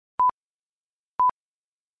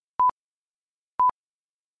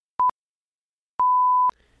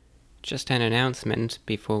Just an announcement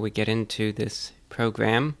before we get into this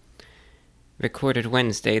program. Recorded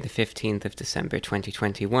Wednesday, the 15th of December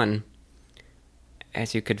 2021.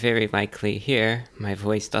 As you could very likely hear, my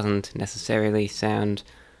voice doesn't necessarily sound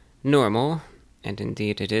normal, and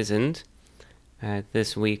indeed it isn't.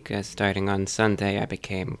 This week, starting on Sunday, I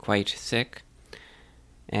became quite sick,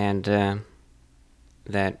 and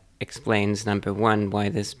that explains, number one, why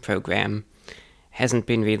this program hasn't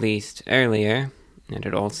been released earlier, and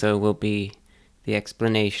it also will be the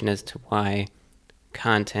explanation as to why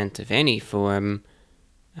content of any form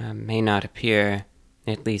may not appear,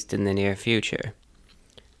 at least in the near future.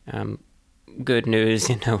 Good news,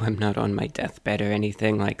 I'm not on my deathbed or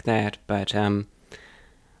anything like that, but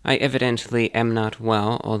I evidently am not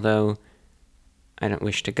well, although I don't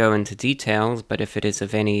wish to go into details, but if it is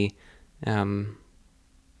of any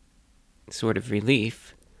sort of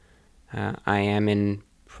relief, I am in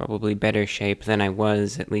probably better shape than I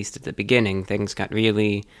was, at least at the beginning. Things got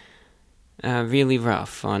really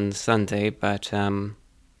rough on Sunday, but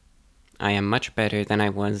I am much better than I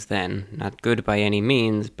was then. Not good by any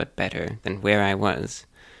means, but better than where I was.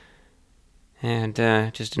 And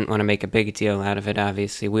just didn't want to make a big deal out of it,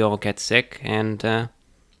 obviously. We all get sick, and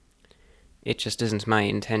it just isn't my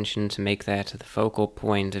intention to make that the focal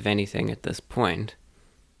point of anything at this point.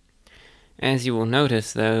 As you will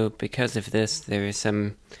notice, though, because of this, there are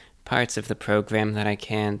some parts of the program that I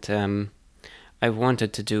can't, I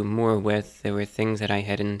wanted to do more with. There were things that I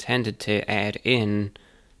had intended to add in,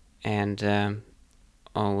 and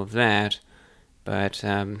all of that, but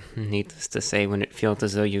needless to say, when it feels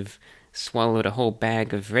as though you've swallowed a whole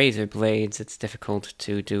bag of razor blades, it's difficult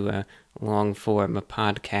to do a long form, a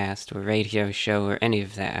podcast, or radio show, or any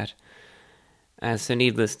of that. So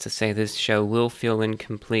needless to say, this show will feel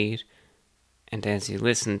incomplete, and as you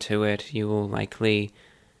listen to it, you will likely,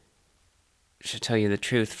 to tell you the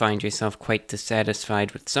truth, find yourself quite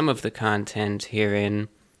dissatisfied with some of the content herein,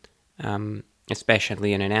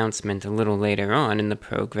 especially an announcement a little later on in the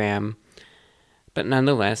program. But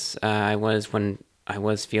nonetheless, when I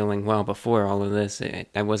was feeling well before all of this,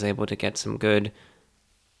 I was able to get some good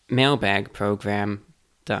mailbag program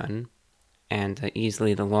done, and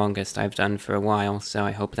easily the longest I've done for a while, so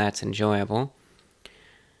I hope that's enjoyable.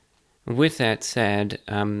 With that said,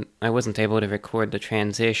 I wasn't able to record the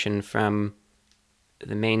transition from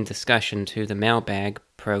the main discussion to the mailbag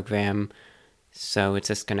program, so it's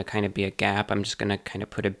just going to kind of be a gap. I'm just going to kind of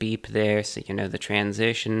put a beep there so you know the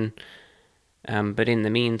transition. But in the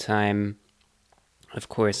meantime, of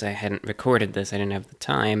course, I hadn't recorded this. I didn't have the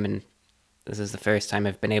time, and this is the first time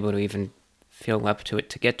I've been able to even feel up to it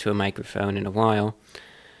to get to a microphone in a while.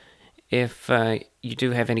 If you do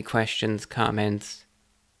have any questions, comments,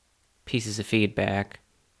 pieces of feedback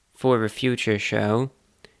for a future show,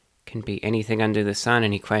 can be anything under the sun,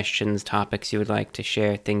 any questions, topics you would like to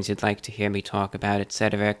share, things you'd like to hear me talk about,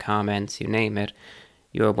 etc., comments, you name it,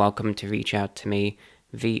 you're welcome to reach out to me,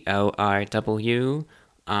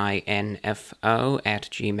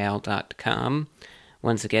 vorwinfo@gmail.com.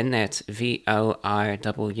 Once again, that's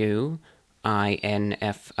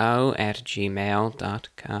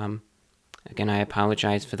vorwinfo@gmail.com. Again, I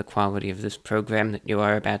apologize for the quality of this program that you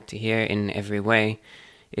are about to hear in every way.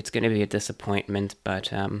 It's going to be a disappointment,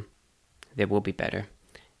 but there will be better.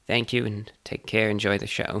 Thank you, and take care. Enjoy the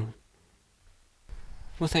show.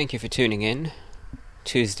 Well, thank you for tuning in.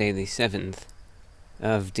 Tuesday the 7th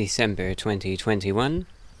of December 2021.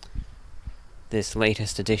 This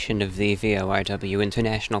latest edition of the VORW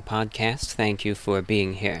International Podcast. Thank you for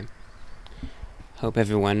being here. Hope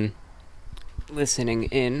everyone listening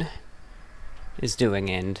in is doing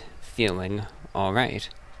and feeling alright.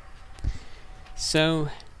 So,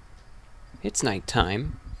 it's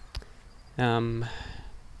nighttime.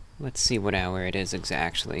 Let's see what hour it is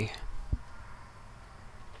exactly.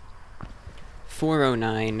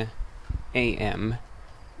 4:09 a.m.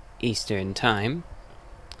 Eastern Time.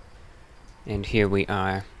 And here we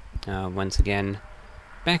are, once again,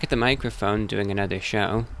 back at the microphone doing another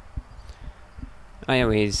show. I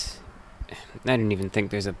don't even think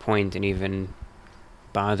there's a point in even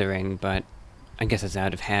bothering, but I guess it's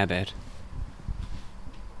out of habit.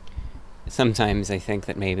 Sometimes I think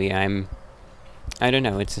that maybe I don't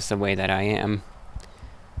know, it's just the way that I am.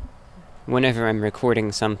 Whenever I'm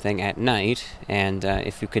recording something at night, and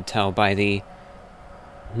if you could tell by the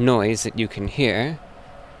noise that you can hear,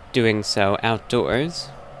 doing so outdoors,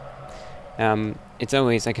 it's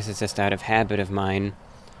always, I guess it's just out of habit of mine,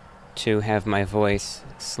 to have my voice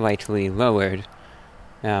slightly lowered.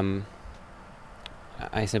 I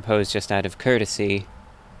suppose just out of courtesy,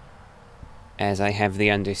 as I have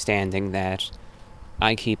the understanding that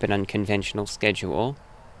I keep an unconventional schedule,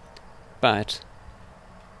 But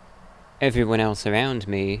everyone else around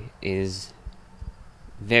me is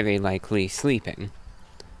very likely sleeping.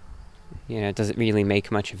 Does it really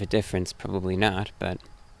make much of a difference? Probably not, but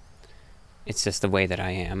it's just the way that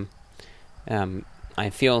I am. I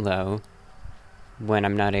feel, though, when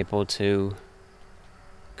I'm not able to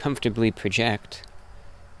comfortably project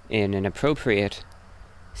in an appropriate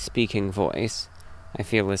speaking voice, I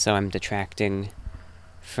feel as though I'm detracting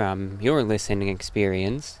from your listening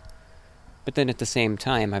experience. But then at the same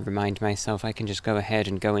time, I remind myself I can just go ahead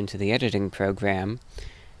and go into the editing program,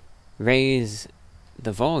 raise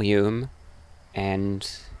the volume, and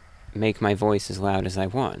make my voice as loud as I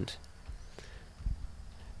want.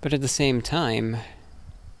 But at the same time,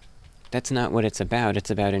 that's not what it's about. It's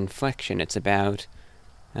about inflection. It's about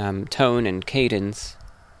tone and cadence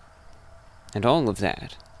and all of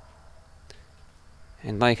that.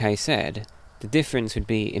 And like I said, the difference would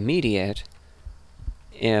be immediate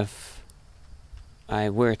if I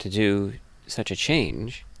were to do such a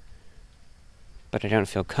change, but I don't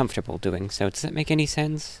feel comfortable doing so. Does that make any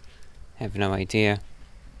sense? I have no idea.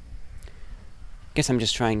 Guess I'm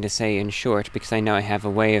just trying to say in short, because I know I have a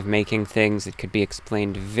way of making things that could be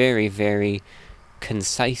explained very, very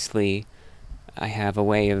concisely. I have a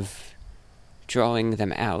way of drawing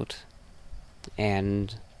them out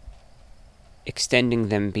and extending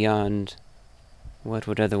them beyond what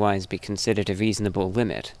would otherwise be considered a reasonable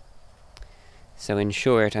limit. So in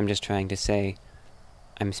short, I'm just trying to say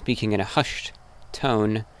I'm speaking in a hushed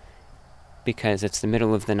tone because it's the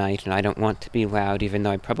middle of the night and I don't want to be loud, even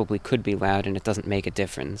though I probably could be loud and it doesn't make a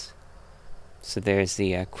difference. So there's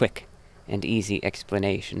the quick and easy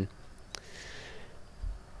explanation.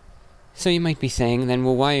 So you might be saying, then,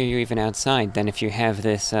 well, why are you even outside, then, if you have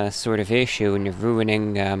this sort of issue and you're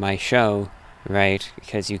ruining my show, right,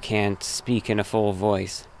 because you can't speak in a full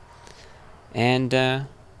voice? And,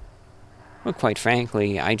 well, quite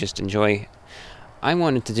frankly, I just enjoy... I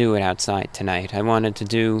wanted to do it outside tonight. I wanted to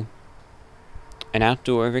do an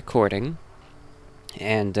outdoor recording,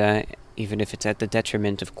 and even if it's at the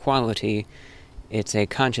detriment of quality, it's a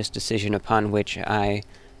conscious decision upon which I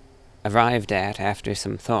arrived at after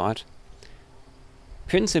some thought.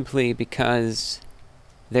 Principally because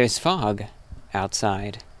there's fog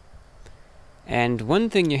outside. And one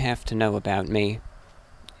thing you have to know about me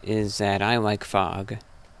is that I like fog.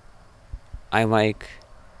 I like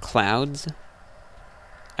clouds.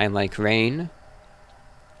 I like rain.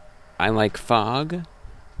 I like fog.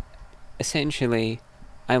 Essentially,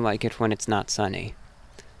 I like it when it's not sunny.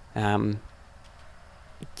 You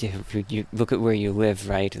look at where you live,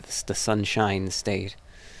 right? It's the sunshine state.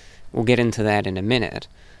 We'll get into that in a minute.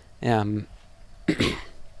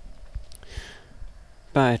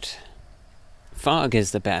 But fog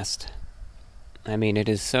is the best. I mean, it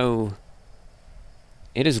is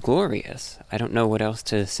glorious. I don't know what else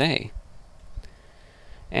to say.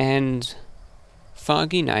 And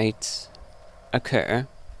foggy nights occur,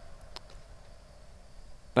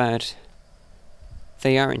 but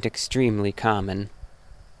they aren't extremely common.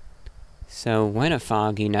 So when a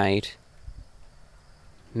foggy night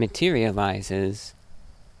materializes,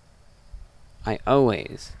 I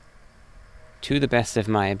always, to the best of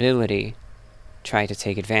my ability, try to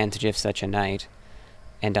take advantage of such a night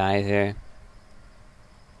and either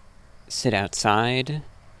sit outside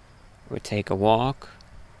or take a walk,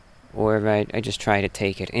 or I just try to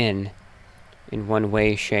take it in one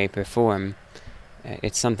way, shape, or form.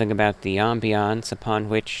 It's something about the ambiance upon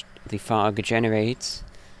which the fog generates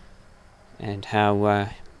and how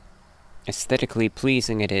aesthetically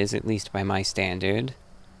pleasing it is, at least by my standard,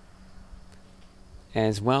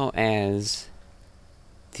 as well as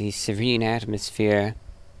the serene atmosphere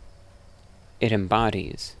it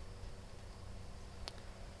embodies.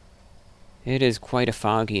 It is quite a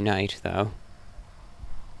foggy night, though.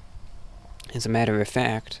 As a matter of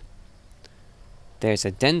fact, there's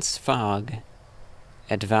a dense fog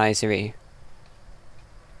advisory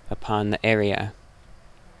upon the area.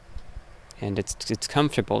 And it's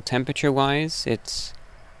comfortable. Temperature-wise, it's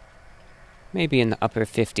maybe in the upper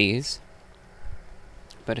 50s.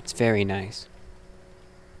 But it's very nice.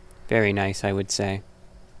 Very nice, I would say.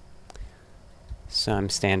 So I'm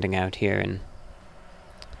standing out here and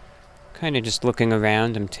kind of just looking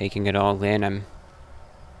around. I'm taking it all in. I'm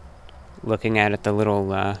looking out at the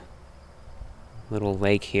little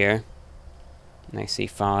lake here. And I see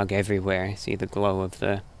fog everywhere. I see the glow of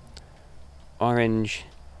the orange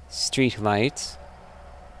street lights,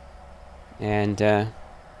 and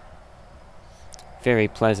very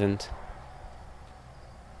pleasant.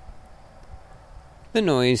 The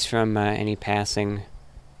noise from any passing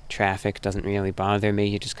traffic doesn't really bother me.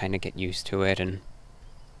 You just kind of get used to it, and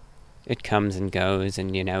it comes and goes,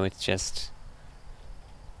 and, it's just...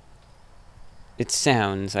 It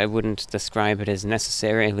sounds, I wouldn't describe it as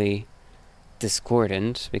necessarily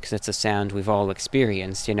discordant, because it's a sound we've all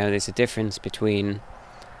experienced. There's a difference between,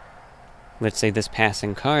 let's say, this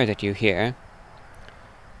passing car that you hear,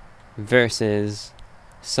 versus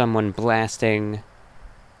someone blasting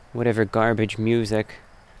whatever garbage music,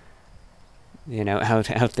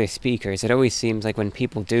 out their speakers. It always seems like when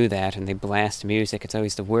people do that and they blast music, it's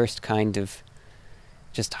always the worst kind of,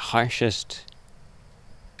 just harshest,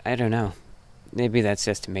 I don't know. Maybe that's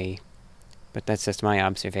just me, but that's just my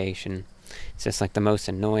observation. It's just like the most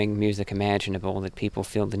annoying music imaginable that people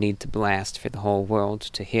feel the need to blast for the whole world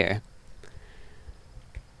to hear.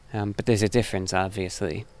 But there's a difference,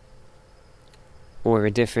 obviously. Or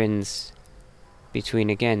a difference between,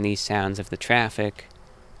 again, these sounds of the traffic,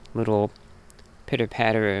 little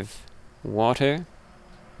pitter-patter of water,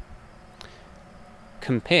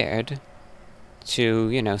 compared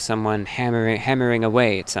to, someone hammering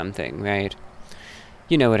away at something, right?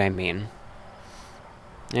 You know what I mean.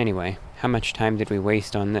 Anyway, how much time did we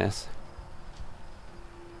waste on this?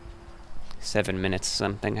 7 minutes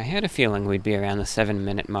something. I had a feeling we'd be around the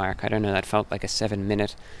 7-minute mark. I don't know, that felt like a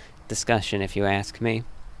 7-minute discussion, if you ask me.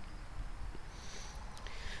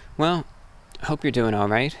 Well, hope you're doing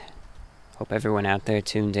alright. Hope everyone out there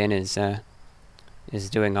tuned in is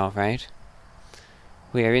doing alright.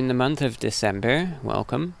 We are in the month of December.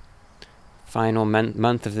 Welcome. Final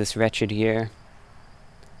month of this wretched year.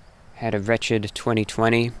 Had a wretched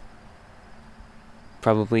 2020.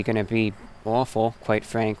 Probably going to be awful, quite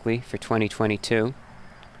frankly, for 2022.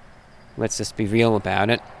 Let's just be real about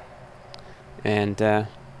it. And,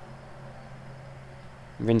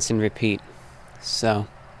 rinse and repeat. So,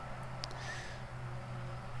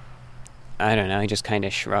 I don't know, I just kind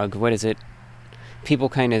of shrug. What is it? People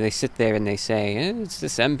they sit there and they say, it's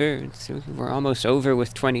December, we're almost over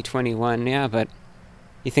with 2021. Yeah, but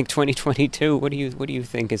you think 2022? What do you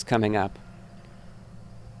think is coming up?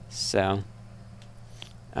 So,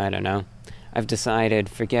 I don't know. I've decided,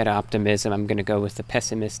 forget optimism, I'm going to go with the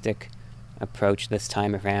pessimistic approach this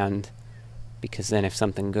time around, because then if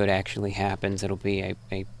something good actually happens, it'll be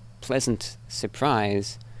a pleasant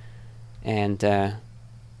surprise, and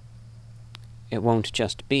it won't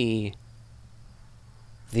just be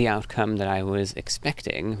the outcome that I was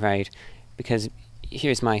expecting, right? Because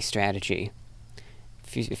here's my strategy.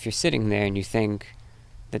 If you're sitting there and you think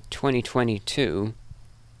that 2022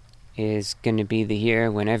 is going to be the year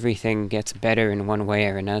when everything gets better in one way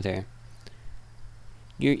or another,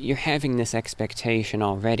 you're having this expectation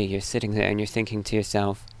already. You're sitting there and you're thinking to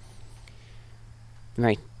yourself,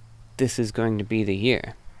 right, this is going to be the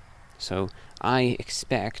year. So I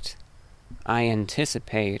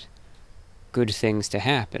anticipate good things to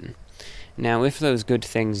happen. Now, if those good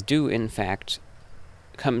things do, in fact,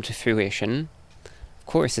 come to fruition, of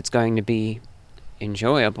course it's going to be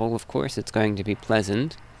enjoyable, of course it's going to be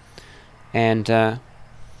pleasant, and of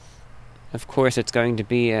course it's going to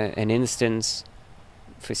be an instance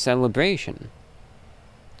for celebration.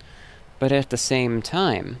 But at the same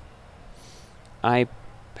time, I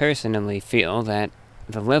personally feel that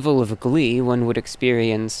the level of glee one would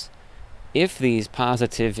experience if these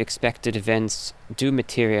positive expected events do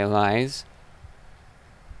materialize,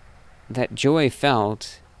 that joy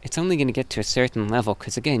felt, it's only going to get to a certain level,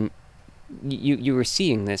 because again, you were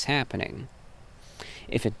seeing this happening.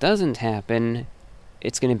 If it doesn't happen,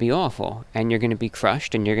 it's going to be awful, and you're going to be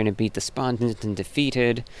crushed, and you're going to be despondent and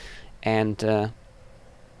defeated, and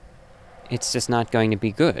it's just not going to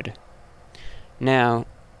be good. Now,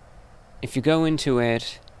 if you go into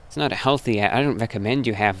it, it's not a healthy, I don't recommend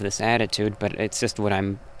you have this attitude, but it's just what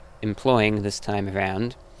I'm employing this time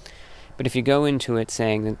around. But if you go into it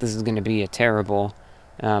saying that this is going to be a terrible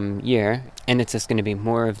year, and it's just going to be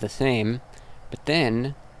more of the same, but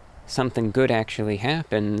then something good actually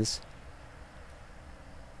happens,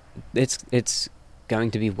 it's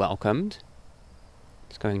going to be welcomed,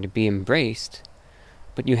 it's going to be embraced,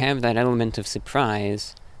 but you have that element of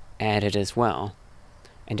surprise added as well.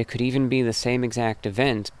 And it could even be the same exact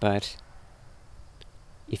event, but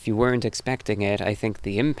if you weren't expecting it, I think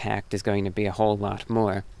the impact is going to be a whole lot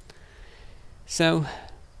more. So,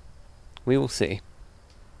 we will see.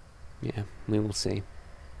 Yeah, we will see.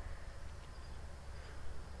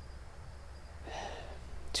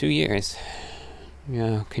 2 years.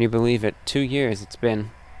 Yeah, can you believe it? 2 years it's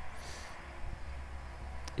been.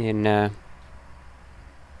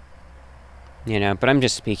 But I'm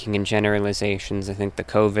just speaking in generalizations. I think the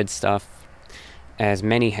COVID stuff, as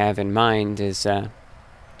many have in mind, is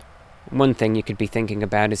one thing you could be thinking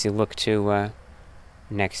about as you look to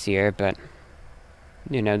next year, but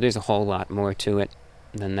there's a whole lot more to it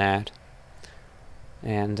than that.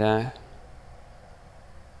 And,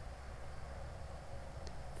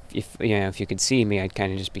 if you could see me, I'd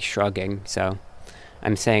kind of just be shrugging, so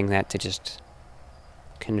I'm saying that to just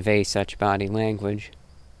convey such body language.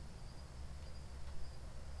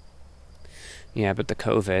 Yeah, but the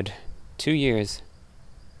COVID, 2 years.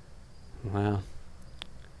 Wow.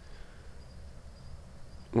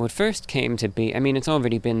 Well, it first came to be, it's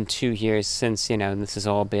already been 2 years since, this has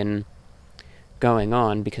all been going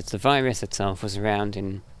on, because the virus itself was around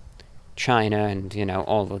in China and,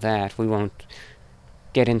 all of that. We won't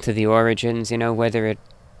get into the origins, whether it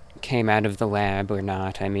came out of the lab or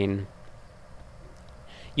not.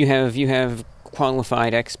 You have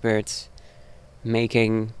qualified experts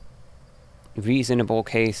making reasonable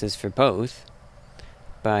cases for both,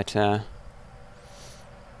 but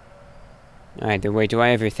either way, do I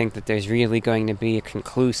ever think that there's really going to be a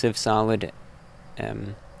conclusive, solid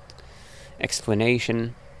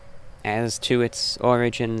explanation as to its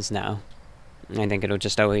origins? No. I think it'll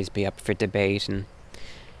just always be up for debate, and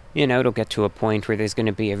it'll get to a point where there's going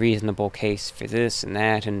to be a reasonable case for this and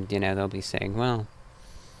that, and they'll be saying, well,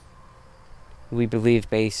 we believe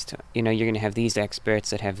based, you're going to have these experts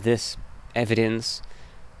that have this evidence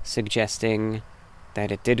suggesting that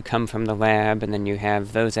it did come from the lab, and then you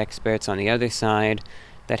have those experts on the other side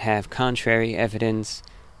that have contrary evidence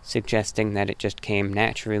suggesting that it just came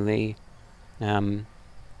naturally, or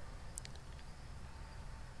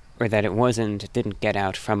that it didn't get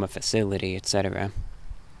out from a facility, etc.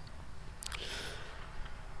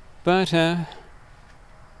 But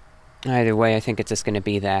either way, I think it's just going to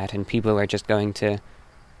be that, and people are just going to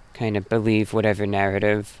kind of believe whatever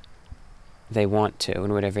narrative they want to,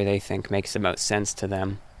 and whatever they think makes the most sense to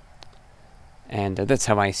them. And that's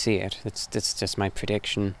how I see it. That's just my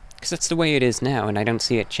prediction. Because that's the way it is now, and I don't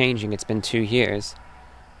see it changing. It's been 2 years.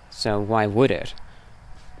 So why would it?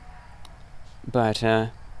 But,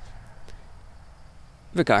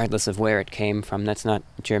 regardless of where it came from, that's not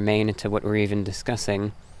germane to what we're even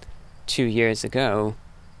discussing. 2 years ago,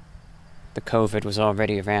 the COVID was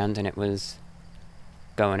already around, and it was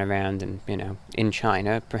going around and, in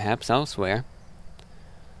China, perhaps elsewhere.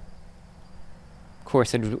 Of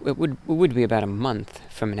course, it would be about a month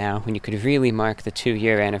from now when you could really mark the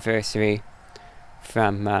 2-year anniversary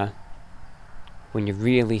from when you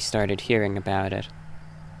really started hearing about it.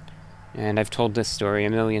 And I've told this story a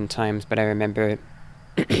million times, but I remember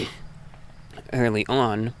early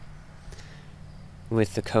on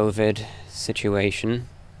with the COVID situation,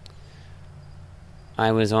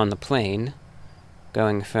 I was on the plane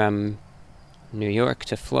going from New York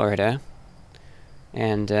to Florida,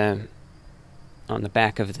 and on the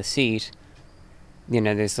back of the seat,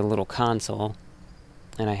 there's a little console,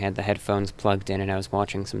 and I had the headphones plugged in, and I was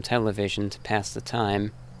watching some television to pass the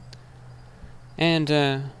time.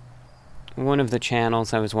 And one of the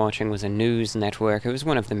channels I was watching was a news network. It was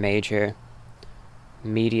one of the major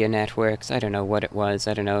media networks. I don't know what it was.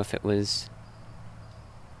 I don't know if it was...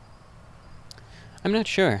 I'm not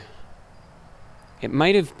sure. It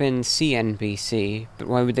might have been CNBC, but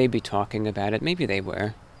why would they be talking about it? Maybe they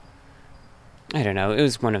were. I don't know. It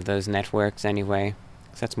was one of those networks anyway.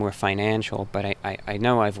 'Cause that's more financial, but I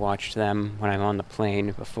know I've watched them when I'm on the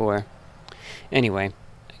plane before. Anyway,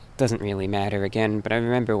 it doesn't really matter again, but I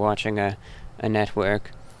remember watching a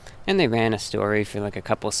network, and they ran a story for like a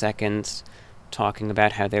couple seconds talking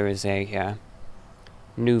about how there was a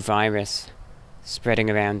new virus spreading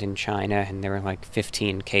around in China, and there were like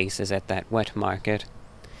 15 cases at that wet market.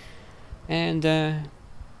 And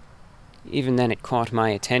even then it caught my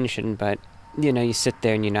attention, but you sit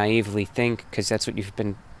there and you naively think, because that's what you've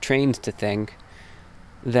been trained to think,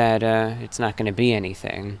 that it's not going to be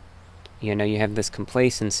anything. You have this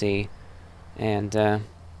complacency, and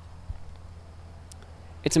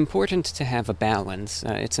it's important to have a balance.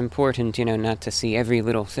 It's important, not to see every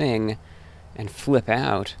little thing and flip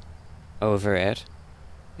out over it.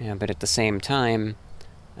 But at the same time,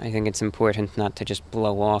 I think it's important not to just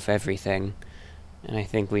blow off everything. And I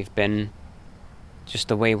think we've been just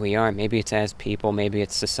the way we are. Maybe it's as people, maybe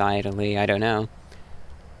it's societally, I don't know.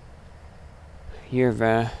 You're,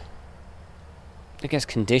 I guess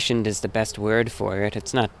conditioned is the best word for it.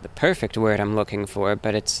 It's not the perfect word I'm looking for,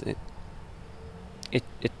 but it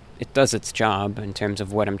does its job in terms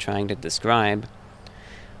of what I'm trying to describe.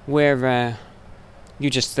 Where, you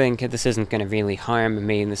just think, this isn't going to really harm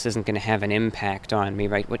me, and this isn't going to have an impact on me,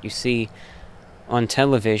 right? What you see on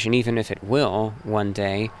television, even if it will one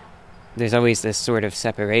day, there's always this sort of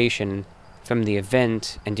separation from the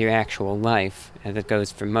event and your actual life, that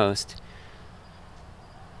goes for most.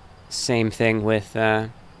 Same thing with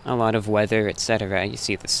a lot of weather, etc. You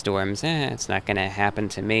see the storms. It's not gonna happen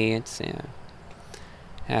to me. It's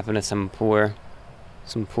happen to some poor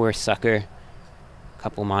sucker a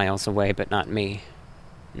couple miles away, but not me.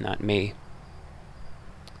 Not me.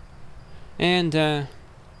 And,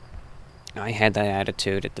 I had that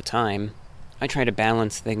attitude at the time. I try to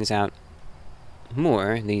balance things out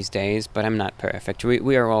more these days, but I'm not perfect.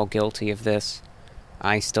 We are all guilty of this.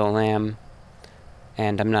 I still am,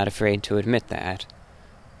 and I'm not afraid to admit that.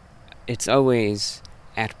 It's always,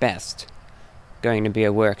 at best, going to be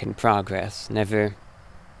a work in progress, never,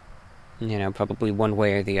 probably one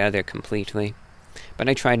way or the other completely. But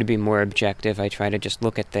I try to be more objective. I try to just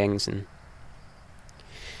look at things, and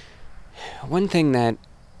one thing that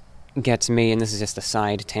gets me, and this is just a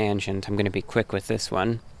side tangent, I'm going to be quick with this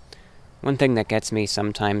one. One thing that gets me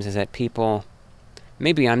sometimes is that people,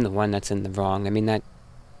 maybe I'm the one that's in the wrong, I mean, that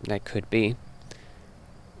could be,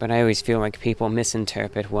 but I always feel like people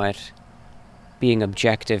misinterpret what being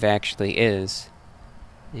objective actually is,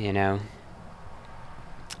 I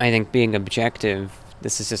think being objective,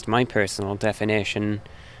 this is just my personal definition,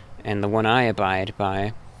 and the one I abide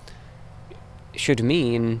by, should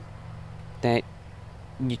mean that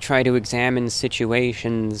you try to examine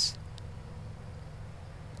situations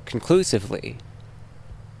conclusively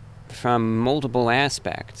from multiple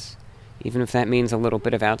aspects, even if that means a little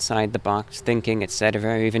bit of outside-the-box thinking, etc.,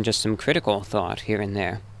 or even just some critical thought here and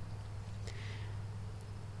there.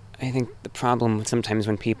 I think the problem sometimes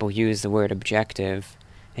when people use the word objective,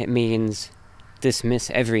 it means dismiss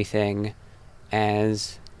everything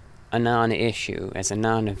as a non-issue, as a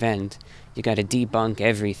non-event. You gotta debunk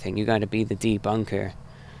everything. You gotta be the debunker.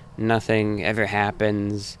 Nothing ever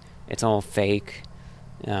happens. It's all fake.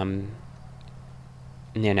 It's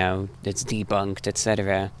debunked,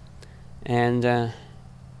 etc. And, I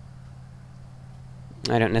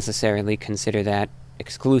don't necessarily consider that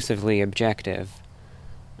exclusively objective.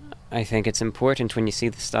 I think it's important when you see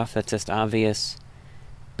the stuff that's just obvious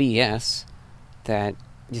BS, that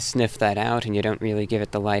you sniff that out and you don't really give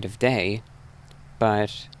it the light of day.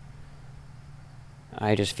 But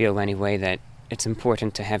I just feel anyway that it's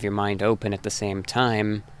important to have your mind open at the same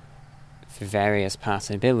time for various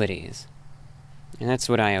possibilities. And that's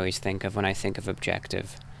what I always think of when I think of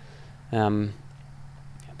objective. But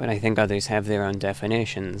I think others have their own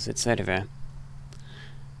definitions, etc.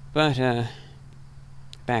 But,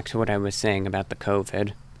 back to what I was saying about the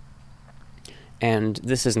COVID. And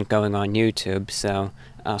this isn't going on YouTube, so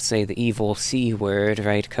I'll say the evil C word,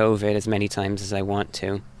 right, COVID, as many times as I want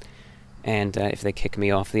to. And if they kick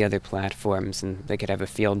me off the other platforms, and they could have a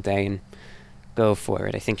field day and go for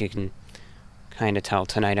it. I think you can kind of tell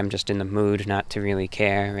tonight I'm just in the mood not to really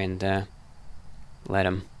care, and let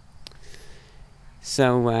them.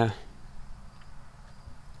 So,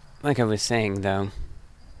 like I was saying, though,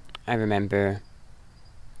 I remember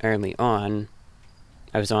early on,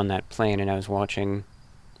 I was on that plane and I was watching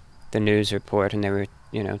the news report, and they were,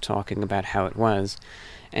 talking about how it was.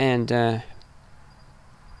 And I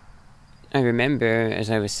remember as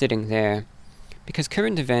I was sitting there, because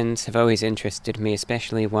current events have always interested me,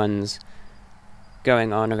 especially ones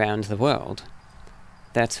going on around the world.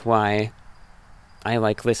 That's why I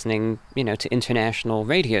like listening, to international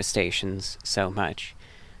radio stations so much.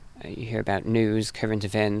 You hear about news, current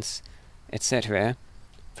events, etc.,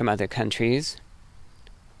 from other countries,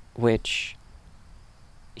 which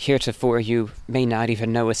heretofore you may not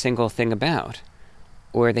even know a single thing about,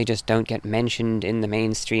 or they just don't get mentioned in the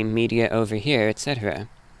mainstream media over here, etc.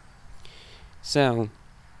 So,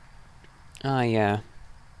 I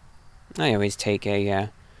always take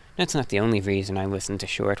that's not the only reason I listen to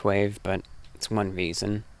shortwave, but it's one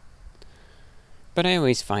reason. But I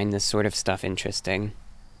always find this sort of stuff interesting.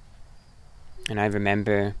 And I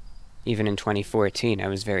remember, even in 2014, I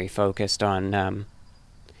was very focused on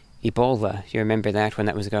Ebola. You remember that, when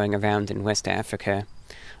that was going around in West Africa?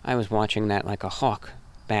 I was watching that like a hawk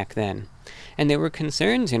back then. And there were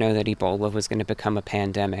concerns, that Ebola was going to become a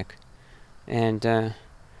pandemic. And if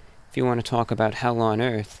you want to talk about hell on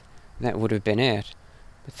earth, that would have been it.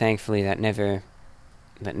 But thankfully that never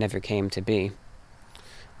came to be.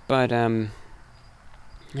 But,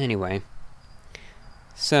 anyway.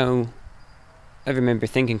 So, I remember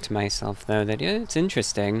thinking to myself, though, that, it's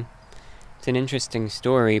interesting. It's an interesting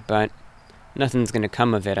story, but nothing's gonna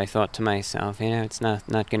come of it, I thought to myself. It's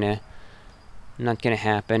not gonna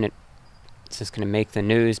happen. It's just gonna make the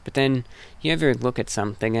news. But then you ever look at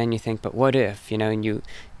something and you think, but what if, and you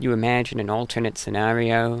imagine an alternate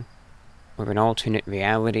scenario or an alternate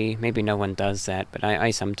reality. Maybe no one does that, but I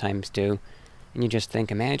sometimes do. And you just think,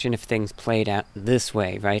 imagine if things played out this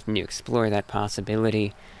way, right? And you explore that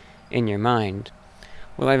possibility in your mind.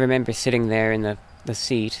 Well, I remember sitting there in the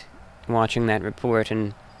seat, watching that report,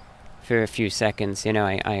 and for a few seconds,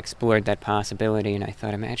 I explored that possibility, and I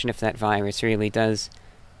thought, imagine if that virus really does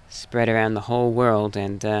spread around the whole world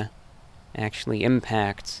and actually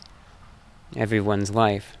impacts everyone's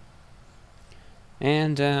life.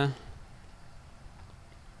 And,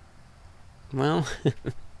 well,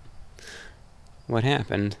 what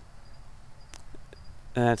happened?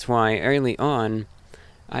 That's why early on,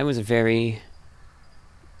 I was a very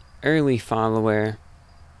early follower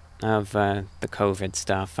of the COVID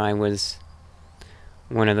stuff. I was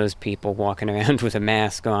one of those people walking around with a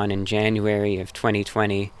mask on in January of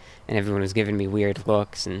 2020, and everyone was giving me weird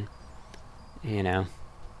looks, and, it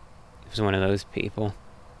was one of those people.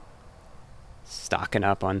 Stocking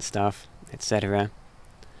up on stuff, etc.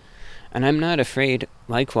 And I'm not afraid,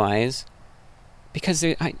 likewise, because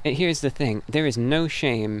here's the thing. There is no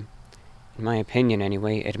shame, in my opinion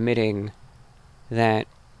anyway, admitting that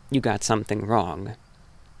you got something wrong,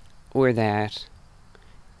 or that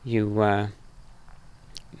you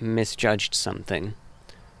misjudged something.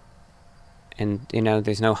 And,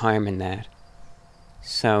 there's no harm in that.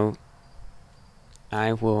 So,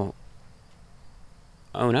 I will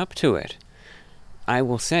own up to it. I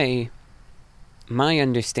will say, my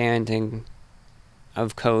understanding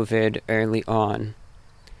of COVID early on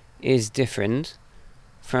is different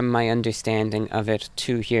from my understanding of it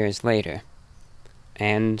 2 years later.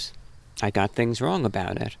 And I got things wrong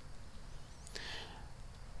about it.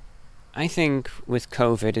 I think with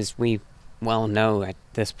COVID, as we well know at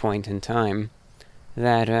this point in time,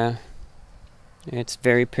 that it's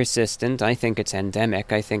very persistent. I think it's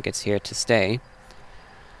endemic. I think it's here to stay.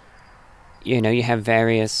 You have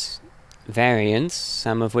various variants,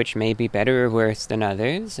 some of which may be better or worse than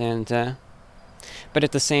others, and but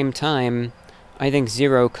at the same time, I think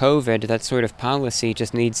zero COVID, that sort of policy,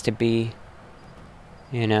 just needs to be,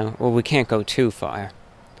 well, we can't go too far.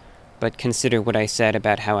 But consider what I said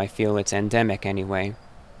about how I feel it's endemic anyway.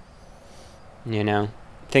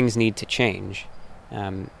 Things need to change.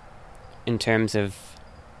 In terms of,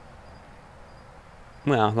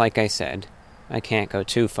 well, like I said, I can't go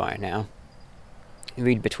too far now.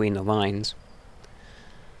 Read between the lines.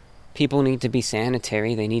 People need to be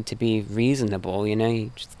sanitary, they need to be reasonable,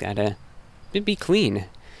 you just gotta be clean.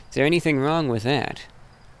 Is there anything wrong with that?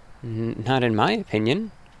 Not in my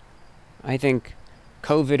opinion. I think,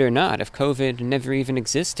 COVID or not, if COVID never even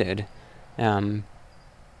existed,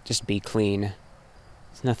 just be clean.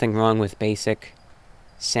 There's nothing wrong with basic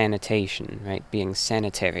sanitation, right? Being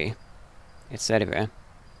sanitary, etc.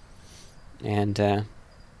 And,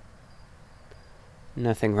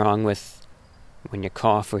 nothing wrong with, when you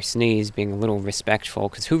cough or sneeze, being a little respectful,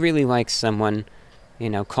 because who really likes someone,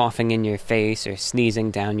 coughing in your face or sneezing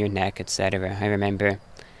down your neck, etc. I remember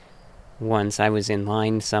once I was in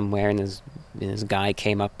line somewhere, and this guy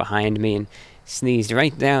came up behind me and sneezed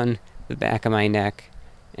right down the back of my neck.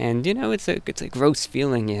 And, it's a gross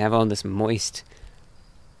feeling. You have all this moist,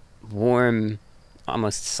 warm,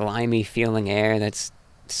 almost slimy feeling air that's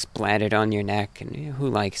splattered on your neck, and who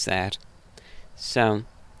likes that? So,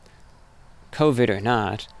 COVID or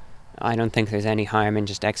not, I don't think there's any harm in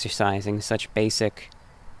just exercising such basic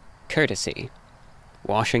courtesy.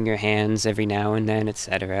 Washing your hands every now and then,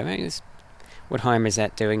 etc. What harm is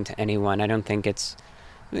that doing to anyone? I think it's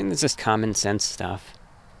just common sense stuff.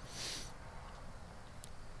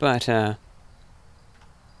 But,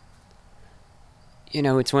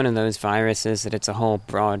 it's one of those viruses that it's a whole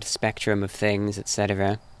broad spectrum of things,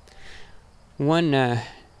 etc. One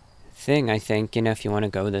thing, I think, if you want to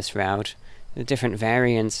go this route, the different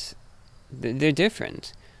variants, they're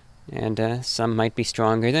different. And some might be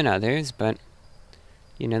stronger than others, but,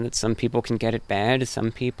 that some people can get it bad,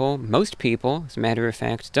 most people, as a matter of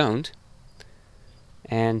fact, don't.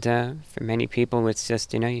 And for many people, it's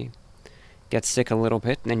just, you get sick a little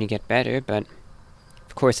bit, and then you get better, but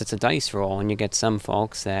of course it's a dice roll, and you get some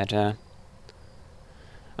folks that,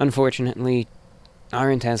 unfortunately,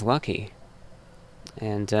 aren't as lucky,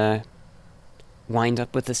 and wind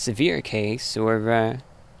up with a severe case, or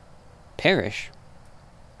perish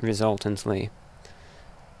resultantly.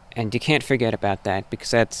 And you can't forget about that,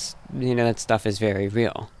 because that's, that stuff is very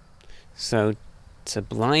real. So, to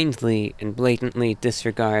blindly and blatantly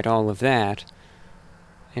disregard all of that,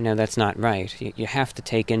 that's not right. You have to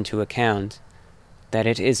take into account that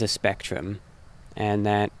it is a spectrum, and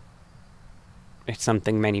that it's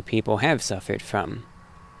something many people have suffered from.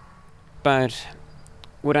 But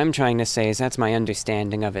what I'm trying to say is that's my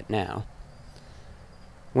understanding of it now.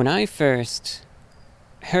 When I first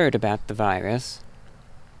heard about the virus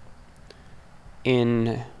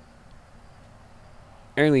in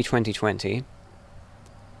early 2020,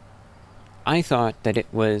 I thought that it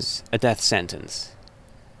was a death sentence.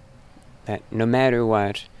 That no matter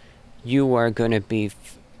what, you are going to be,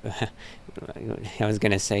 I was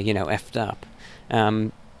going to say, effed up.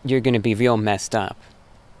 You're going to be real messed up.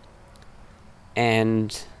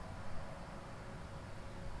 And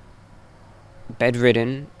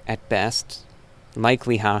bedridden at best,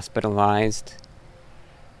 likely hospitalized,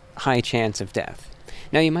 high chance of death.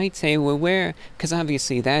 Now you might say, well, where, because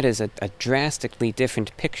obviously that is a drastically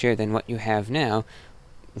different picture than what you have now.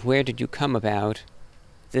 Where did you come about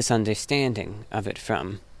this understanding of it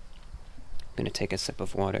from? I'm going to take a sip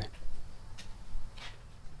of water.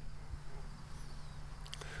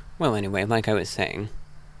 Well, anyway, like I was saying.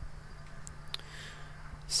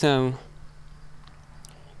 So,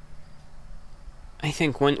 I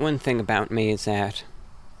think one thing about me is that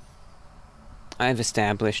I've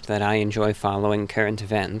established that I enjoy following current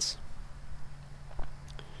events.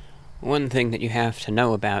 One thing that you have to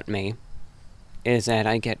know about me is that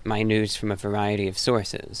I get my news from a variety of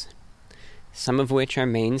sources, some of which are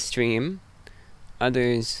mainstream,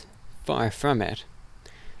 others far from it.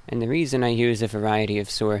 And the reason I use a variety of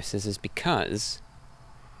sources is because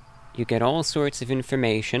you get all sorts of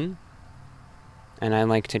information, and I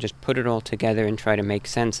like to just put it all together and try to make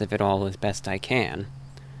sense of it all as best I can.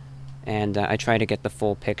 And I try to get the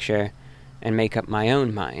full picture and make up my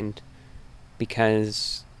own mind,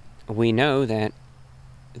 because we know that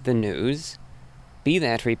the news, be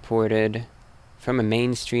that reported from a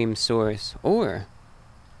mainstream source or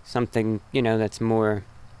something, that's more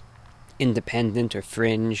independent or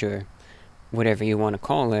fringe or whatever you want to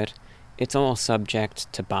call it, it's all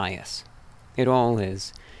subject to bias. It all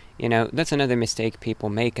is. That's another mistake people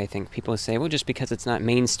make, I think. People say, well, just because it's not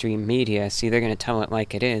mainstream media, see, they're going to tell it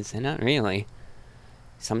like it is. And not really.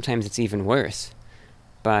 Sometimes it's even worse.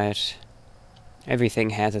 But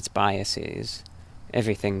everything has its biases.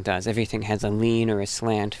 Everything does. Everything has a lean or a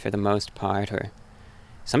slant for the most part, or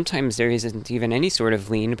sometimes there isn't even any sort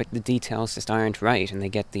of lean, but the details just aren't right, and they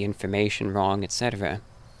get the information wrong, etc.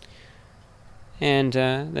 And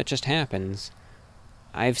that just happens.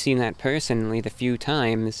 I've seen that personally the few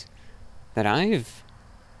times that I've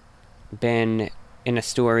been in a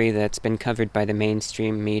story that's been covered by the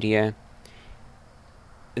mainstream media.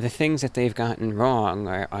 The things that they've gotten wrong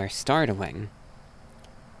are startling.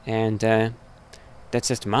 And that's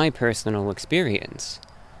just my personal experience.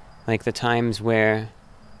 Like the times where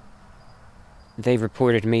they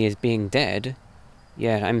reported me as being dead,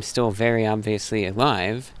 yet I'm still very obviously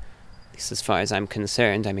alive, at least as far as I'm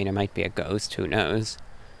concerned. I mean, I might be a ghost, who knows.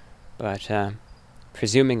 But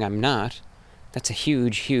presuming I'm not, that's a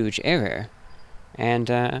huge, huge error. And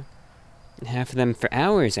half of them for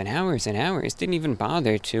hours and hours and hours didn't even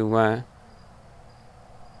bother to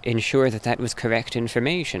ensure that that was correct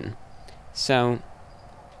information. So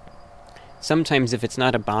sometimes if it's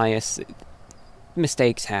not a bias,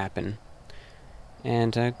 mistakes happen.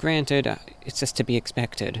 And granted, it's just to be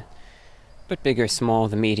expected. But big or small,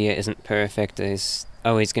 the media isn't perfect. There's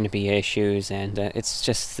always going to be issues, and it's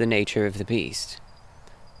just the nature of the beast.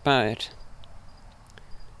 But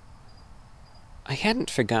I hadn't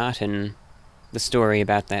forgotten the story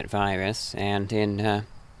about that virus, and in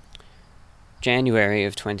January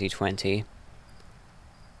of 2020,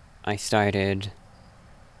 I started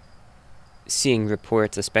seeing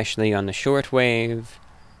reports, especially on the shortwave,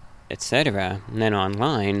 etc., and then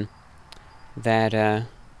online, that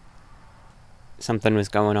something was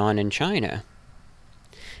going on in China.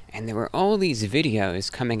 And there were all these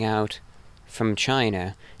videos coming out from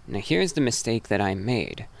China. Now here's the mistake that I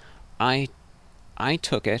made. I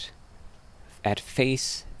took it at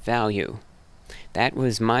face value. That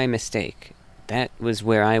was my mistake. That was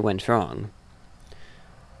where I went wrong.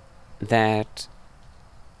 That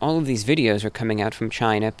all of these videos were coming out from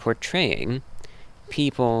China portraying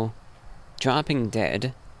people dropping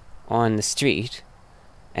dead on the street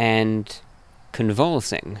and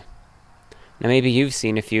convulsing. Now maybe you've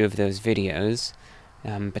seen a few of those videos,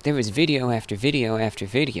 but there was video after video after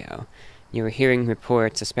video. You were hearing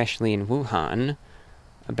reports, especially in Wuhan,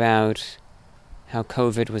 about how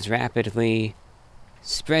COVID was rapidly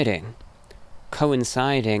spreading.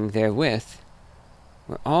 Coinciding therewith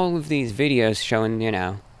were all of these videos showing,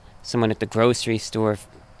 someone at the grocery store,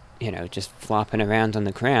 just flopping around on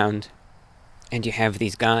the ground. And you have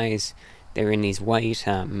these guys, they're in these white,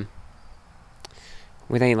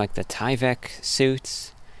 were they like the Tyvek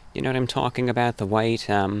suits? You know what I'm talking about? The white,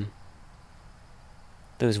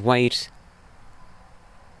 those white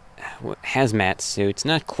hazmat suits.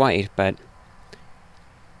 Not quite, but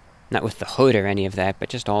not with the hood or any of that, but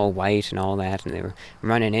just all white and all that. And they were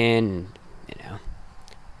running in, and,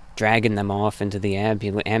 dragging them off into the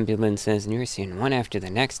ambulances, and you're seeing one after the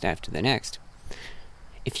next after the next.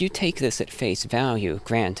 If you take this at face value,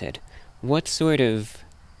 granted, what sort of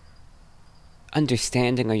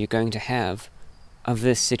understanding are you going to have of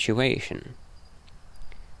this situation?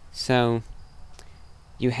 So,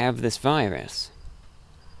 you have this virus.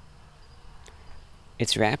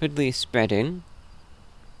 It's rapidly spreading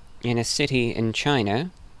in a city in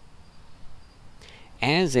China.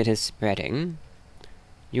 As it is spreading,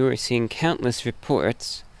 you are seeing countless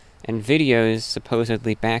reports and videos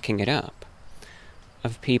supposedly backing it up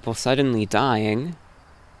of people suddenly dying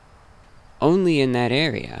only in that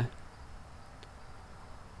area.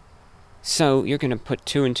 So you're going to put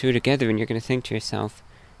two and two together and you're going to think to yourself,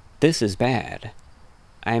 this is bad.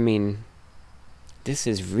 I mean, this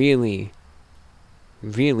is really,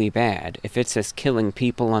 really bad. If it's just killing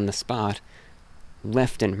people on the spot,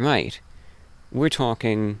 left and right, we're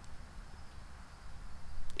talking,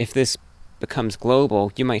 if this becomes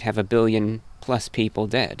global, you might have 1 billion plus people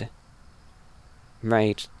dead.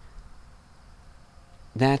 Right?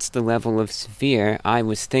 That's the level of severe I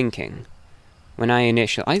was thinking. When I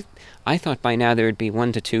thought by now there would be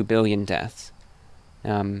 1 to 2 billion deaths.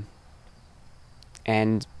 And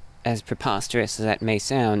as preposterous as that may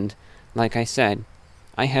sound, like I said,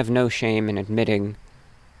 I have no shame in admitting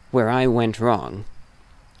where I went wrong.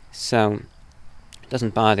 So, it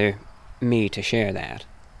doesn't bother me to share that.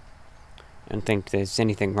 I don't think there's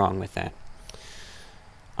anything wrong with that.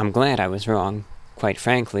 I'm glad I was wrong, quite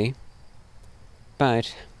frankly.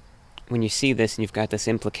 But when you see this and you've got this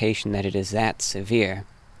implication that it is that severe,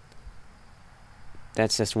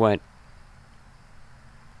 that's the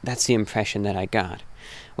impression that I got.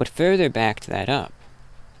 What further backed that up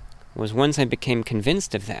was once I became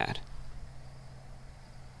convinced of that,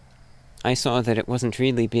 I saw that it wasn't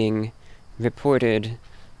really being reported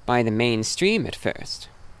by the mainstream at first.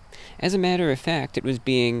 As a matter of fact, it was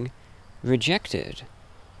being rejected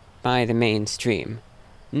by the mainstream.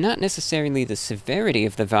 Not necessarily the severity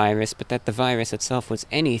of the virus, but that the virus itself was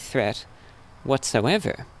any threat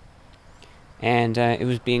whatsoever. And it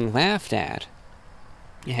was being laughed at.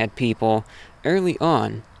 You had people early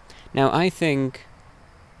on. Now, I think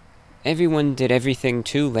everyone did everything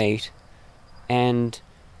too late, and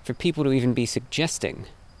for people to even be suggesting,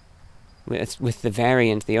 with the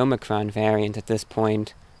variant, the Omicron variant at this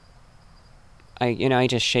point, I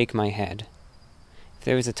just shake my head. If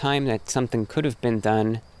there was a time that something could have been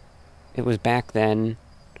done, it was back then.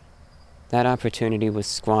 That opportunity was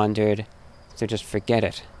squandered, so just forget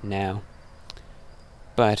it now.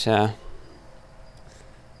 But,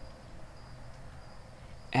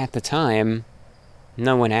 at the time,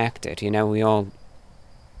 no one acted, we all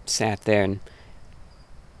sat there and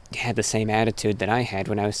had the same attitude that I had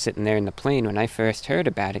when I was sitting there in the plane when I first heard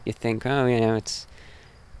about it. You think,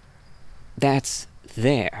 that's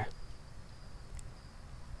there.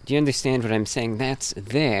 Do you understand what I'm saying? That's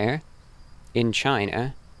there, in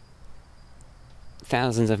China,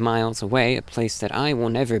 thousands of miles away, a place that I will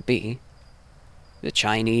never be. The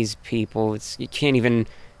Chinese people, it's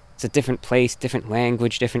a different place, different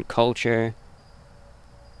language, different culture,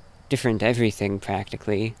 different everything,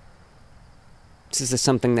 practically. This is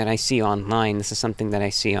something that I see online, this is something that I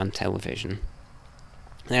see on television.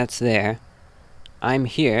 That's there. I'm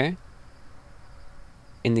here,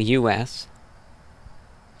 in the US.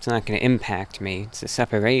 It's not going to impact me. It's a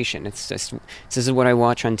separation. It's just, this is what I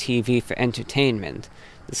watch on TV for entertainment.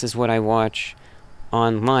 This is what I watch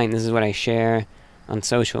online. This is what I share on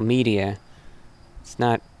social media. It's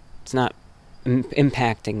not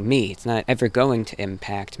impacting me. It's not ever going to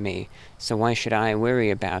impact me. So why should I worry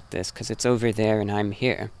about this? Because it's over there and I'm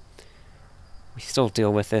here. We still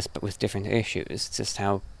deal with this, but with different issues. It's just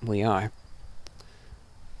how we are.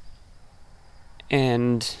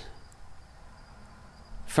 And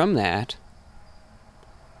from that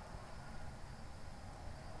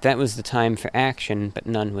was the time for action, but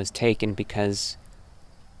none was taken because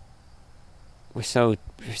we're so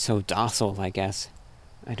docile, I guess.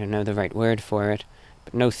 I don't know the right word for it,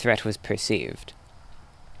 but no threat was perceived.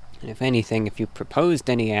 And if anything, if you proposed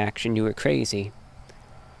any action, you were crazy.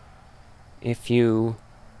 If you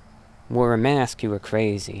wore a mask, you were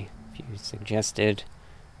crazy. If you suggested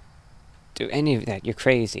do any of that, you're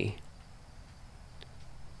crazy.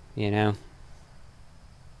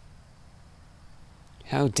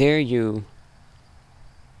 How dare you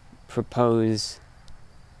propose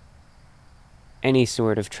any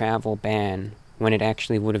sort of travel ban when it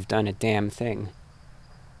actually would have done a damn thing?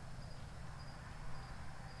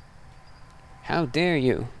 How dare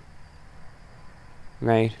you?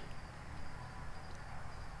 Right?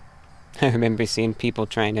 I remember seeing people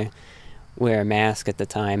trying to wear a mask at the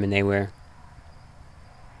time, and they were...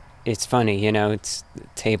 It's funny, you know, it's...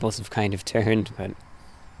 tables have kind of turned, but...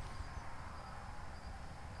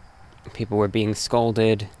 people were being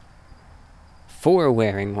scolded for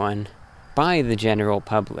wearing one by the general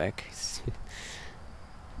public.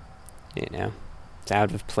 You know, it's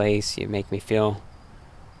out of place, you make me feel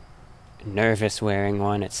nervous wearing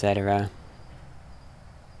one, etc.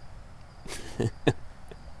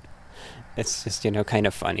 It's just, you know, kind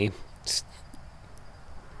of funny. Just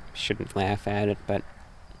shouldn't laugh at it, but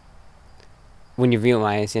when you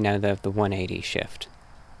realize, you know, the 180 shift.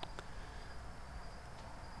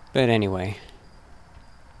 But anyway,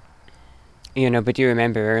 you know, but you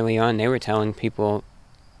remember early on they were telling people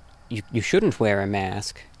you shouldn't wear a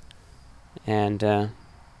mask, and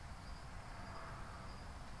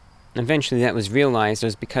eventually that was realized. It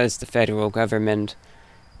was because the federal government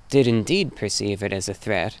did indeed perceive it as a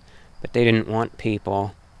threat, but they didn't want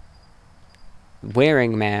people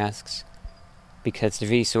wearing masks because the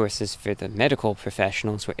resources for the medical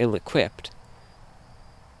professionals were ill-equipped.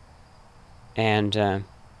 And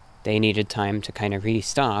they needed time to kind of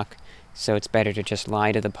restock, so it's better to just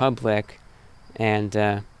lie to the public and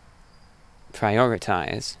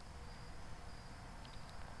prioritize.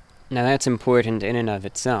 Now that's important in and of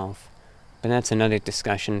itself, but that's another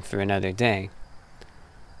discussion for another day.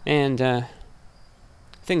 And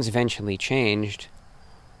things eventually changed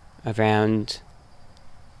around,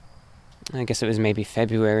 I guess it was maybe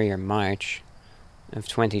February or March of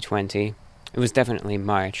 2020. It was definitely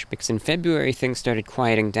March, because in February things started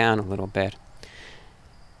quieting down a little bit.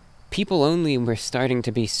 People only were starting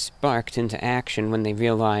to be sparked into action when they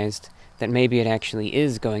realized that maybe it actually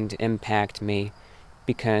is going to impact me,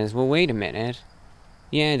 because, well, wait a minute.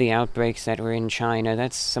 Yeah, the outbreaks that were in China,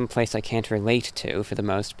 that's someplace I can't relate to, for the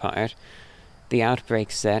most part. The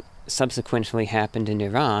outbreaks that subsequently happened in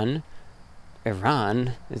Iran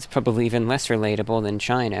is probably even less relatable than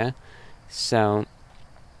China, so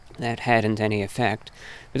that hadn't any effect.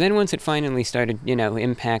 But then once it finally started, you know,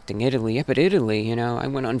 impacting Italy, yeah, but Italy, you know, I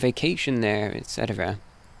went on vacation there, etc.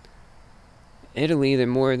 Italy, they're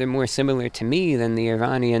more similar to me than the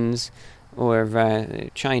Iranians or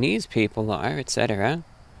Chinese people are, etc.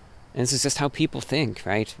 And this is just how people think,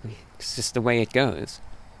 right? It's just the way it goes.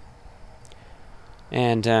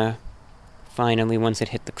 And finally, once it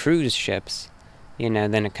hit the cruise ships, you know,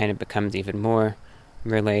 then it kind of becomes even more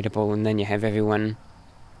relatable, and then you have everyone,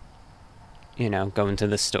 you know, going to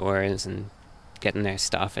the stores and getting their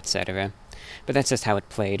stuff, etc. But that's just how it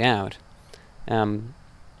played out.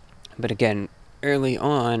 But again, early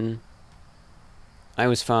on, I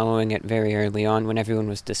was following it very early on when everyone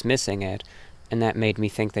was dismissing it, and that made me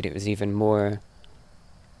think that it was even more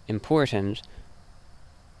important.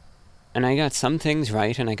 And I got some things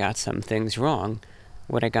right, and I got some things wrong.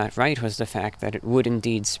 What I got right was the fact that it would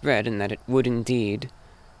indeed spread, and that it would indeed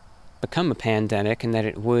become a pandemic, and that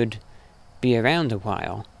it would be around a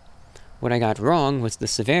while. What I got wrong was the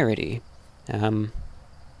severity, and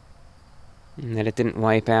that it didn't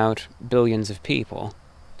wipe out billions of people.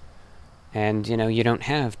 And, you know, you don't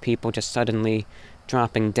have people just suddenly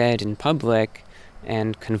dropping dead in public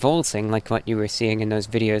and convulsing like what you were seeing in those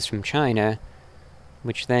videos from China,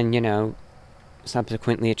 which then, you know,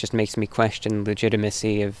 subsequently it just makes me question the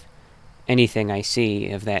legitimacy of anything I see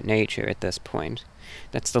of that nature at this point.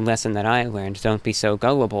 That's the lesson that I learned. Don't be so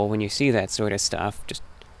gullible when you see that sort of stuff. Just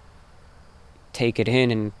take it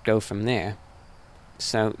in and go from there.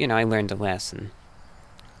 So, you know, I learned a lesson.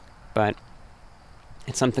 But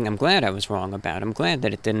it's something I'm glad I was wrong about. I'm glad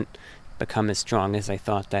that it didn't become as strong as I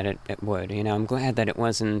thought that it would. You know, I'm glad that it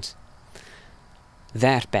wasn't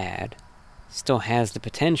that bad. Still has the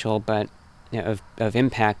potential, but, you know, of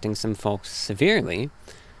impacting some folks severely.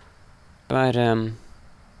 But, you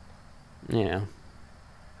know,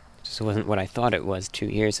 it just wasn't what I thought it was 2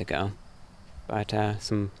 years ago. But,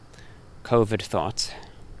 some COVID thoughts.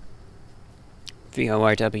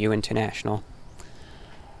 VORW International.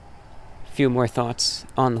 A few more thoughts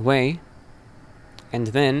on the way, and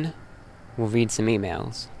then we'll read some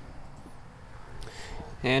emails.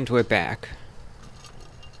 And we're back.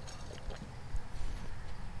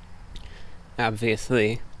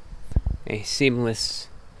 Obviously, a seamless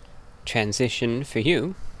transition for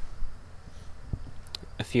you.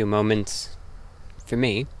 A few moments for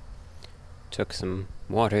me. Took some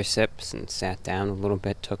water sips and sat down a little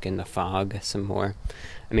bit, took in the fog some more.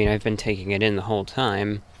 I mean, I've been taking it in the whole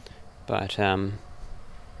time, but,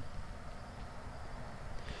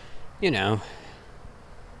 you know,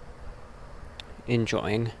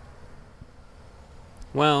 enjoying.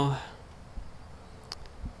 Well,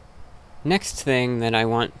 next thing that I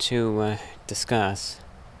want to discuss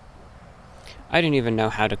I don't even know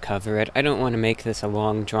how to cover it. I don't want to make this a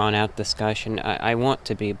long, drawn-out discussion. I want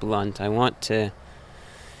to be blunt. I want to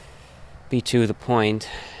be to the point.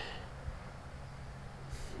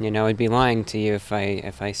 I'd be lying to you if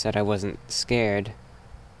I said I wasn't scared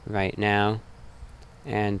right now.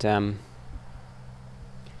 And,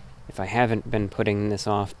 if I haven't been putting this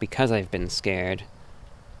off because I've been scared,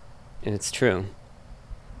 and it's true.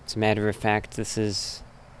 As a matter of fact, this is...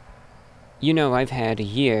 I've had a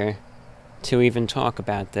year to even talk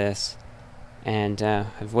about this, and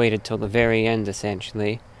I've waited till the very end,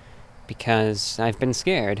 essentially, because I've been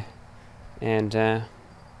scared. And,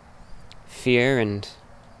 fear and...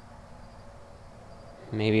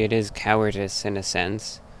 maybe it is cowardice in a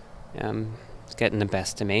sense. It's getting the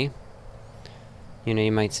best of me.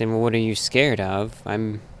 You might say, well, what are you scared of?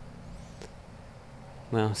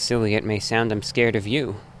 Well, silly it may sound, I'm scared of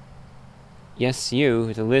you. Yes,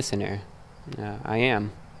 you, the listener. I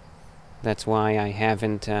am. That's why I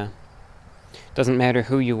haven't, doesn't matter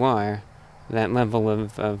who you are, that level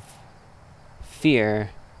of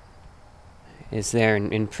fear is there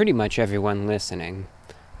in pretty much everyone listening.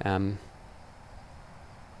 The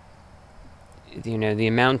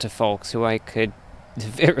amount of folks who I could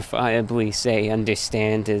verifiably say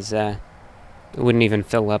understand is, wouldn't even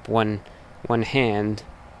fill up one hand.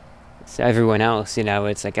 So everyone else,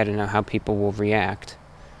 it's like, I don't know how people will react.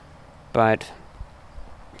 But,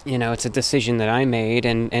 it's a decision that I made,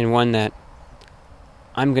 and one that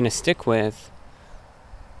I'm going to stick with.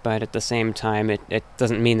 But at the same time, it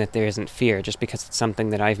doesn't mean that there isn't fear, just because it's something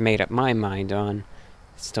that I've made up my mind on.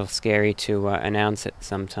 It's still scary to announce it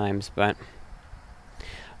sometimes, but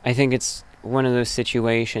I think it's one of those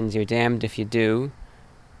situations, you're damned if you do,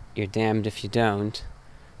 you're damned if you don't.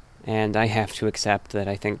 And I have to accept that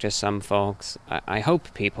I think just some folks, I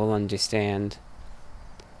hope people understand.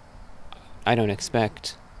 I don't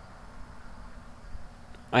expect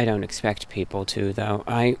people to, though.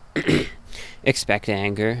 I expect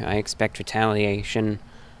anger, I expect retaliation,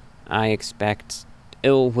 I expect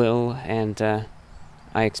ill will, and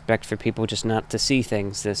I expect for people just not to see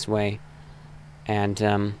things this way. And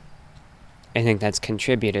I think that's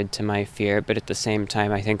contributed to my fear, but at the same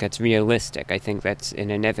time, I think that's realistic. I think that's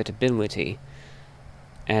an inevitability,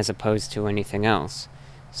 as opposed to anything else.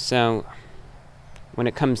 So, when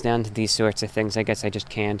it comes down to these sorts of things, I guess I just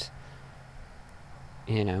can't,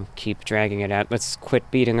 keep dragging it out. Let's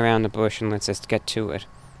quit beating around the bush and let's just get to it.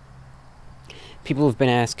 People have been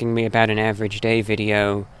asking me about an average day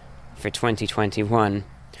video for 2021,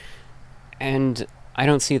 and I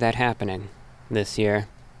don't see that happening this year.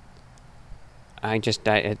 I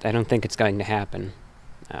don't think it's going to happen.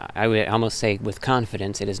 I would almost say with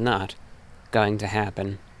confidence it is not going to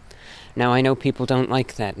happen. Now, I know people don't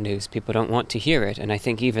like that news. People don't want to hear it, and I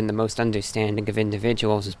think even the most understanding of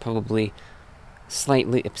individuals is probably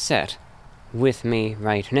slightly upset with me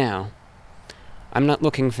right now. I'm not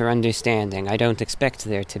looking for understanding. I don't expect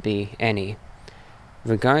there to be any.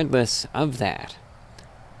 Regardless of that,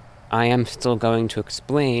 I am still going to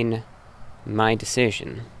explain my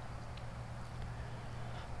decision.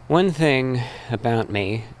 One thing about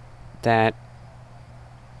me that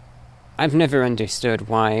I've never understood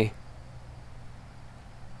why,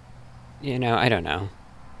 I don't know.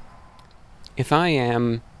 If I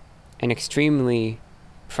am an extremely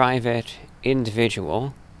private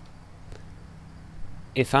individual,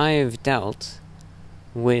 if I have dealt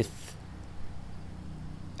with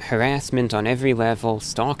harassment on every level,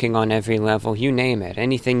 stalking on every level, you name it,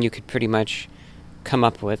 anything you could pretty much come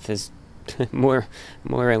up with has more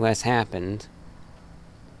or less happened.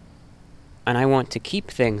 And I want to keep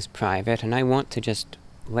things private, and I want to just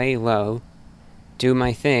lay low, do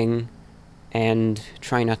my thing, and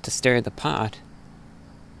try not to stir the pot.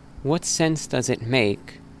 What sense does it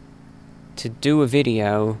make to do a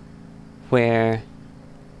video where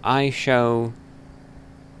I show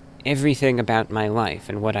everything about my life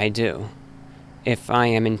and what I do, if I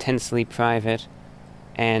am intensely private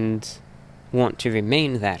and want to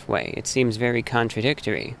remain that way? It seems very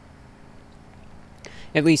contradictory.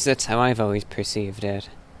 At least that's how I've always perceived it.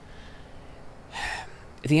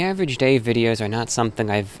 The average day videos are not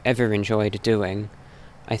something I've ever enjoyed doing.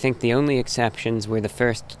 I think the only exceptions were the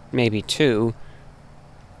first maybe 2,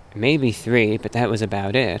 maybe 3, but that was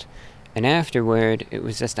about it. And afterward, it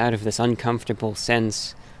was just out of this uncomfortable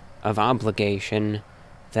sense of obligation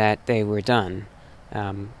that they were done.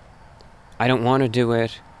 I don't want to do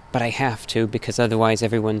it, but I have to, because otherwise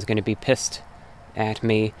everyone's going to be pissed at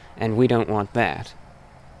me, and we don't want that.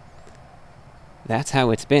 That's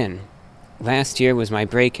how it's been. Last year was my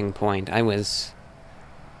breaking point.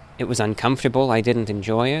 It was uncomfortable, I didn't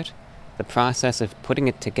enjoy it. the process of putting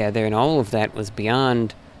it together and all of that was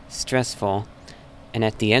beyond stressful. And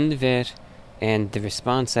at the end of it, and the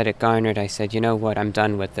response that it garnered, I said, you know what, I'm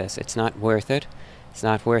done with this. It's not worth it. It's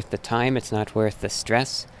not worth the time. It's not worth the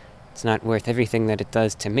stress. It's not worth everything that it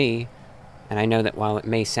does to me. And I know that while it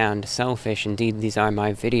may sound selfish, indeed these are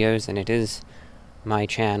my videos and it is my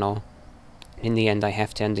channel, in the end I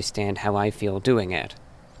have to understand how I feel doing it.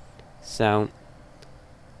 So,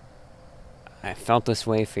 I felt this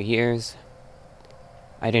way for years.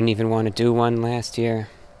 I didn't even want to do one last year.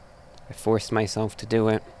 I forced myself to do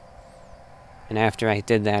it. And after I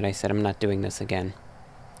did that, I said, I'm not doing this again.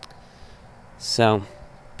 So,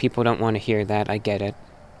 people don't want to hear that, I get it.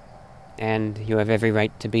 And you have every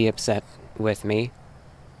right to be upset with me.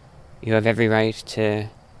 You have every right to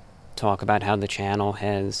talk about how the channel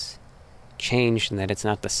has changed and that it's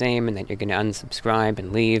not the same and that you're going to unsubscribe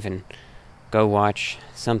and leave and go watch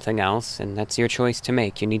something else, and that's your choice to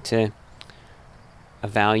make. You need to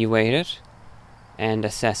evaluate it and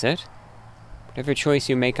assess it. Whatever choice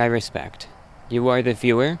you make, I respect. You are the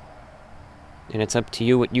viewer, and it's up to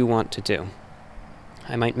you what you want to do.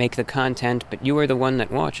 I might make the content, but you are the one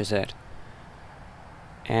that watches it.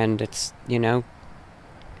 And it's,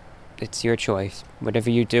 it's your choice. Whatever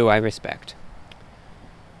you do, I respect.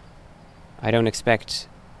 I don't expect,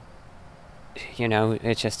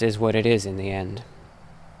 it just is what it is in the end.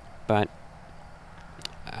 But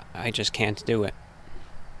I just can't do it.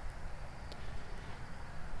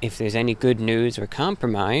 If there's any good news or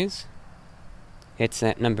compromise, it's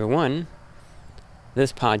that, number one,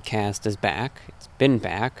 this podcast is back. It's been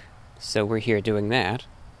back, so we're here doing that.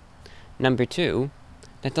 Number two,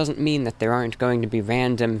 that doesn't mean that there aren't going to be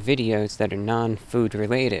random videos that are non-food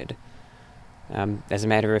related. As a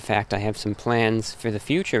matter of fact, I have some plans for the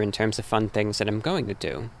future in terms of fun things that I'm going to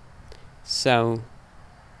do. So,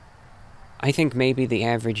 I think maybe the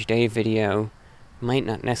average day video might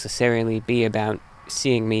not necessarily be about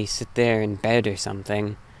seeing me sit there in bed or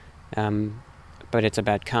something, but it's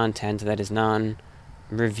about content that is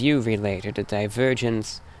non-review related, a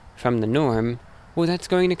divergence from the norm. Well, that's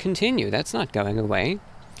going to continue. That's not going away.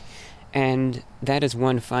 And that is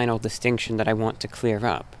one final distinction that I want to clear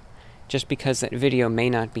up. Just because that video may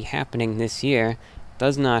not be happening this year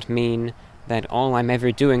does not mean that all I'm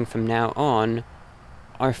ever doing from now on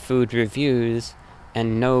are food reviews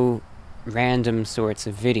and no random sorts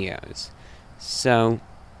of videos. So,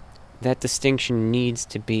 that distinction needs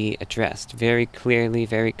to be addressed very clearly,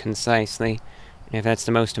 very concisely, and if that's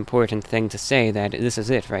the most important thing to say, that this is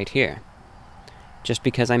it right here. Just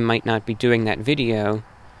because I might not be doing that video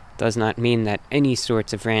does not mean that any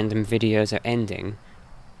sorts of random videos are ending,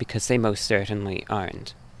 because they most certainly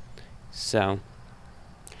aren't. So,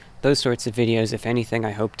 those sorts of videos, if anything,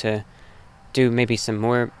 I hope to do maybe some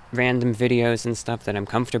more random videos and stuff that I'm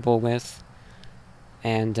comfortable with.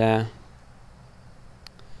 And,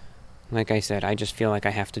 like I said, I just feel like I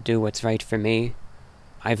have to do what's right for me.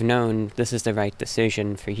 I've known this is the right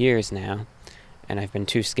decision for years now, and I've been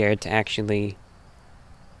too scared to actually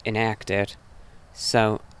enact it.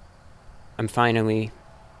 So, I'm finally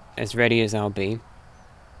as ready as I'll be.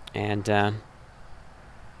 And,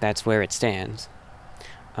 that's where it stands.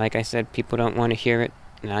 Like I said, people don't want to hear it,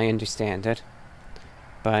 and I understand it.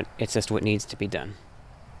 But it's just what needs to be done.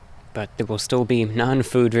 But there will still be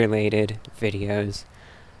non-food related videos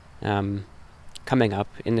coming up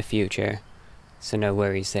in the future, so no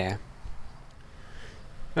worries there.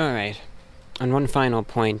 Alright, on one final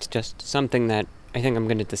point, just something that I think I'm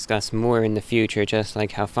going to discuss more in the future, just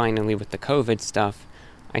like how finally with the COVID stuff,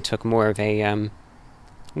 I took more of a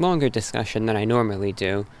longer discussion than I normally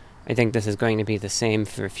do. I think this is going to be the same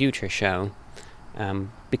for a future show,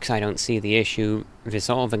 because I don't see the issue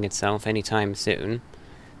resolving itself anytime soon.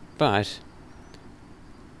 But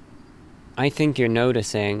I think you're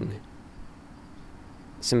noticing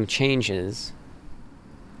some changes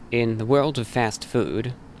in the world of fast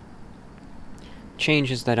food,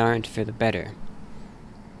 changes that aren't for the better.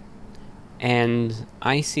 And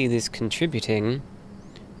I see this contributing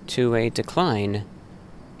to a decline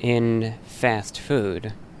in fast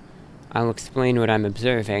food. I'll explain what I'm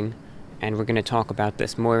observing, and we're going to talk about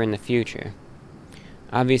this more in the future.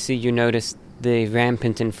 Obviously, you notice the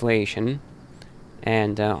rampant inflation,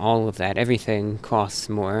 and all of that. Everything costs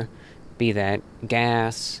more, be that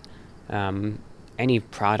gas, any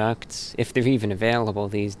products, if they're even available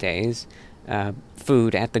these days,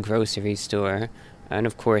 food at the grocery store, and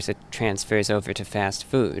of course it transfers over to fast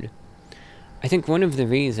food. I think one of the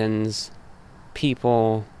reasons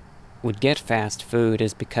people would get fast food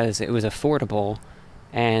is because it was affordable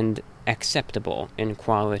and acceptable in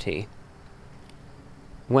quality.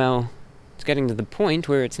 Well, it's getting to the point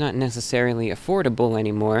where it's not necessarily affordable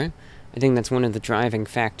anymore. I think that's one of the driving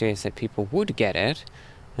factors that people would get it.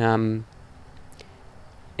 It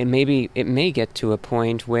may get to a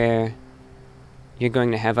point where you're going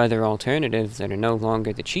to have other alternatives that are no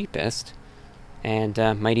longer the cheapest, and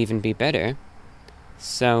might even be better.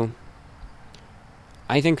 So,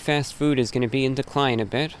 I think fast food is going to be in decline a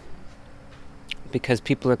bit, because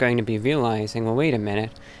people are going to be realizing, well, wait a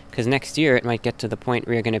minute, because next year it might get to the point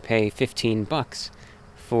where you're going to pay $15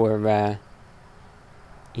 for,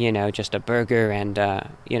 just a burger and, a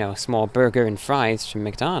small burger and fries from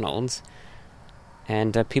McDonald's.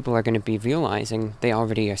 And people are going to be realizing, they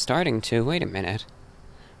already are starting to, wait a minute,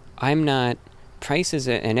 prices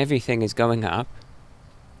and everything is going up.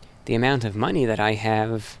 The amount of money that I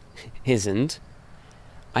have isn't.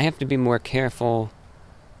 I have to be more careful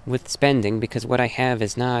with spending because what I have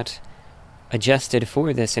is not adjusted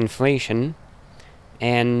for this inflation,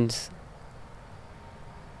 and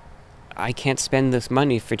I can't spend this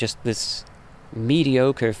money for just this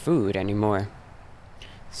mediocre food anymore.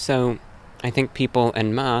 So, I think people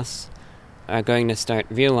en masse are going to start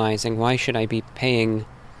realizing, why should I be paying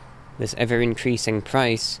this ever-increasing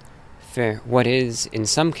price for what is, in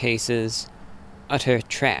some cases, utter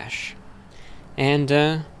trash? And,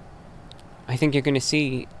 I think you're going to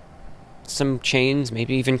see some chains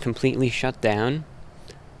maybe even completely shut down.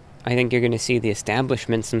 I think you're going to see the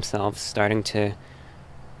establishments themselves starting to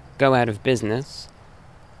go out of business.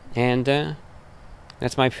 And,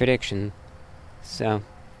 that's my prediction. So,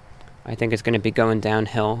 I think it's going to be going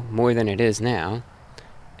downhill more than it is now.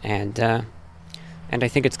 And I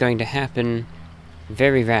think it's going to happen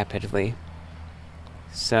very rapidly.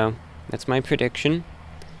 So, that's my prediction.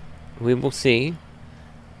 We will see.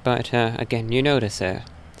 But, again, you notice it.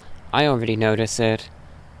 I already notice it.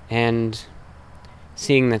 And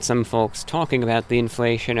seeing that some folks talking about the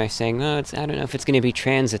inflation are saying, I don't know if it's going to be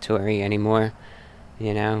transitory anymore.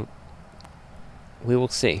 We will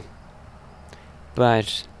see.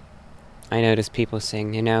 But I notice people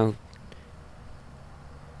saying, you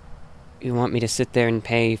want me to sit there and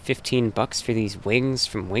pay $15 for these wings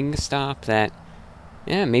from Wingstop that,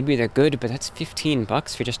 yeah, maybe they're good, but that's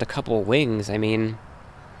 $15 for just a couple wings. I mean,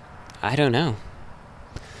 I don't know.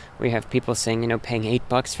 We have people saying, paying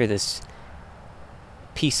 $8 for this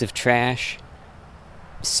piece of trash,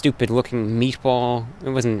 stupid-looking meatball. It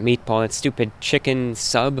wasn't meatball, it's stupid chicken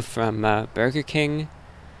sub from Burger King.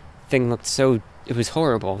 Thing looked it was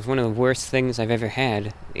horrible. It was one of the worst things I've ever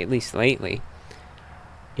had, at least lately.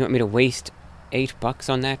 You want me to waste $8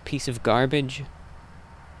 on that piece of garbage?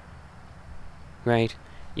 Right?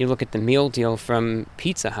 You look at the meal deal from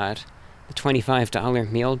Pizza Hut, the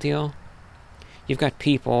 $25 meal deal. You've got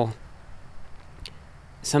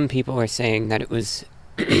some people are saying that it was...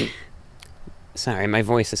 Sorry, my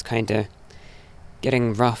voice is kind of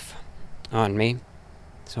getting rough on me.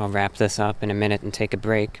 So I'll wrap this up in a minute and take a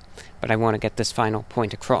break. But I want to get this final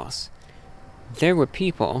point across. There were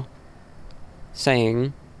people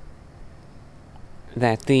saying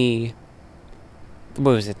that the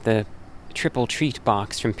triple treat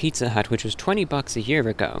box from Pizza Hut, which was $20 a year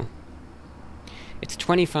ago, it's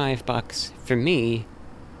 $25 for me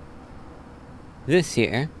this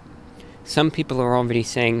year. Some people are already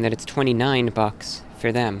saying that it's $29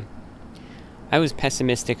 for them. I was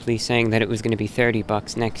pessimistically saying that it was going to be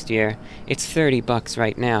 $30 next year. It's $30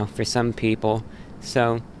 right now for some people.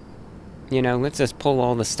 So, let's just pull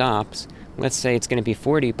all the stops. Let's say it's going to be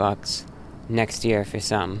 $40 next year for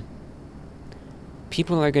some.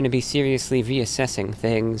 People are going to be seriously reassessing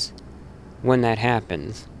things when that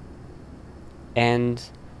happens. And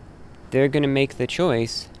they're going to make the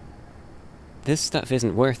choice, this stuff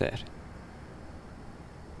isn't worth it.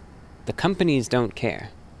 The companies don't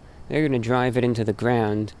care. They're going to drive it into the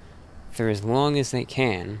ground for as long as they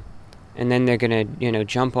can, and then they're going to,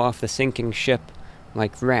 jump off the sinking ship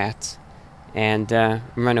like rats and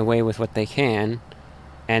run away with what they can,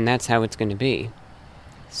 and that's how it's going to be.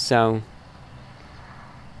 So,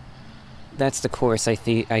 that's the course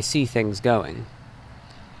I see things going.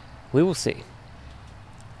 We will see.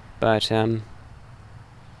 But,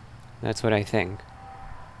 that's what I think.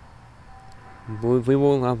 We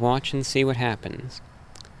will watch and see what happens.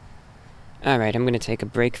 Alright, I'm going to take a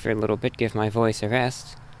break for a little bit, give my voice a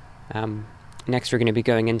rest. Next we're going to be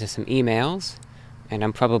going into some emails, and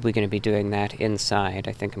I'm probably going to be doing that inside.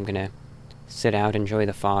 I think I'm going to sit out, enjoy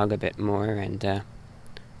the fog a bit more, and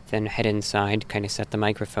then head inside, kind of set the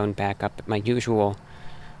microphone back up at my usual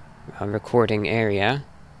recording area.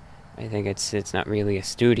 I think it's not really a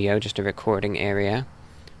studio, just a recording area.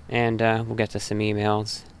 And we'll get to some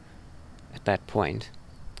emails at that point.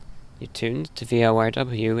 You're tuned to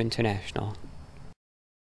VORW International.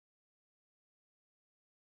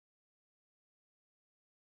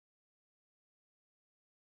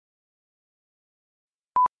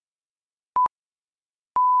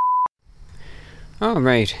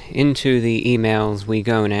 Alright, into the emails we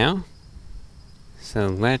go now. So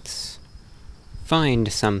let's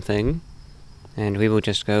find something, and we will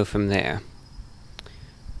just go from there.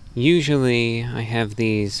 Usually I have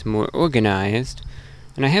these more organized,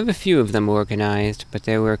 and I have a few of them organized, but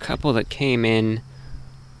there were a couple that came in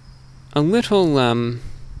a little, I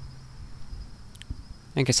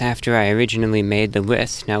guess after I originally made the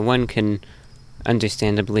list. Now one can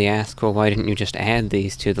understandably ask, well, why didn't you just add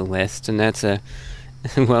these to the list? And that's a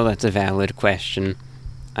valid question.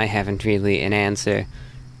 I haven't really an answer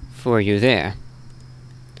for you there.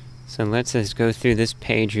 So let's just go through this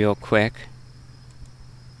page real quick.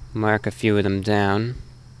 Mark a few of them down.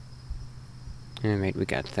 Alright, we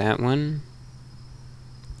got that one.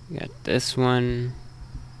 We got this one.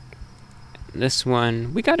 This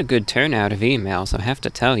one. We got a good turnout of emails, I have to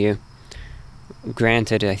tell you.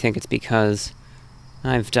 Granted, I think it's because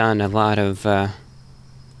I've done a lot of, what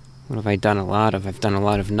have I done a lot of? I've done a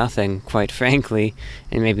lot of nothing, quite frankly,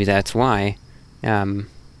 and maybe that's why. We'll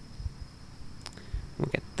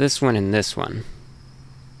get this one and this one.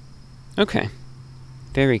 Okay.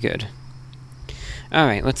 Very good.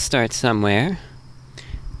 Alright, let's start somewhere.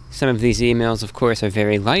 Some of these emails, of course, are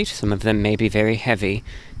very light. Some of them may be very heavy.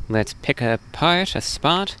 Let's pick a part, a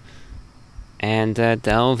spot, and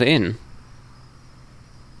delve in.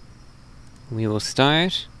 We will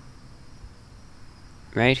start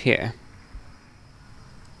right here.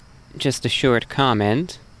 Just a short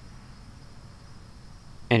comment,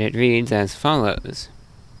 and it reads as follows.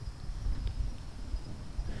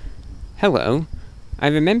 Hello, I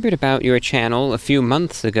remembered about your channel a few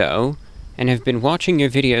months ago, and have been watching your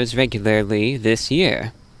videos regularly this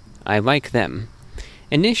year. I like them.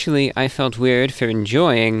 Initially, I felt weird for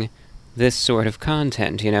enjoying this sort of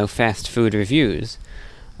content, fast food reviews.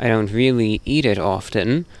 I don't really eat it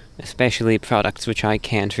often, especially products which I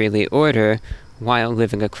can't really order while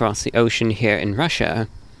living across the ocean here in Russia.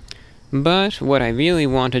 But what I really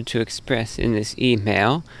wanted to express in this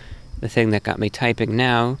email, the thing that got me typing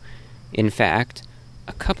now, in fact,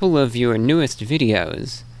 a couple of your newest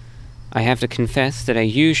videos. I have to confess that I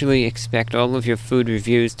usually expect all of your food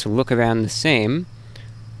reviews to look around the same,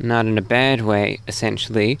 not in a bad way,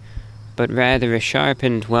 essentially, but rather a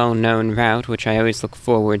sharpened, well-known route which I always look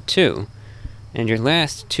forward to. And your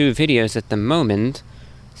last two videos at the moment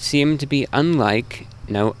seem to be unlike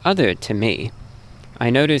no other to me. I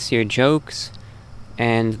notice your jokes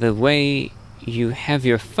and the way you have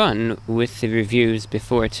your fun with the reviews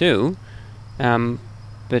before too,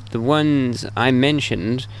 but the ones I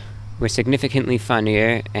mentioned were significantly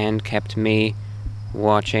funnier and kept me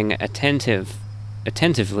watching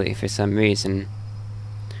attentively for some reason.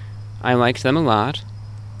 I liked them a lot,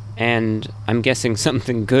 and I'm guessing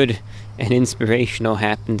something good and inspirational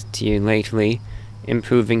happened to you lately,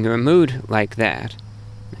 improving your mood like that,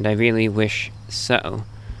 and I really wish so.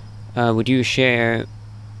 Would you share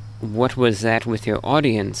what was that with your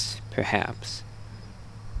audience, perhaps?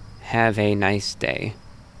 Have a nice day.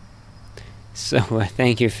 So,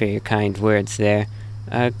 thank you for your kind words there.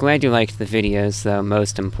 Glad you liked the videos, though,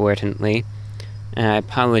 most importantly. I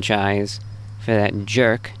apologize for that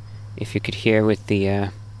jerk, if you could hear with the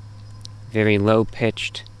very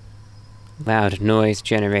low-pitched, loud noise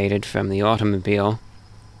generated from the automobile.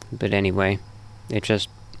 But anyway, it just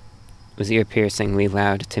was ear-piercingly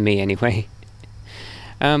loud to me anyway.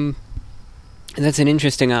 That's an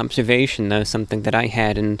interesting observation, though, something that I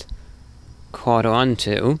hadn't caught on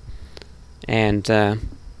to. And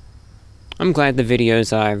I'm glad the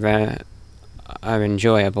videos are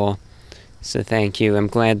enjoyable. So thank you. I'm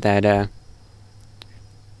glad that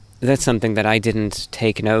that's something that I didn't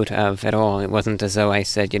take note of at all. It wasn't as though I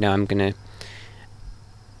said, I'm gonna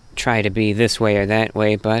try to be this way or that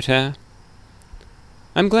way, but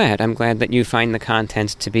I'm glad that you find the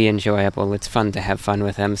content to be enjoyable. It's fun to have fun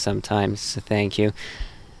with them sometimes, so thank you.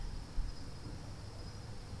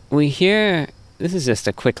 This is just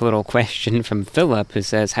a quick little question from Philip, who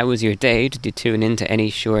says, how was your day? Did you tune into any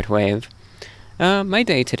shortwave? My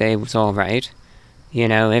day today was alright.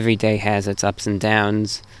 Every day has its ups and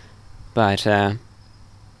downs, but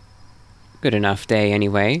good enough day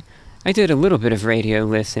anyway. I did a little bit of radio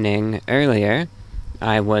listening earlier.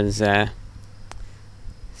 I was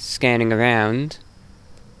scanning around.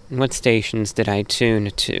 What stations did I tune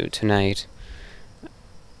to tonight?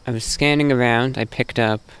 I was scanning around. I picked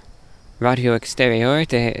up Radio Exterior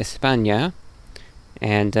de España,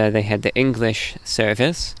 and they had the English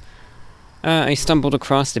service. I stumbled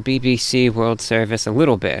across the BBC World Service a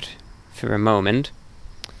little bit for a moment.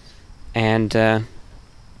 And,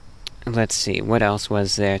 let's see, what else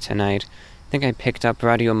was there tonight? I think I picked up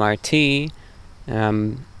Radio Marti. I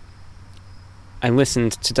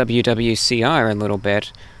listened to WWCR a little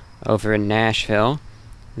bit over in Nashville.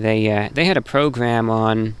 They had a program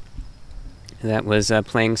on that was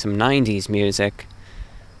playing some 90s music,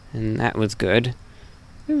 and that was good.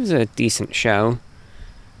 It was a decent show.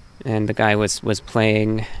 And the guy was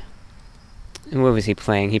playing... What was he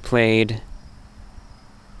playing? He played...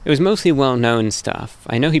 It was mostly well-known stuff.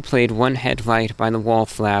 I know he played One Headlight by the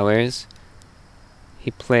Wallflowers.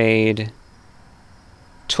 He played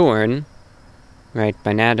Torn, right,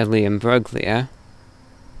 by Natalie Imbruglia.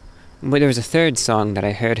 But there was a third song that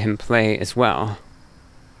I heard him play as well.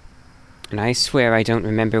 And I swear I don't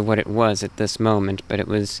remember what it was at this moment, but it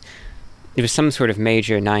was some sort of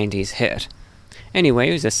major 90s hit. Anyway,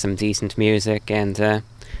 it was just some decent music, and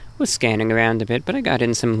was scanning around a bit, but I got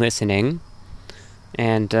in some listening,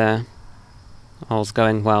 and all's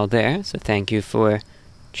going well there, so thank you for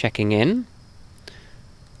checking in.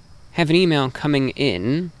 Have an email coming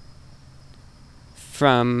in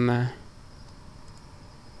from,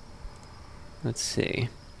 let's see,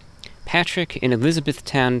 Patrick in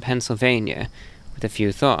Elizabethtown, Pennsylvania, with a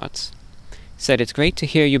few thoughts. Said, it's great to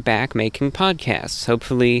hear you back making podcasts.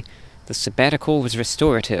 Hopefully the sabbatical was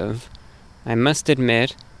restorative. I must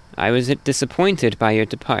admit, I was disappointed by your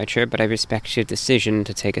departure, but I respect your decision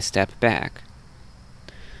to take a step back.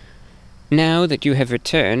 Now that you have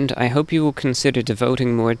returned, I hope you will consider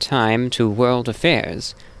devoting more time to world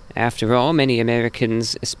affairs. After all, many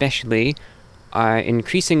Americans especially are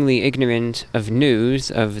increasingly ignorant of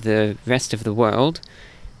news of the rest of the world,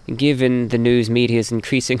 given the news media's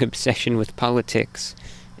increasing obsession with politics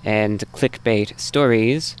and clickbait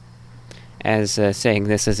stories. As saying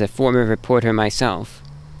this as a former reporter myself.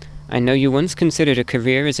 I know you once considered a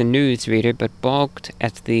career as a newsreader, but balked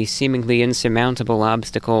at the seemingly insurmountable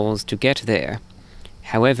obstacles to get there.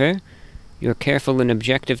 However, your careful and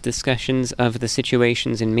objective discussions of the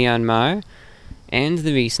situations in Myanmar and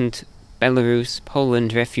the recent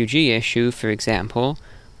Belarus-Poland refugee issue, for example,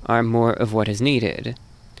 are more of what is needed.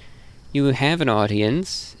 You have an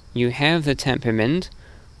audience, you have the temperament.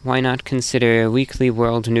 Why not consider a weekly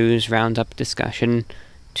world news roundup discussion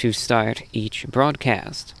to start each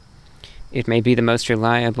broadcast? It may be the most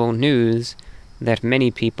reliable news that many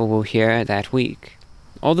people will hear that week.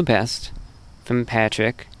 All the best, from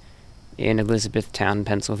Patrick in Elizabethtown,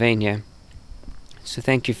 Pennsylvania. So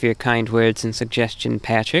thank you for your kind words and suggestion,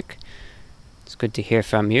 Patrick. It's good to hear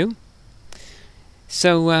from you.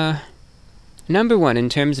 So, number one, in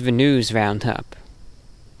terms of a news roundup,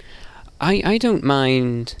 I don't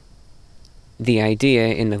mind the idea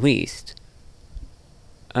in the least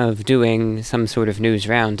of doing some sort of news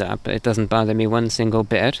roundup. It doesn't bother me one single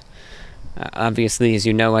bit. Obviously, as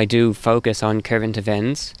you know, I do focus on current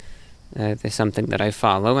events. There's something that I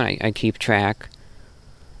follow, and I keep track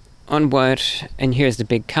on what, and here's the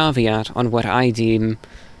big caveat, on what I deem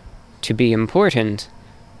to be important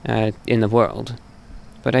in the world.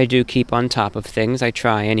 But I do keep on top of things. I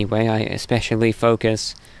try anyway. I especially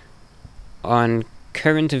focus on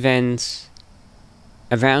current events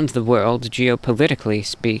around the world, geopolitically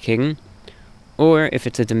speaking, or if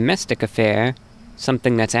it's a domestic affair,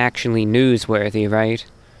 something that's actually newsworthy, right?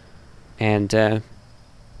 And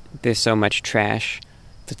there's so much trash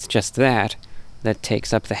that's just that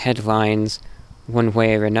takes up the headlines one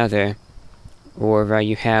way or another. Or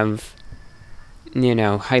you have,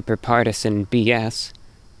 hyper-partisan BS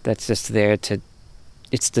that's just there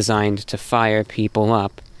it's designed to fire people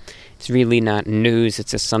up. It's really not news, it's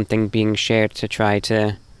just something being shared to try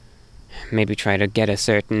to get a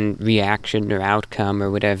certain reaction or outcome or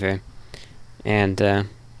whatever. And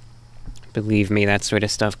believe me, that sort of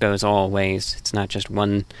stuff goes all ways. It's not just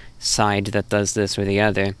one side that does this or the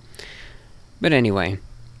other. But anyway.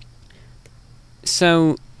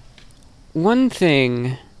 So, one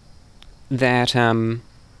thing that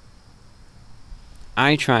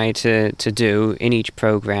I try to do in each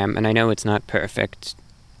program, and I know it's not perfect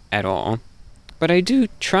at all, but I do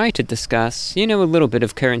try to discuss, a little bit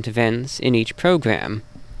of current events in each program.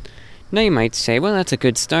 Now you might say, well, that's a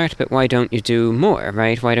good start, but why don't you do more,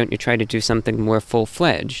 right? Why don't you try to do something more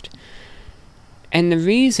full-fledged? And the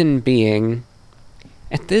reason being,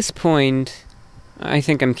 at this point, I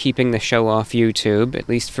think I'm keeping the show off YouTube, at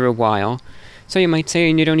least for a while. So you might say,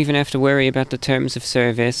 and you don't even have to worry about the terms of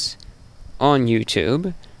service on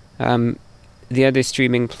YouTube. The other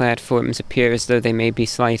streaming platforms appear as though they may be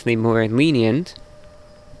slightly more lenient.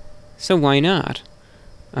 So why not?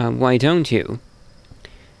 Why don't you?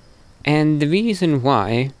 And the reason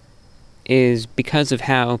why is because of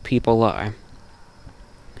how people are.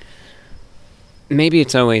 Maybe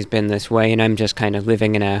it's always been this way, and I'm just kind of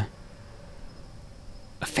living in a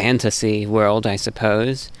fantasy world, I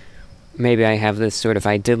suppose. Maybe I have this sort of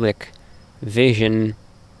idyllic vision,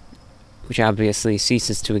 which obviously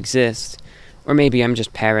ceases to exist. Or maybe I'm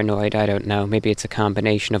just paranoid, I don't know. Maybe it's a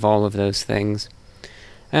combination of all of those things.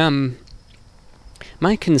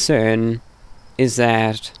 My concern is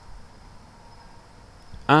that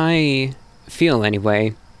I feel,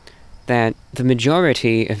 anyway, that the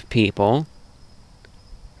majority of people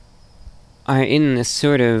are in this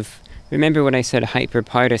sort of, remember what I said,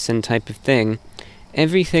 hyper-partisan type of thing.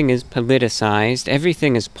 Everything is politicized,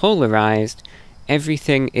 everything is polarized,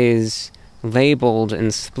 everything is labeled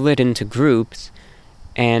and split into groups,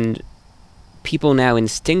 and people now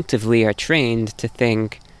instinctively are trained to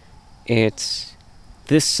think it's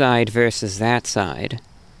this side versus that side.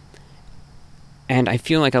 And I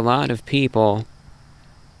feel like a lot of people...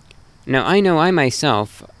 Now, I know I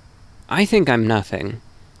myself, I think I'm nothing.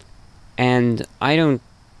 And I don't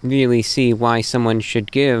really see why someone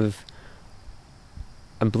should give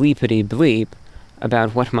a bleepity bleep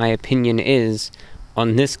about what my opinion is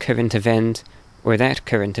on this current event or that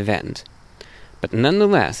current event. But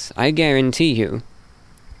nonetheless, I guarantee you,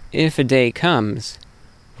 if a day comes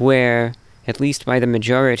where, at least by the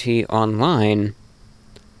majority online,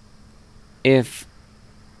 if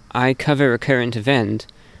I cover a current event,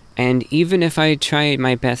 and even if I try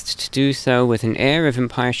my best to do so with an air of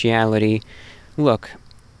impartiality, look,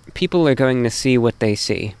 people are going to see what they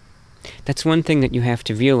see. That's one thing that you have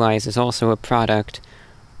to realize is also a product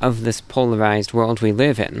of this polarized world we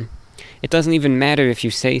live in. It doesn't even matter if you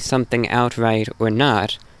say something outright or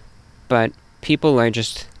not, but people are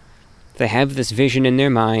just... they have this vision in their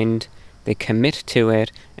mind, they commit to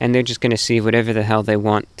it, and they're just going to see whatever the hell they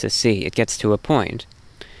want to see. It gets to a point.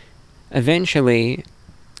 Eventually,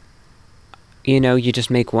 you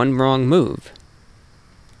just make one wrong move.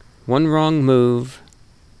 One wrong move,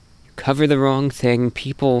 you cover the wrong thing,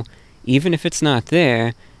 people, even if it's not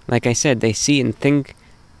there, like I said, they see and think,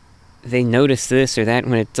 they notice this or that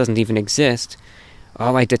when it doesn't even exist.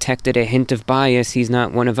 Oh, I detected a hint of bias, he's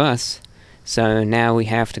not one of us. So now we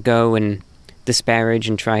have to go and disparage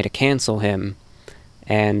and try to cancel him.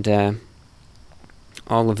 And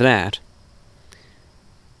all of that.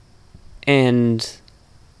 And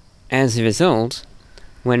as a result,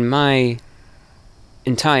 when my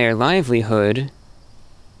entire livelihood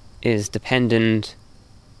is dependent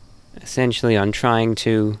essentially on trying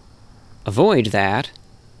to avoid that,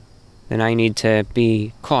 then I need to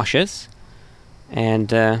be cautious,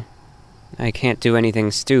 and I can't do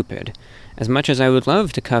anything stupid. As much as I would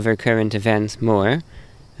love to cover current events more,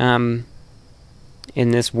 in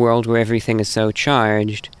this world where everything is so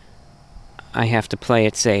charged, I have to play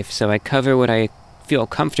it safe. So I cover what I feel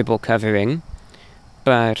comfortable covering,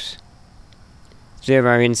 but there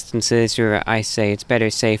are instances where I say it's better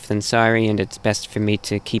safe than sorry, and it's best for me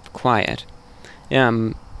to keep quiet.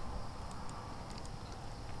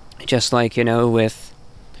 Just like, with,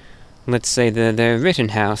 let's say, the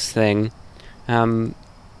Rittenhouse thing, I'm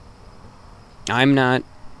not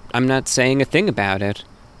saying a thing about it.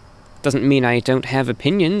 Doesn't mean I don't have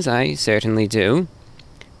opinions, I certainly do,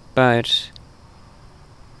 but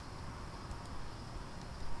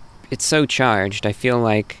it's so charged. I feel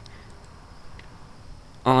like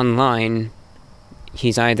online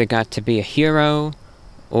he's either got to be a hero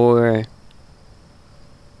or,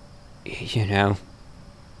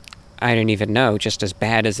 I don't even know, just as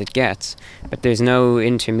bad as it gets. But there's no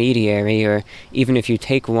intermediary, or even if you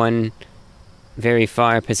take one very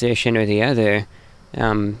far position or the other,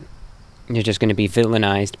 you're just going to be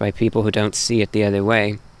villainized by people who don't see it the other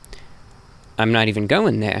way. I'm not even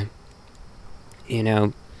going there.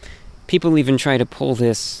 People even try to pull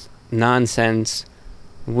this nonsense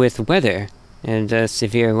with weather and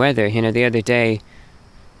severe weather. The other day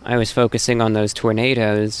I was focusing on those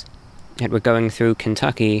tornadoes that were going through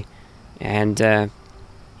Kentucky, and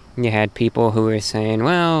you had people who were saying,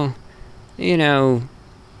 well,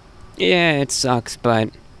 yeah, it sucks, but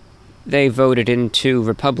they voted in 2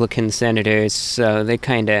 Republican senators, so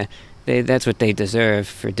that's what they deserve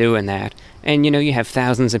for doing that. And, you have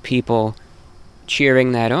thousands of people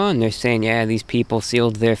cheering that on. They're saying, yeah, these people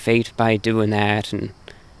sealed their fate by doing that,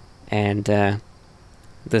 and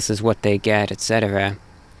this is what they get, etc.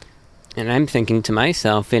 And I'm thinking to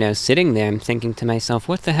myself, sitting there, I'm thinking to myself,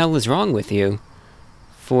 what the hell is wrong with you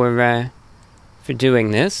for doing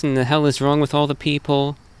this, and the hell is wrong with all the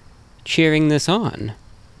people cheering this on?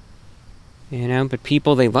 But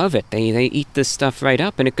people, they love it. They eat this stuff right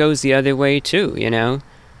up, and it goes the other way too,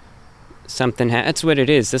 That's what it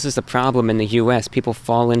is. This is the problem in the U.S. People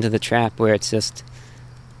fall into the trap where it's just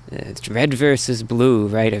it's red versus blue,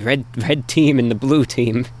 right? A red team and the blue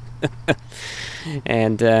team.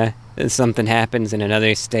 And something happens in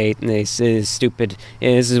another state, and they say, stupid,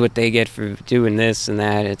 this is what they get for doing this and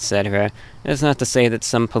that, etc. That's not to say that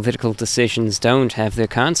some political decisions don't have their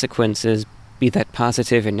consequences, be that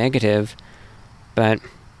positive or negative, but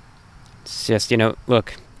it's just,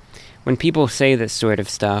 look, when people say this sort of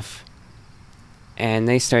stuff, and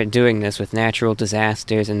they start doing this with natural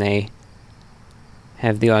disasters, and they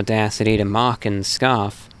have the audacity to mock and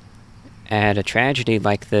scoff at a tragedy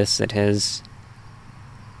like this that has,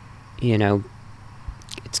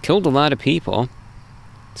 it's killed a lot of people.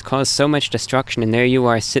 It's caused so much destruction, and there you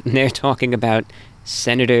are sitting there talking about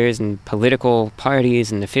senators and political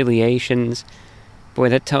parties and affiliations. Boy,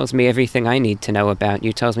 that tells me everything I need to know about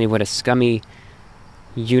you. Tells me what a scummy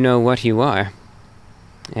you-know-what you are.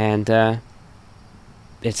 And,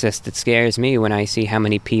 it scares me when I see how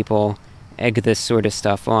many people egg this sort of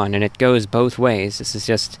stuff on, and it goes both ways. This is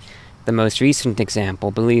just the most recent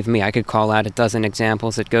example. Believe me, I could call out a dozen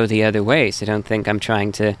examples that go the other way, so don't think I'm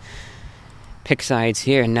trying to pick sides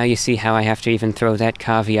here. And now you see how I have to even throw that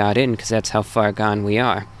caveat in, because that's how far gone we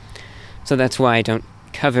are. So that's why I don't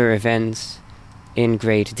cover events in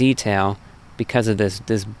great detail, because of this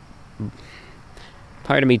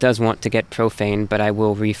part of me does want to get profane, but I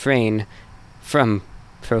will refrain from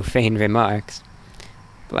profane remarks.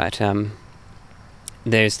 But,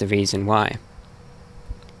 there's the reason why.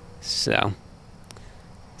 So,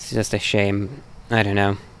 it's just a shame. I don't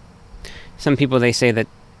know. Some people, they say that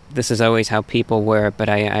this is always how people were, but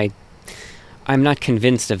I'm not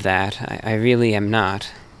convinced of that. I really am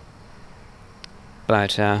not.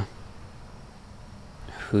 But,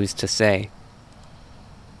 who's to say?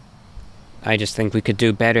 I just think we could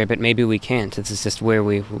do better, but maybe we can't. This is just where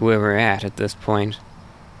we're at this point.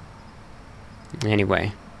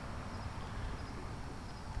 Anyway.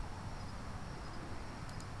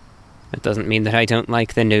 It doesn't mean that I don't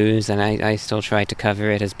like the news, and I still try to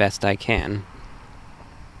cover it as best I can.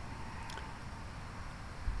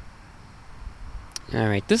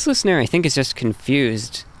 Alright, this listener I think is just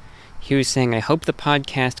confused. He was saying, I hope the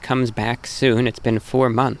podcast comes back soon. It's been 4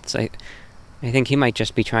 months. I think he might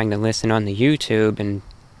just be trying to listen on the YouTube, and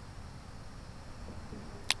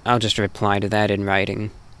I'll just reply to that in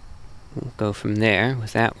writing. We'll go from there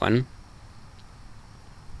with that one.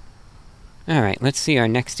 Alright, let's see our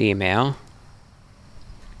next email.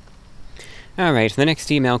 Alright, the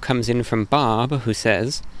next email comes in from Bob, who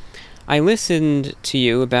says, I listened to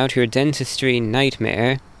you about your dentistry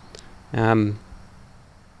nightmare. Let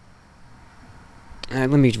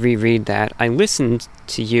me reread that. I listened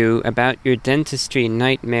to you about your dentistry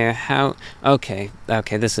nightmare. How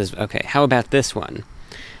about this one?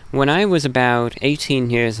 When I was about 18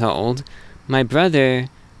 years old, my brother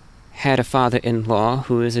had a father-in-law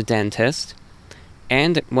who was a dentist,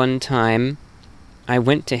 and at one time I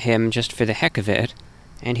went to him just for the heck of it,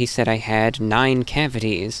 and he said I had 9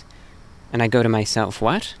 cavities. And I go to myself,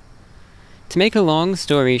 what? To make a long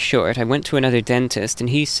story short, I went to another dentist, and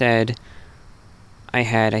he said I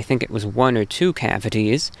had, I think it was 1 or 2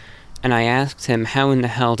 cavities, and I asked him how in the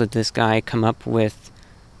hell did this guy come up with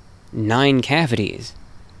 9 cavities?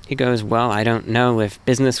 He goes, well, I don't know if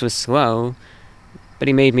business was slow, but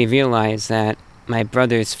he made me realize that my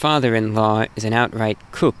brother's father-in-law is an outright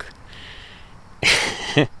kook.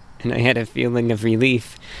 And I had a feeling of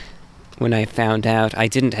relief when I found out I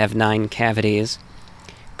didn't have 9 cavities.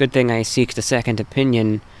 Good thing I seeked a second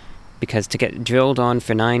opinion, because to get drilled on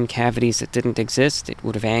for 9 cavities that didn't exist, it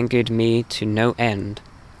would have angered me to no end.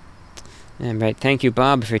 Alright, thank you,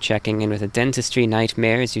 Bob, for checking in with a dentistry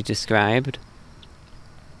nightmare as you described.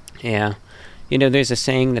 Yeah. There's a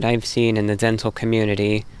saying that I've seen in the dental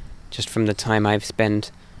community, just from the time I've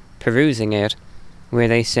spent perusing it, where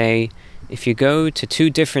they say, if you go to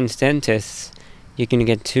 2 different dentists, you can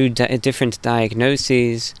get 2 different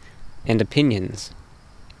diagnoses and opinions,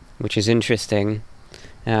 which is interesting.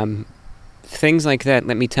 Things like that,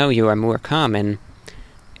 let me tell you, are more common,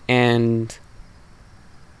 and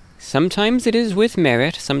sometimes it is with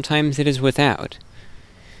merit, sometimes it is without.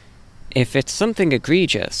 If it's something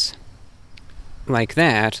egregious like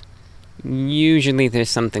that, usually there's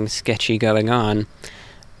something sketchy going on.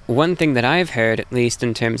 One thing that I've heard, at least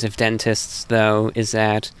in terms of dentists, though, is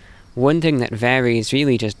that one thing that varies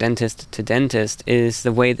really just dentist to dentist is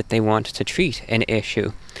the way that they want to treat an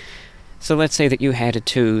issue. So let's say that you had a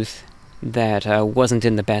tooth that wasn't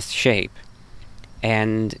in the best shape,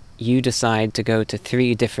 and you decide to go to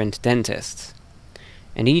 3 different dentists.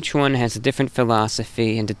 And each one has a different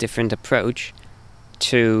philosophy and a different approach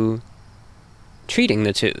to treating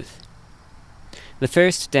the tooth. The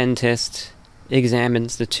first dentist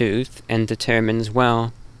examines the tooth and determines,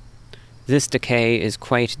 well, this decay is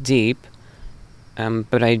quite deep,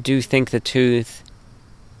 but I do think the tooth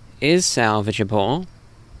is salvageable.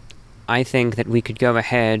 I think that we could go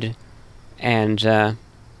ahead and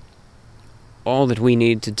all that we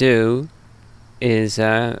need to do is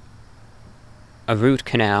a root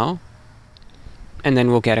canal, and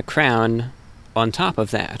then we'll get a crown on top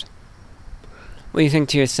of that. Well, you think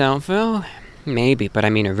to yourself, well, maybe, but I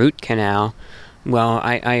mean a root canal. Well,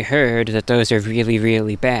 I heard that those are really,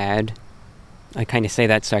 really bad. I kind of say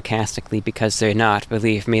that sarcastically because they're not.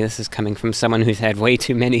 Believe me, this is coming from someone who's had way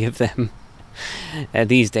too many of them.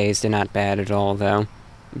 These days, they're not bad at all, though.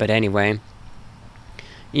 But anyway,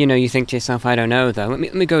 you think to yourself, I don't know, though.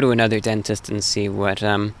 Let me go to another dentist and see what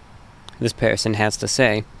this person has to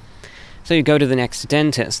say. So you go to the next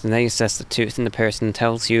dentist, and they assess the tooth, and the person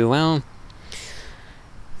tells you, well,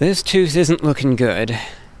 this tooth isn't looking good.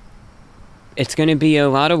 It's going to be a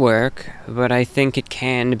lot of work, but I think it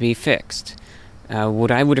can be fixed.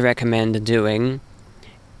 What I would recommend doing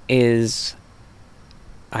is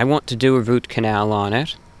I want to do a root canal on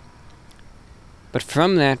it, but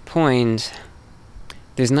from that point,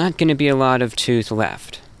 there's not going to be a lot of tooth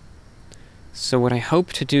left. So what I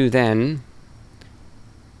hope to do then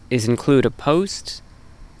is include a post,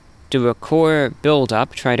 do a core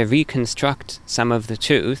build-up, try to reconstruct some of the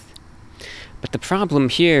tooth. But the problem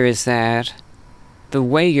here is that the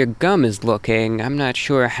way your gum is looking, I'm not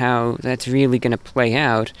sure how that's really going to play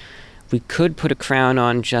out. We could put a crown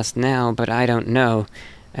on just now, but I don't know.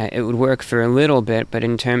 It would work for a little bit, but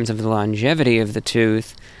in terms of the longevity of the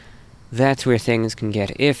tooth, that's where things can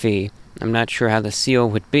get iffy. I'm not sure how the seal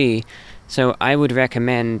would be. So I would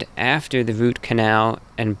recommend after the root canal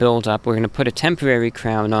and build up, we're going to put a temporary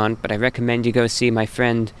crown on, but I recommend you go see my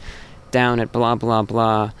friend down at blah blah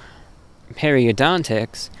blah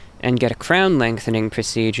periodontics and get a crown lengthening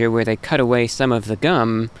procedure where they cut away some of the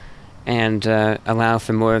gum and allow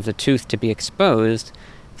for more of the tooth to be exposed.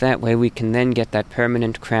 That way we can then get that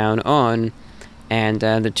permanent crown on, and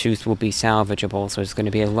the tooth will be salvageable. So it's going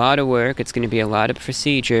to be a lot of work, it's going to be a lot of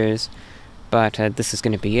procedures, but this is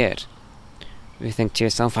going to be it. You think to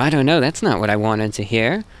yourself, I don't know, that's not what I wanted to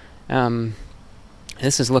hear.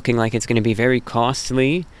 This is looking like it's going to be very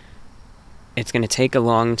costly. It's going to take a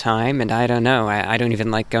long time, and I don't know. I don't even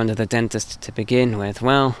like going to the dentist to begin with.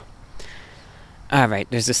 Well, alright,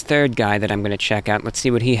 there's this third guy that I'm going to check out. Let's see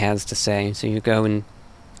what he has to say. So you go and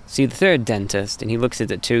see the third dentist, and he looks at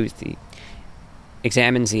the tooth. He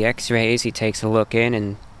examines the x-rays. He takes a look in,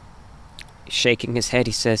 and shaking his head,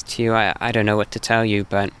 he says to you, I don't know what to tell you,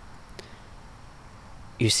 but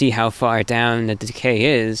you see how far down the decay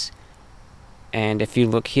is, and if you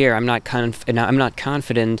look here, I'm not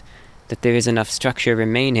confident that there is enough structure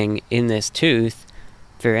remaining in this tooth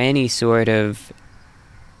for any sort of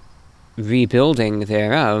rebuilding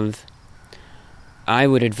thereof. I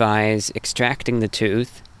would advise extracting the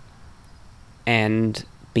tooth, and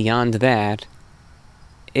beyond that,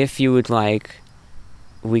 if you would like,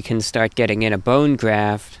 we can start getting in a bone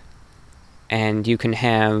graft, and you can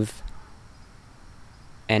have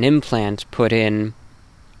an implant put in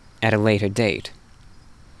at a later date.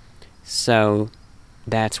 So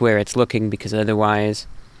that's where it's looking, because otherwise,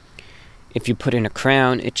 if you put in a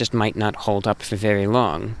crown, it just might not hold up for very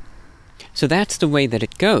long. So that's the way that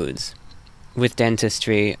it goes with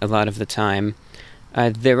dentistry a lot of the time.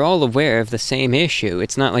 They're all aware of the same issue.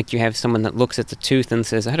 It's not like you have someone that looks at the tooth and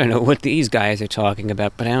says, I don't know what these guys are talking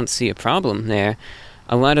about, but I don't see a problem there.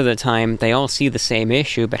 A lot of the time, they all see the same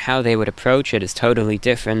issue, but how they would approach it is totally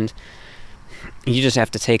different. You just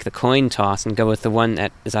have to take the coin toss and go with the one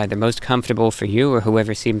that is either most comfortable for you or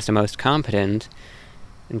whoever seems the most competent,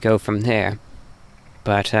 and go from there.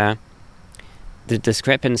 But the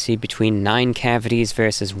discrepancy between 9 cavities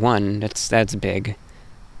versus 1, that's big.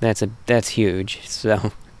 That's huge.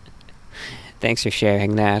 So thanks for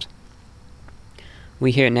sharing that.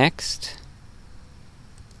 We hear next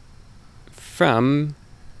from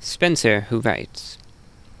Spencer, who writes,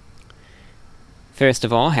 first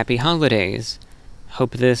of all, happy holidays.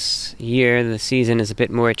 Hope this year the season is a bit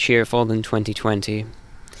more cheerful than 2020.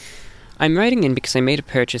 I'm writing in because I made a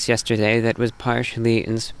purchase yesterday that was partially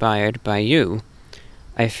inspired by you.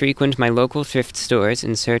 I frequent my local thrift stores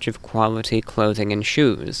in search of quality clothing and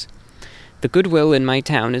shoes. The Goodwill in my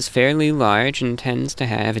town is fairly large and tends to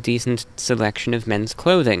have a decent selection of men's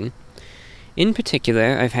clothing. In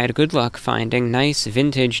particular, I've had good luck finding nice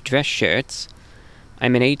vintage dress shirts.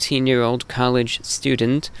 I'm an 18-year-old college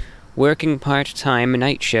student working part-time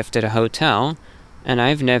night shift at a hotel, and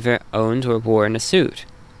I've never owned or worn a suit.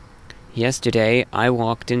 Yesterday, I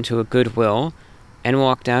walked into a Goodwill and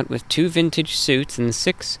walked out with 2 vintage suits and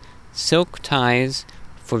 6 silk ties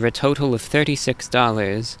for a total of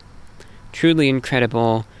 $36. Truly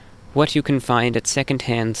incredible what you can find at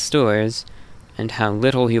second-hand stores and how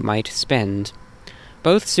little you might spend.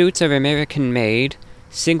 Both suits are American-made,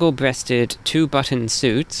 single-breasted, 2-button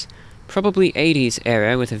suits, probably 80s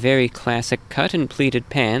era with a very classic cut and pleated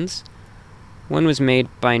pants. One was made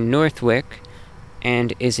by Northwick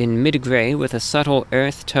and is in mid-gray with a subtle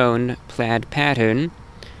earth tone plaid pattern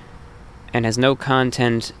and has no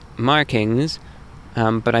content markings,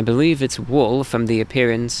 but I believe it's wool from the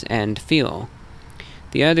appearance and feel.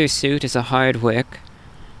 The other suit is a Hardwick,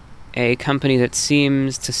 a company that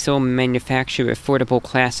seems to still manufacture affordable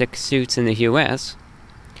classic suits in the US.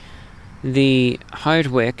 The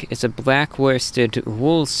Hardwick is a black worsted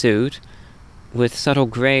wool suit with subtle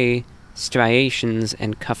gray striations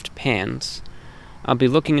and cuffed pants. I'll be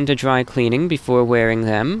looking into dry cleaning before wearing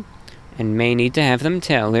them, and may need to have them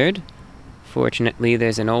tailored. Fortunately,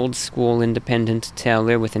 there's an old-school independent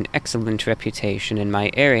tailor with an excellent reputation in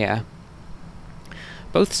my area.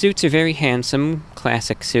 Both suits are very handsome,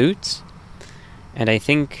 classic suits, and I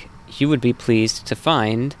think you would be pleased to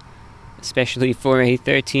find, especially for a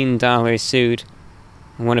 $13 suit,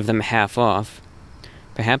 one of them half off.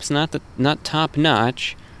 Perhaps not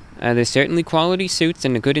top-notch. There's certainly quality suits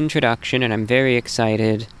and a good introduction, and I'm very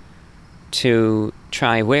excited to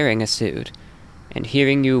try wearing a suit. And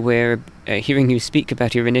hearing you speak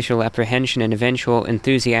about your initial apprehension and eventual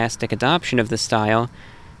enthusiastic adoption of the style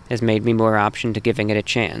has made me more open to giving it a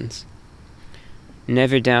chance.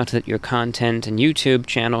 Never doubt that your content and YouTube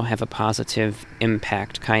channel have a positive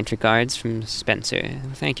impact. Kind regards from Spencer.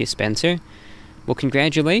 Thank you, Spencer. Well,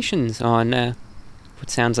 congratulations on what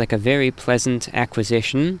sounds like a very pleasant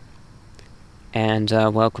acquisition, and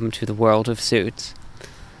welcome to the world of suits.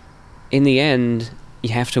 In the end, you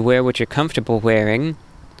have to wear what you're comfortable wearing.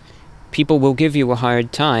 People will give you a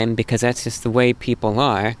hard time because that's just the way people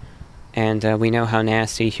are, and we know how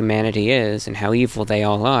nasty humanity is and how evil they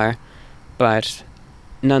all are, but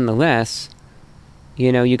nonetheless,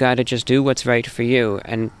 you gotta just do what's right for you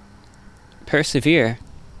and persevere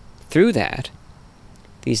through that.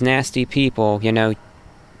 These nasty people,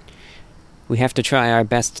 we have to try our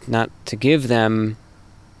best not to give them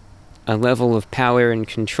a level of power and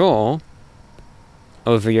control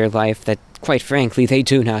over your life that, quite frankly, they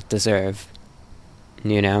do not deserve.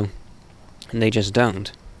 And they just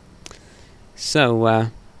don't. So,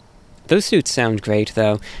 those suits sound great,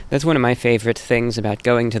 though. That's one of my favorite things about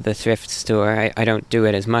going to the thrift store. I don't do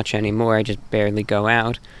it as much anymore, I just barely go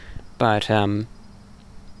out. But,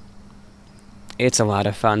 it's a lot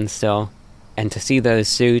of fun still. And to see those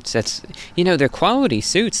suits, they're quality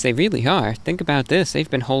suits, they really are. Think about this, they've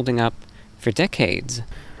been holding up for decades.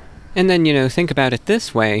 And then, think about it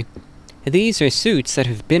this way. These are suits that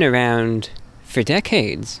have been around for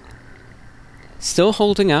decades. Still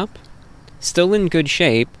holding up, still in good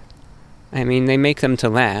shape. I mean, they make them to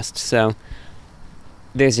last, so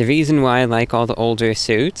there's a reason why I like all the older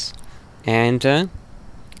suits. And,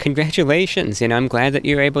 congratulations, I'm glad that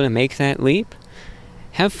you're able to make that leap.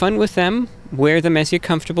 Have fun with them, wear them as you're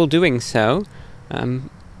comfortable doing so.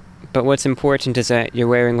 But what's important is that you're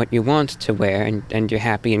wearing what you want to wear, and you're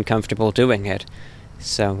happy and comfortable doing it.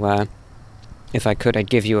 So, if I could, I'd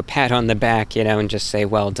give you a pat on the back, and just say,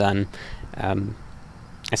 well done.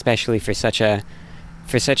 Especially for such a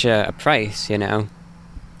price,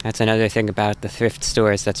 That's another thing about the thrift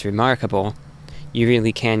stores that's remarkable. You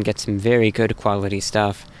really can get some very good quality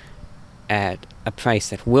stuff at a price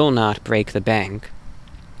that will not break the bank.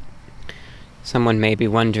 Someone may be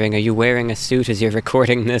wondering, are you wearing a suit as you're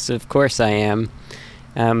recording this? Of course I am.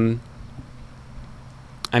 I'm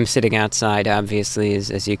sitting outside, obviously,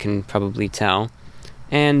 as you can probably tell.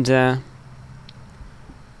 And, I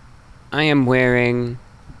am wearing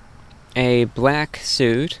a black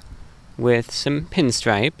suit with some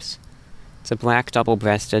pinstripes. It's a black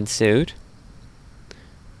double-breasted suit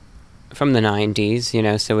from the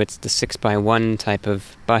 90s, so it's the 6x1 type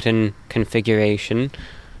of button configuration.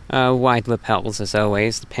 Wide lapels, as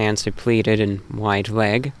always. The pants are pleated and wide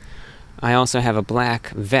leg. I also have a black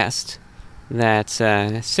vest that's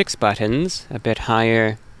 6 buttons, a bit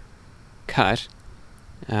higher cut.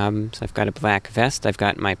 So I've got a black vest. I've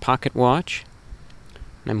got my pocket watch.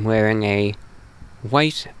 I'm wearing a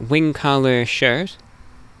white wing collar shirt.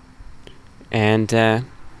 And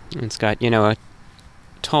it's got, a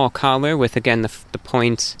tall collar with, again, the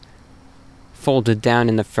points folded down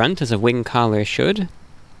in the front as a wing collar should.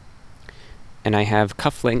 And I have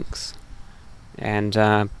cufflinks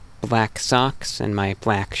and black socks and my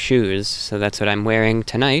black shoes. So that's what I'm wearing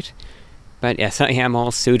tonight But yes, I am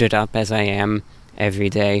all suited up as I am every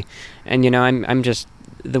day. And, I'm just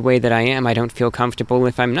the way that I am. I don't feel comfortable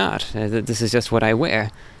if I'm not. This is just what I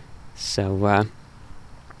wear. So,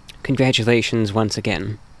 congratulations once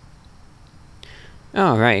again.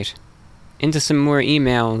 Alright. Into some more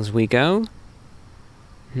emails we go.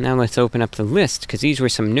 Now let's open up the list, because these were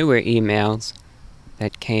some newer emails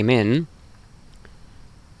that came in.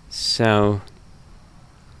 So,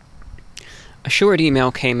 a short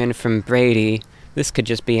email came in from Brady. This could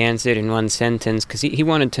just be answered in one sentence, because he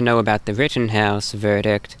wanted to know about the Rittenhouse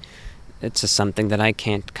verdict. It's just something that I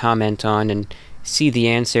can't comment on, and see the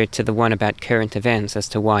answer to the one about current events as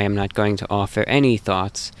to why I'm not going to offer any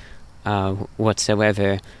thoughts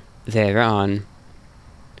whatsoever thereon.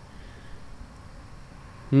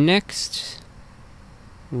 Next,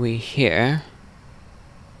 we hear...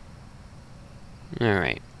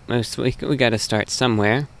 Alright, we gotta start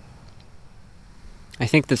somewhere. I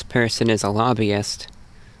think this person is a lobbyist,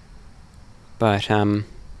 but,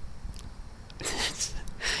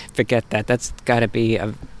 forget that. That's gotta be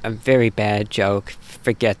a very bad joke.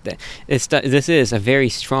 Forget that. This is a very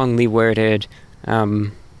strongly worded,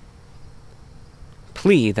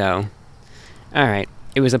 plea, though. Alright,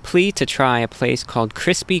 it was a plea to try a place called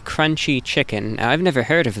Crispy Crunchy Chicken. Now, I've never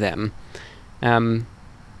heard of them.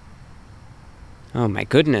 Oh my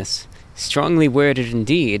goodness. Strongly worded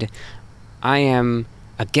indeed. I am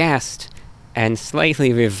aghast and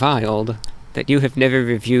slightly reviled that you have never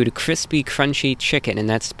reviewed Crispy Crunchy Chicken, and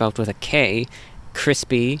that's spelled with a K.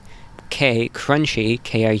 Crispy, K, Crunchy,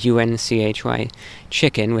 K-R-U-N-C-H-Y,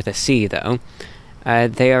 Chicken, with a C, though.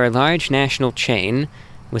 They are a large national chain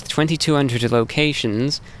with 2,200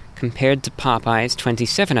 locations compared to Popeye's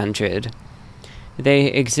 2,700. They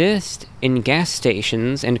exist in gas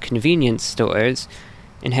stations and convenience stores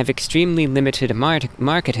and have extremely limited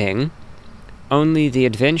marketing. Only the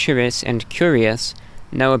adventurous and curious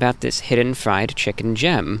know about this hidden fried chicken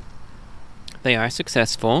gem. They are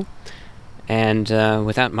successful, and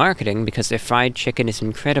without marketing, because their fried chicken is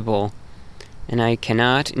incredible. And I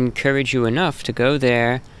cannot encourage you enough to go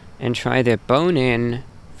there and try their bone-in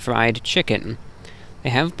fried chicken. They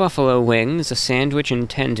have buffalo wings, a sandwich, and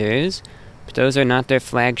tenders, but those are not their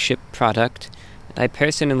flagship product. I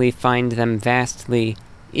personally find them vastly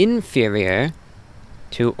inferior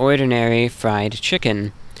to ordinary fried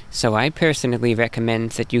chicken, so I personally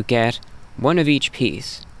recommend that you get one of each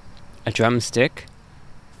piece: a drumstick,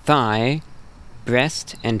 thigh,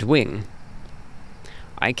 breast, and wing.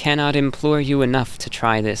 I cannot implore you enough to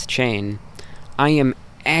try this chain. I am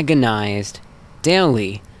agonized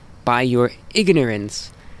daily by your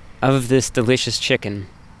ignorance of this delicious chicken.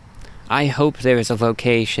 I hope there is a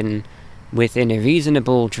location within a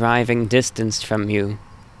reasonable driving distance from you.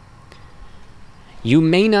 You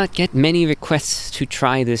may not get many requests to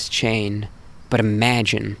try this chain, but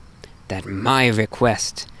imagine that my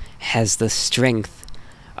request has the strength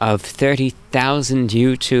of 30,000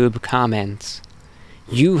 YouTube comments.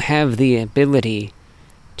 You have the ability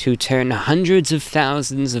to turn hundreds of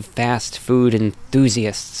thousands of fast food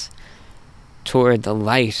enthusiasts toward the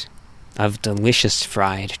light of delicious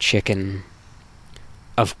fried chicken.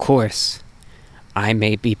 Of course, I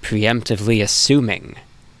may be preemptively assuming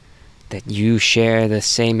that you share the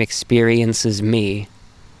same experience as me,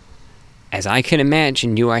 as I can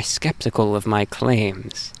imagine you are skeptical of my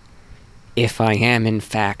claims. If I am in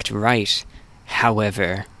fact right,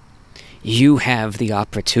 however, you have the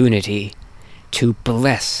opportunity to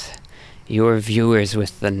bless your viewers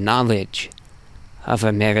with the knowledge of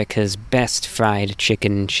America's best fried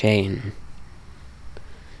chicken chain.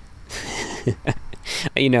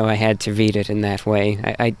 I had to read it in that way.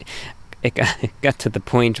 It got to the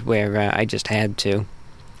point where I just had to.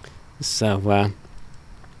 So,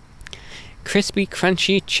 Crispy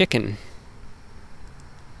Crunchy Chicken.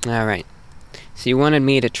 Alright. So you wanted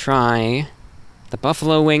me to try the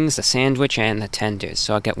buffalo wings, the sandwich, and the tenders.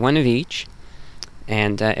 So I'll get one of each.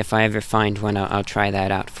 And if I ever find one, I'll try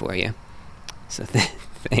that out for you. So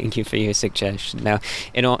thank you for your suggestion. Now,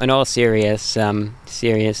 in all seriousness,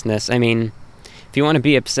 I mean, if you want to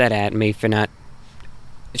be upset at me for not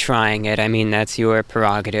trying it, I mean, that's your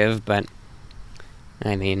prerogative, but,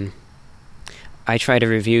 I mean, I try to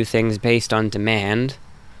review things based on demand,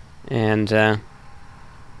 and,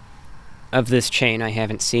 of this chain I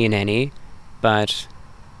haven't seen any, but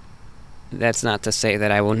that's not to say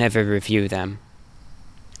that I will never review them.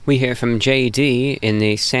 We hear from J.D. in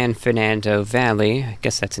the San Fernando Valley, I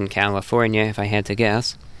guess that's in California if I had to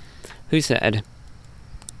guess, who said,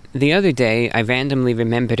 "The other day I randomly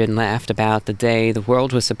remembered and laughed about the day the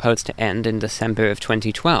world was supposed to end in December of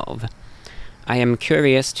 2012. I am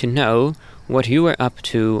curious to know what you were up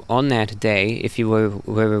to on that day, if you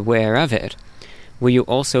were aware of it. Were you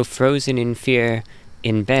also frozen in fear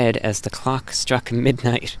in bed as the clock struck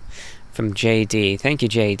midnight? From JD. Thank you,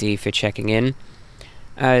 JD, for checking in.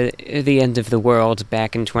 The end of the world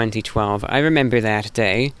back in 2012. I remember that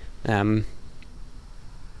day.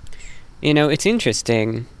 It's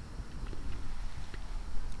interesting.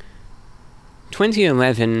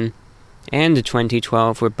 2011 and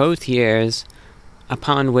 2012 were both years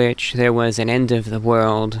upon which there was an end of the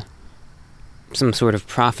world, some sort of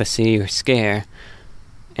prophecy or scare,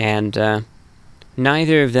 and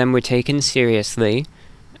neither of them were taken seriously.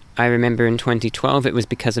 I remember in 2012 it was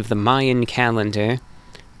because of the Mayan calendar,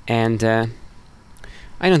 and I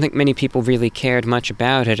don't think many people really cared much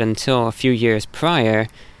about it until a few years prior.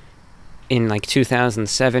 In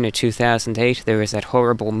 2007 or 2008, there was that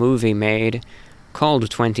horrible movie made called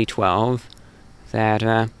 2012 that,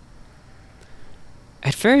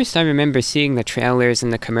 at first I remember seeing the trailers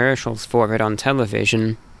and the commercials for it on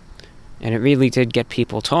television, and it really did get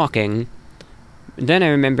people talking. Then I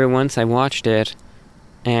remember once I watched it,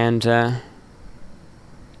 and I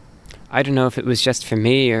don't know if it was just for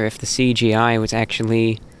me or if the CGI was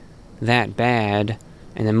actually that bad,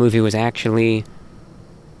 and the movie was actually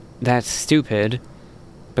that stupid,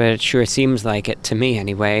 but it sure seems like it to me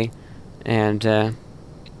anyway. And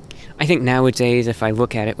I think nowadays, if I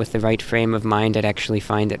look at it with the right frame of mind, I'd actually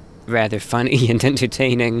find it rather funny and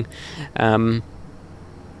entertaining. But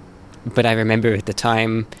I remember at the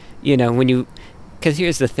time, when you... Because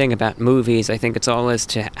here's the thing about movies, I think it's all as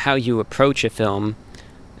to how you approach a film.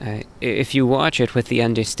 If you watch it with the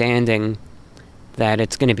understanding that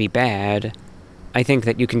it's going to be bad, I think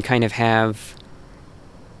that you can kind of have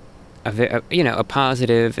a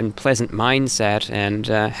positive and pleasant mindset and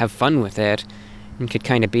have fun with it. And could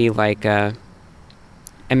kind of be like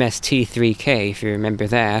MST3K, if you remember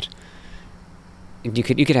that. You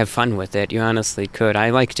could have fun with it. You honestly could.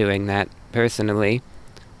 I like doing that personally.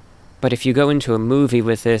 But if you go into a movie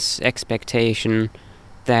with this expectation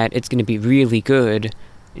that it's going to be really good,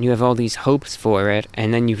 and you have all these hopes for it,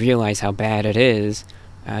 and then you realize how bad it is,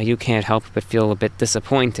 you can't help but feel a bit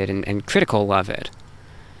disappointed and critical of it.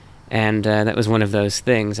 And that was one of those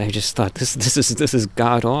things. I just thought, this is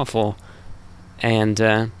god-awful. And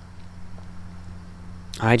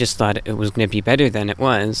I just thought it was going to be better than it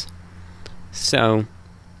was. So,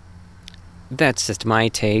 that's just my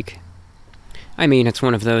take. I mean, it's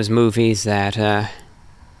one of those movies that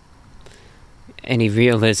any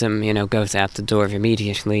realism, goes out the door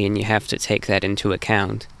immediately, and you have to take that into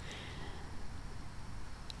account.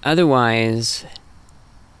 Otherwise,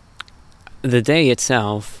 the day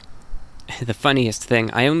itself, the funniest thing,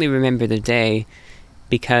 I only remember the day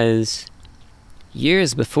because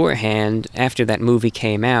years beforehand, after that movie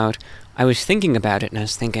came out, I was thinking about it, and I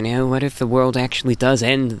was thinking, what if the world actually does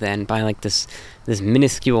end then by this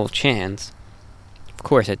minuscule chance? Of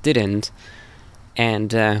course it didn't,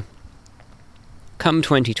 and come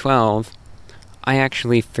 2012, I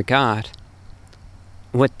actually forgot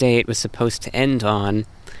what day it was supposed to end on,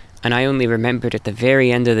 and I only remembered at the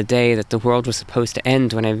very end of the day that the world was supposed to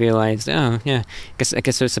end when I realized, I guess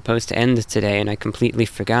it was supposed to end today, and I completely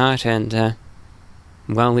forgot, and,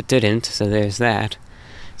 well, it didn't, so there's that.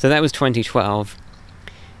 So that was 2012.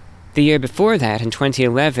 The year before that, in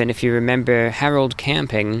 2011, if you remember, Harold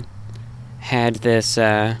Camping had this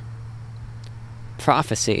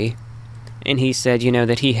prophecy, and he said,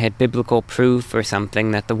 that he had biblical proof or something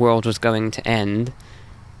that the world was going to end,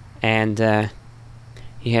 and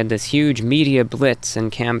he had this huge media blitz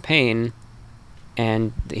and campaign,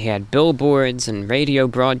 and he had billboards and radio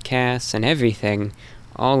broadcasts and everything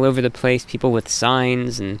all over the place, people with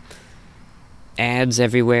signs and ads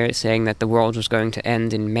everywhere saying that the world was going to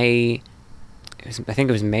end in May. I think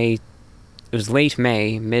it was May. It was late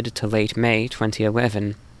May, mid to late May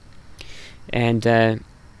 2011. And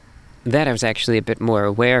that I was actually a bit more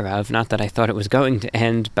aware of. Not that I thought it was going to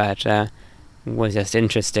end, but was just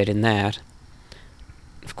interested in that.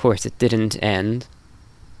 Of course, it didn't end.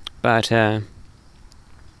 But I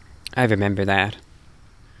remember that.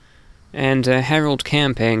 And Harold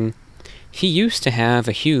Camping, he used to have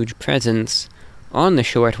a huge presence on the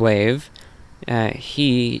shortwave.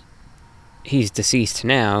 He's deceased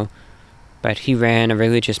now, but he ran a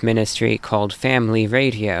religious ministry called Family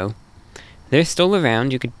Radio. They're still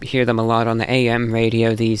around. You could hear them a lot on the AM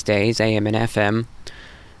radio these days, AM and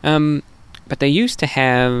FM. But they used to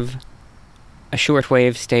have a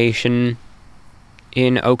shortwave station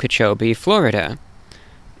in Okeechobee, Florida,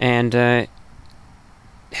 and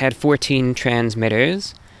had 14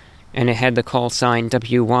 transmitters, and it had the call sign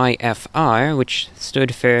WYFR, which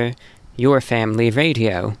stood for Your Family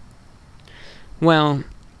Radio. Well,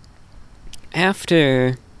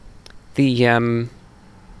 after the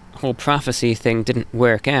whole prophecy thing didn't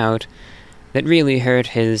work out, that really hurt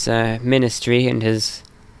his ministry and his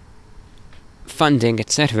funding,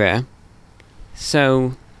 etc.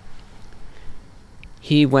 So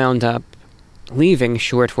he wound up leaving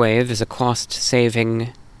shortwave as a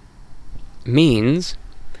cost-saving means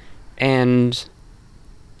and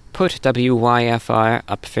put WYFR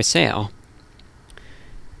up for sale.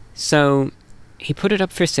 So he put it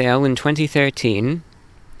up for sale in 2013,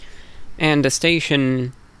 and a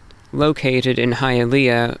station located in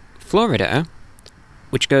Hialeah, Florida,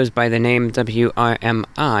 which goes by the name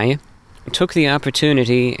WRMI, took the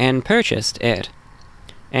opportunity and purchased it.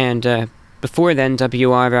 And before then,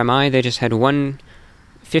 WRMI, they just had one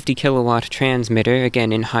 50-kilowatt transmitter,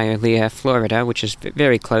 again in Hialeah, Florida, which is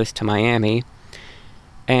very close to Miami.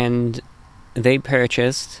 And they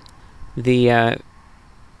purchased the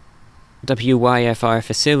WYFR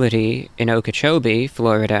facility in Okeechobee,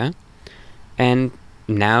 Florida, and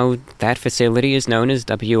now that facility is known as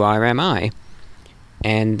WRMI.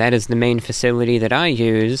 And that is the main facility that I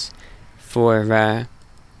use for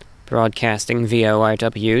broadcasting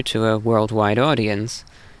VORW to a worldwide audience.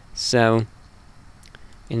 So,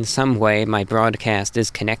 in some way, my broadcast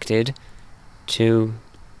is connected to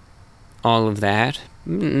all of that.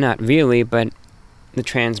 Not really, but the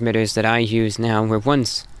transmitters that I use now were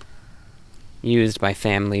once used by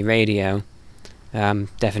Family Radio,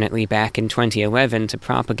 definitely back in 2011 to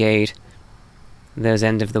propagate those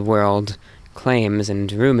end-of-the-world claims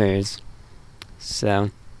and rumors.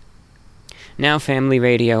 So, now Family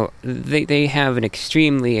Radio, they have an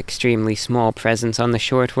extremely, extremely small presence on the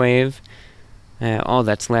shortwave. All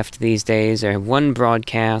that's left these days are one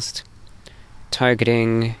broadcast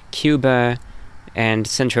targeting Cuba and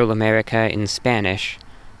Central America in Spanish,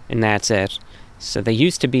 and that's it. So they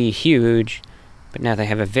used to be huge, but now they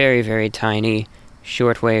have a very, very tiny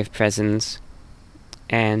shortwave presence,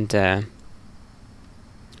 and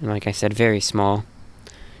like I said, very small.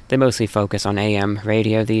 They mostly focus on AM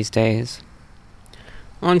radio these days.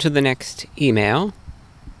 On to the next email.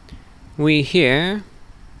 We hear...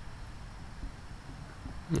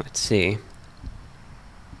 Let's see.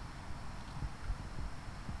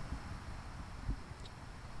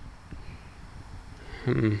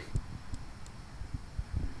 I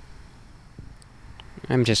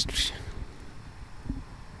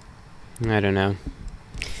don't know.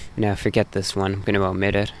 No, forget this one. I'm going to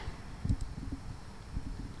omit it.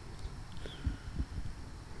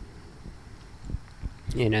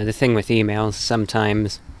 You know, the thing with emails,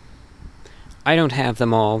 sometimes I don't have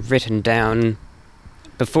them all written down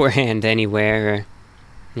beforehand anywhere,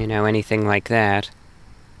 or, anything like that.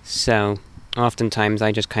 So, oftentimes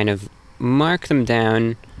I just kind of mark them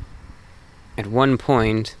down at one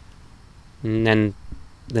point, and then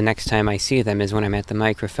the next time I see them is when I'm at the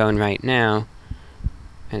microphone right now.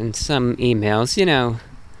 And some emails,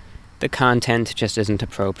 the content just isn't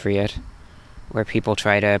appropriate, where people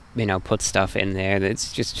try to, put stuff in there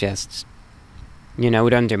that's just,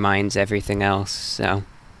 it undermines everything else, so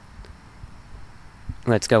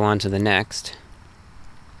let's go on to the next.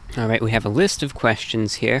 Alright, we have a list of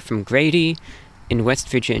questions here from Grady in West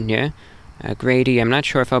Virginia. Grady, I'm not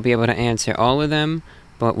sure if I'll be able to answer all of them,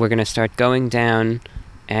 but we're going to start going down,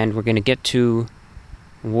 and we're going to get to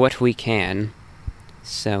what we can.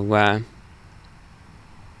 So,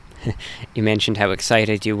 you mentioned how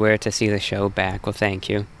excited you were to see the show back. Well, thank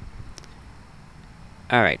you.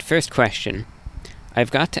 Alright, first question.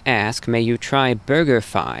 I've got to ask, may you try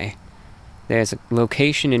BurgerFi? There's a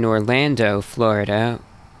location in Orlando, Florida,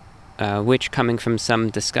 which, coming from some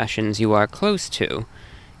discussions, you are close to.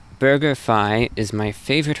 BurgerFi is my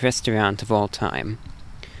favorite restaurant of all time.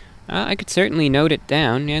 I could certainly note it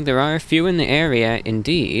down. Yeah, there are a few in the area,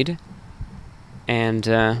 indeed.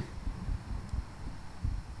 And,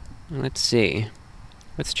 let's see.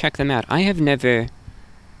 Let's check them out. I have never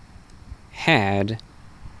had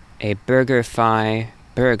a BurgerFi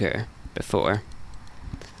burger before.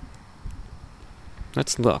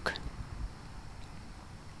 Let's look.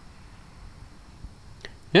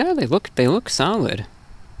 Yeah, they look solid.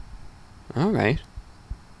 Alright.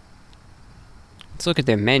 Let's look at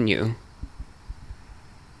their menu.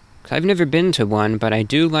 'Cause I've never been to one, but I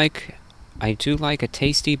do like a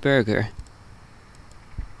tasty burger.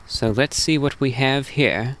 So let's see what we have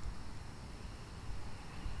here.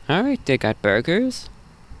 Alright, they got burgers.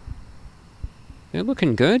 They're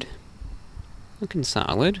looking good. Looking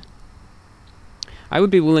solid. I would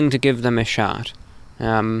be willing to give them a shot.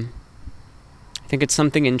 I think it's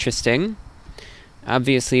something interesting.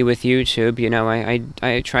 Obviously with YouTube,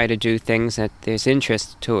 I try to do things that there's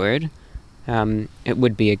interest toward. It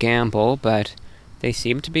would be a gamble, but they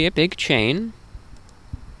seem to be a big chain.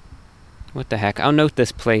 What the heck? I'll note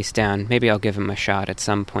this place down. Maybe I'll give them a shot at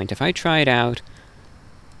some point. If I tried out...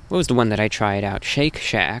 What was the one that I tried out? Shake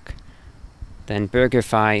Shack. Then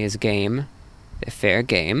BurgerFi is game. They're fair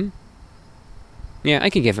game. Yeah, I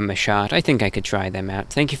could give them a shot. I think I could try them out.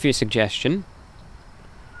 Thank you for your suggestion.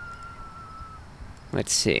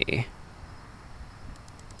 Let's see.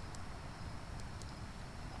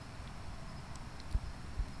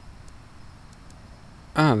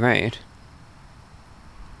 All right.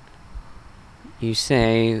 You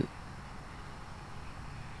say...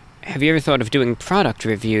 Have you ever thought of doing product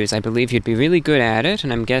reviews? I believe you'd be really good at it,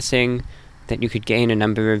 and I'm guessing that you could gain a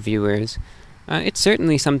number of viewers. It's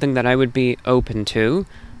certainly something that I would be open to.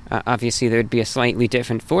 Obviously, there'd be a slightly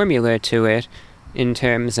different formula to it in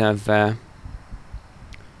terms of,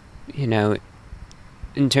 in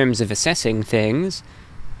terms of assessing things,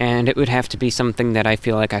 and it would have to be something that I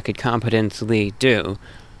feel like I could competently do.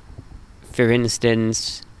 For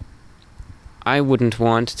instance, I wouldn't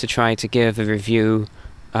want to try to give a review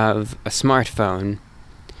of a smartphone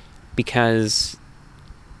because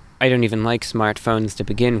I don't even like smartphones to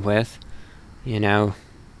begin with. It's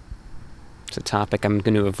a topic I'm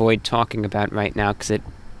going to avoid talking about right now because it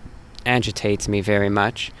agitates me very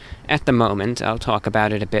much. At the moment, I'll talk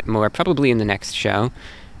about it a bit more, probably in the next show,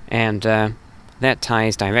 and that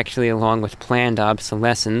ties directly along with planned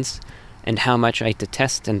obsolescence and how much I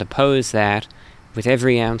detest and oppose that with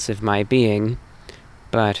every ounce of my being,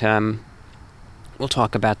 but we'll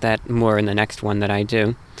talk about that more in the next one that I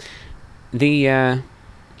do. The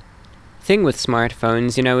thing with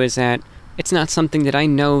smartphones, is that it's not something that I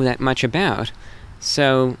know that much about.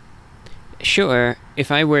 So, sure,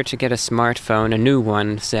 if I were to get a smartphone, a new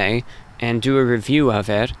one, say, and do a review of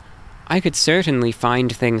it, I could certainly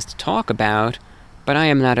find things to talk about, but I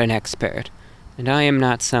am not an expert, and I am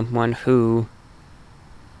not someone who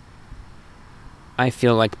I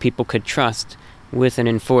feel like people could trust with an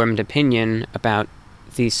informed opinion about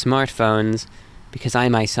these smartphones, because I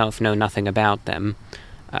myself know nothing about them.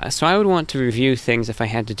 So I would want to review things if I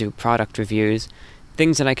had to do product reviews,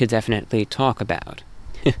 things that I could definitely talk about.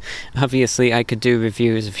 Obviously, I could do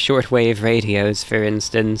reviews of shortwave radios, for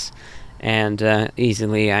instance, and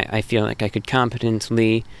easily I feel like I could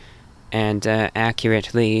competently and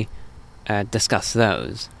accurately discuss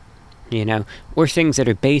those, or things that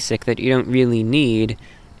are basic that you don't really need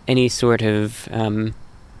any sort of,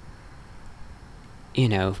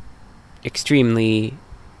 extremely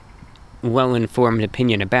well-informed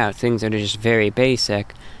opinion about. Things that are just very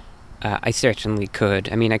basic, I certainly could.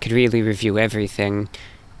 I could really review everything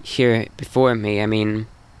here before me. I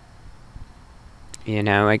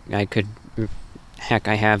could... Heck,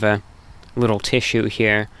 I have a little tissue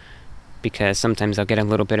here, because sometimes I'll get a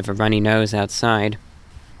little bit of a runny nose outside,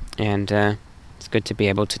 and it's good to be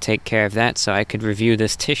able to take care of that, so I could review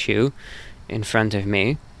this tissue in front of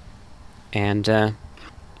me, and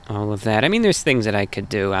all of that. There's things that I could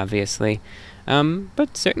do, obviously,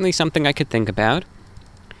 but certainly something I could think about.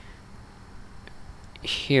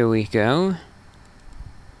 Here we go.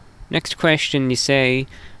 Next question, you say,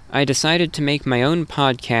 I decided to make my own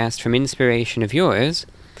podcast from inspiration of yours.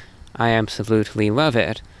 I absolutely love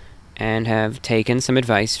it, and have taken some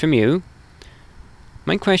advice from you.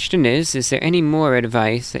 My question is there any more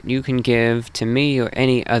advice that you can give to me or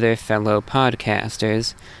any other fellow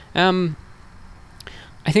podcasters?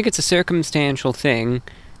 I think it's a circumstantial thing.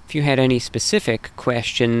 If you had any specific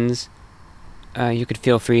questions, you could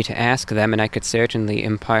feel free to ask them, and I could certainly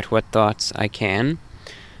impart what thoughts I can.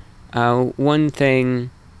 One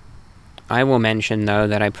thing I will mention, though,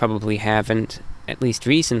 that I probably haven't, at least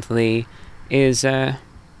recently, is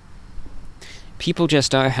people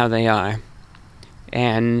just are how they are.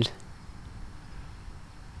 And,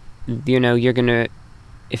 you're gonna,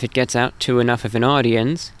 if it gets out to enough of an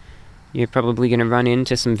audience, you're probably gonna run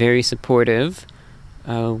into some very supportive,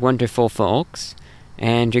 wonderful folks,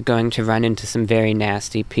 and you're going to run into some very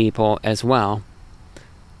nasty people as well.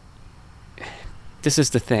 This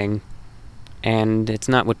is the thing, and it's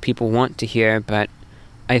not what people want to hear, but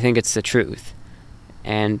I think it's the truth.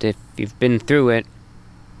 And if you've been through it,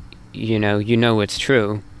 you know it's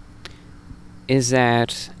true, is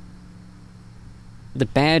that the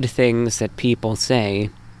bad things that people say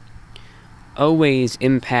always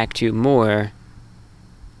impact you more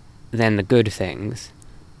than the good things.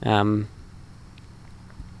 In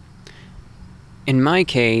my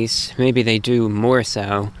case, maybe they do more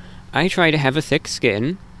so. I try to have a thick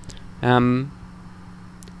skin, but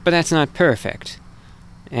that's not perfect.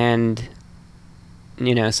 And,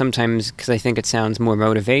 sometimes, because I think it sounds more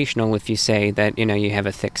motivational if you say that, you have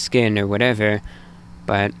a thick skin or whatever,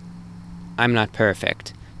 but I'm not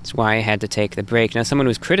perfect. That's why I had to take the break. Now, someone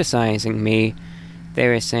was criticizing me. They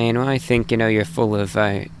were saying, well, I think, you're full of,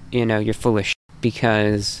 you're full of shit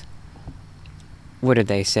because, what did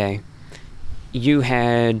they say? You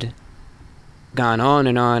had gone on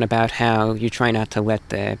and on about how you try not to let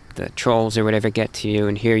the trolls or whatever get to you,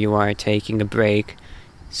 and here you are taking a break.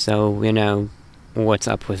 So, what's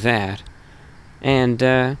up with that?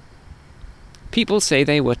 And, people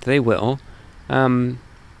say what they will.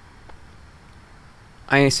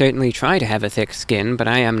 I certainly try to have a thick skin, but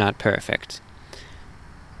I am not perfect.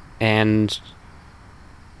 And,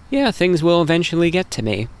 yeah, things will eventually get to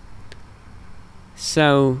me.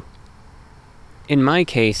 So, in my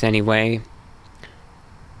case anyway,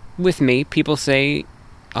 with me, people say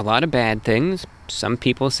a lot of bad things. Some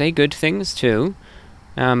people say good things too.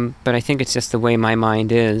 But I think it's just the way my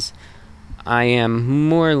mind is. I am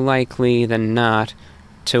more likely than not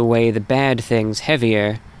to weigh the bad things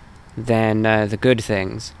heavier than the good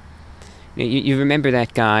things. You remember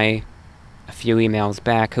that guy a few emails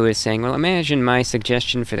back who was saying, well, imagine my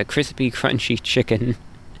suggestion for the crispy, crunchy chicken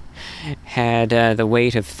had the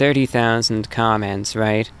weight of 30,000 comments,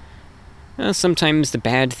 right? Well, sometimes the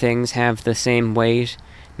bad things have the same weight.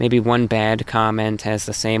 Maybe one bad comment has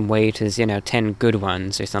the same weight as, 10 good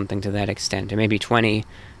ones or something to that extent, or maybe 20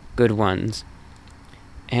 good ones.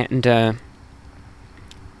 And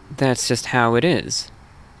that's just how it is.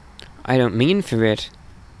 I don't mean for it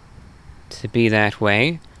to be that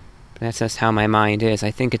way, but that's just how my mind is. I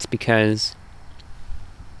think it's because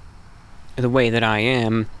the way that I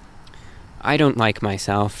am, I don't like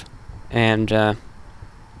myself, and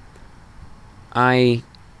I,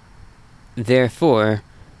 therefore,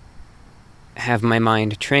 have my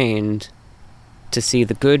mind trained to see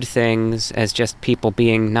the good things as just people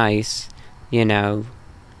being nice, but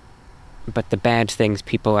the bad things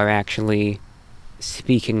people are actually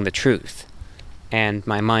speaking the truth, and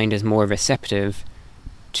my mind is more receptive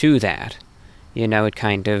to that. It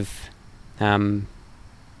kind of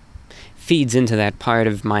feeds into that part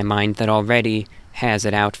of my mind that already has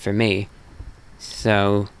it out for me.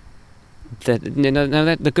 So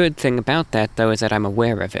the good thing about that, though, is that I'm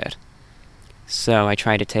aware of it. So I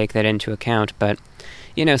try to take that into account, but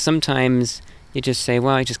sometimes you just say,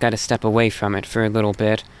 well, I just got to step away from it for a little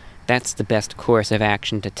bit. That's the best course of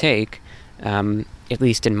action to take. At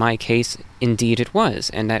least in my case, indeed it was,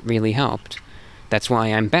 and that really helped. That's why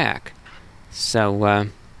I'm back. So,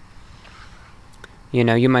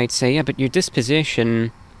 you might say, yeah, but your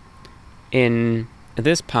disposition in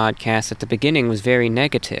this podcast at the beginning was very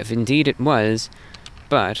negative. Indeed it was,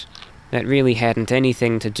 but that really hadn't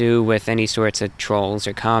anything to do with any sorts of trolls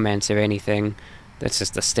or comments or anything. That's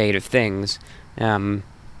just the state of things. And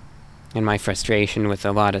my frustration with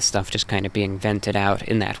a lot of stuff just kind of being vented out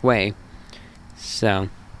in that way. So,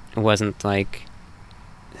 it wasn't like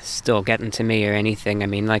still getting to me or anything. I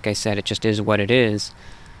mean, like I said, it just is what it is.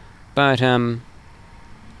 But,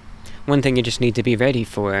 one thing you just need to be ready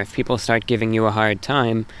for, if people start giving you a hard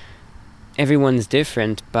time, everyone's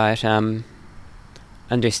different, but,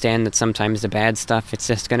 understand that sometimes the bad stuff, it's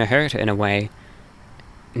just gonna hurt in a way.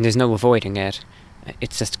 And there's no avoiding it.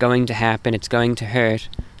 It's just going to happen, it's going to hurt,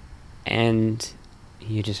 and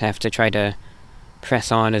you just have to try to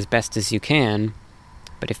press on as best as you can.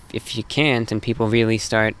 But if you can't, and people really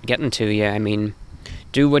start getting to you, I mean,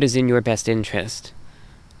 do what is in your best interest.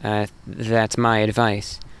 That's my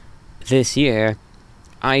advice. This year,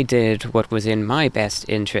 I did what was in my best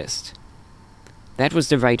interest. That was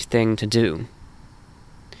the right thing to do.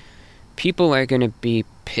 People are going to be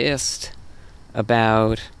pissed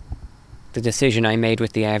about the decision I made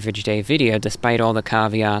with the Average Day video, despite all the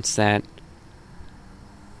caveats that,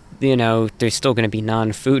 there's still going to be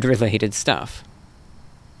non-food related stuff.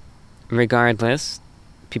 Regardless,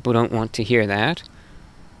 people don't want to hear that,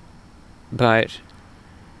 but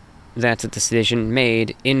that's a decision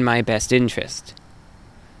made in my best interest.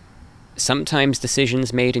 Sometimes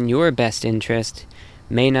decisions made in your best interest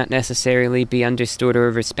may not necessarily be understood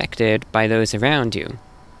or respected by those around you,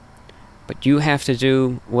 but you have to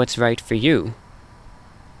do what's right for you.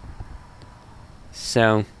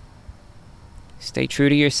 So, stay true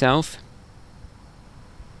to yourself,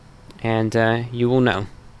 and you will know.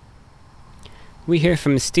 We hear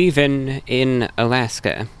from Stephen in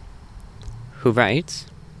Alaska, who writes,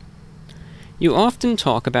 "You often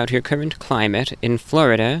talk about your current climate in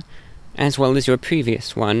Florida, as well as your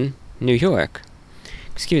previous one, New York."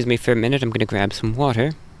 Excuse me for a minute, I'm going to grab some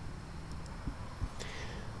water.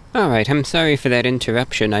 Alright, I'm sorry for that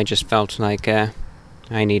interruption. I just felt like I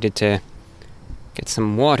needed to get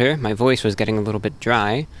some water. My voice was getting a little bit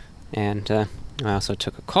dry, and I also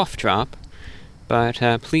took a cough drop.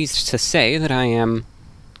 But pleased to say that I am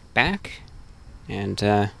back,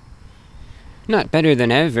 and not better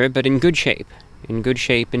than ever, but in good shape. In good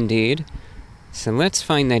shape indeed. So let's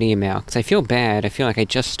find that email, because I feel bad. I feel like I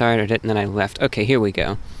just started it and then I left. Okay, here we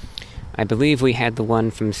go. I believe we had the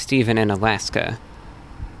one from Stephen in Alaska.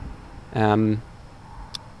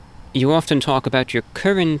 You often talk about your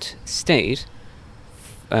current state.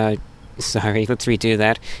 Sorry, let's redo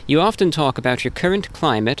that. You often talk about your current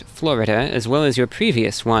climate, Florida, as well as your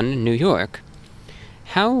previous one, New York.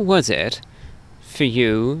 How was it for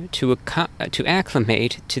you to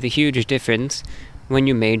acclimate to the huge difference when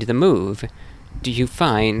you made the move? Do you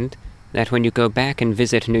find that when you go back and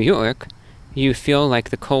visit New York, you feel like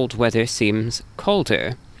the cold weather seems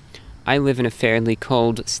colder? I live in a fairly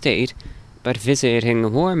cold state, but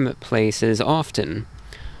visiting warm places often.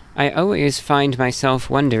 I always find myself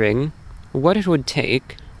wondering what it would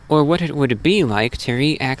take, or what it would be like to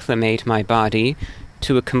reacclimate my body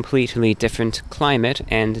to a completely different climate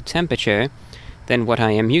and temperature than what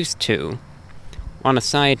I am used to. On a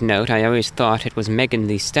side note, I always thought it was Megan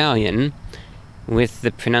Thee Stallion, with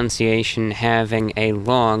the pronunciation having a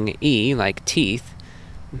long E, like teeth.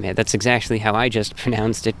 Yeah, that's exactly how I just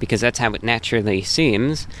pronounced it, because that's how it naturally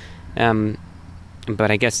seems. But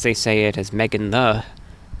I guess they say it as Megan the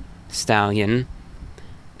Stallion.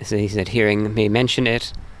 So he said hearing me mention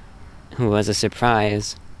it was a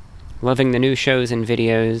surprise. Loving the new shows and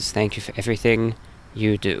videos. Thank you for everything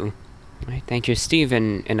you do. Right, thank you,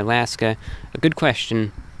 Stephen in Alaska. A good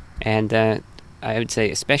question, and I would say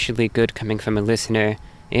especially good coming from a listener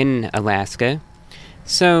in Alaska.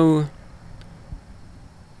 So,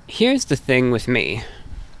 here's the thing with me.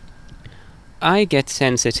 I get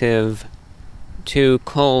sensitive to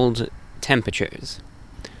cold temperatures.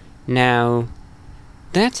 Now,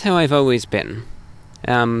 that's how I've always been.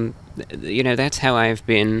 That's how I've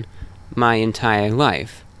been my entire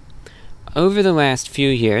life. Over the last few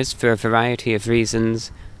years, for a variety of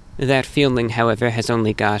reasons, that feeling, however, has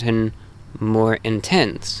only gotten more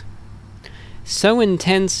intense. So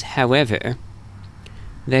intense, however,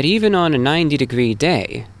 that even on a 90-degree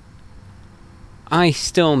day, I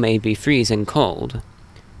still may be freezing cold.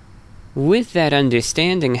 With that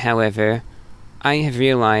understanding, however, I have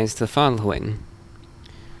realized the following.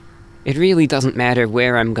 It really doesn't matter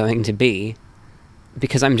where I'm going to be,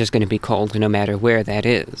 because I'm just going to be cold no matter where that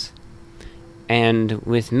is. And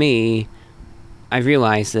with me, I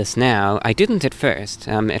realize this now. I didn't at first.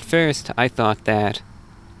 At first, I thought that...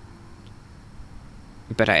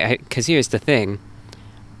 But because here's the thing.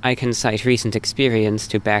 I can cite recent experience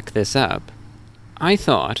to back this up. I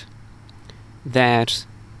thought that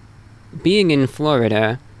being in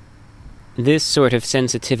Florida, this sort of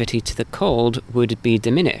sensitivity to the cold would be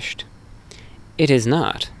diminished. It is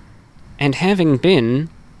not. And having been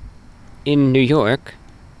in New York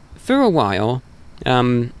for a while,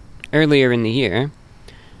 earlier in the year,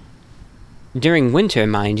 during winter,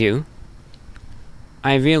 mind you,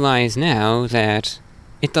 I realize now that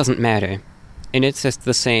it doesn't matter, and it's just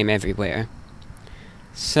the same everywhere.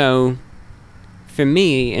 So, for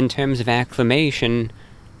me, in terms of acclimation,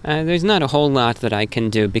 there's not a whole lot that I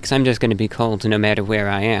can do, because I'm just going to be cold no matter where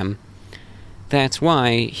I am. That's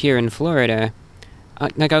why, here in Florida,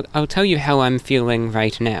 I'll tell you how I'm feeling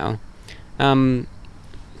right now.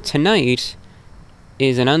 Tonight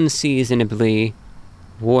is an unseasonably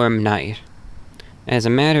warm night. As a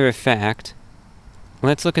matter of fact,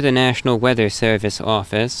 let's look at the National Weather Service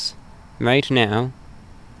office right now,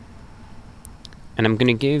 and I'm going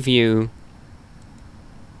to give you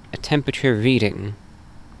a temperature reading.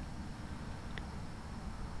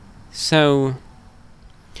 So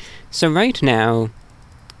right now,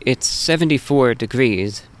 it's 74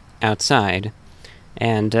 degrees outside,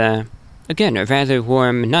 and again, a rather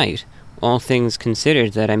warm night, all things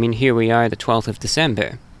considered. Here we are, the 12th of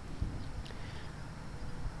December.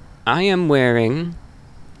 I am wearing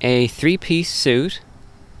a 3-piece suit,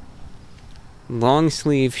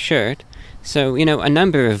 long-sleeve shirt, so, a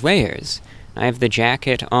number of layers. I have the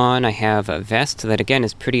jacket on, I have a vest that, again,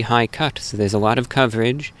 is pretty high cut, so there's a lot of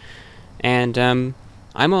coverage, and,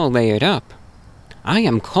 I'm all layered up. I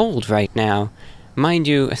am cold right now. Mind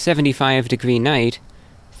you, a 75-degree night,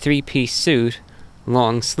 3-piece suit,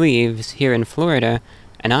 long sleeves here in Florida,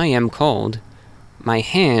 and I am cold. My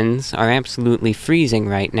hands are absolutely freezing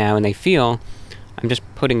right now, and they feel... I'm just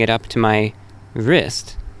putting it up to my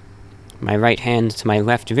wrist, my right hand to my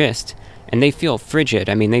left wrist, and they feel frigid.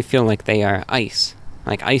 They feel like they are ice,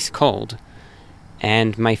 like ice cold.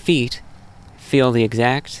 And my feet feel the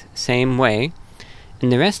exact same way.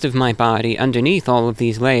 And the rest of my body, underneath all of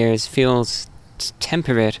these layers, feels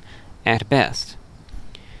temperate at best.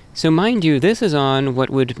 So mind you, this is on what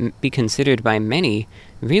would be considered by many,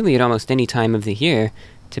 really at almost any time of the year,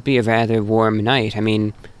 to be a rather warm night. I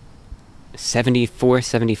mean, 74,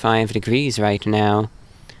 75 degrees right now,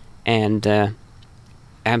 and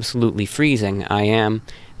absolutely freezing I am.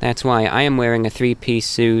 That's why I am wearing a 3-piece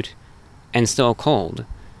suit and still cold.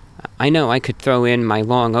 I know I could throw in my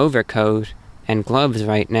long overcoat and gloves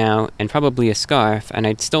right now, and probably a scarf, and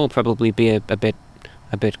I'd still probably be a bit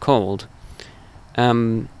cold.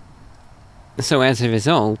 So as a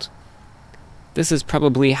result, this is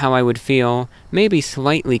probably how I would feel, maybe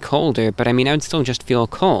slightly colder, but I mean, I would still just feel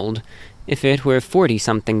cold if it were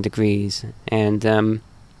 40-something degrees, and, I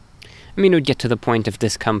mean, it would get to the point of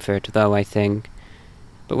discomfort, though, I think.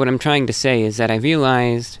 But what I'm trying to say is that I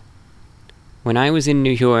realized when I was in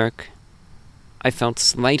New York, I felt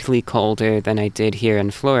slightly colder than I did here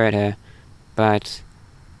in Florida, but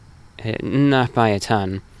not by a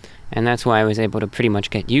ton. And that's why I was able to pretty much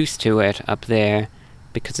get used to it up there,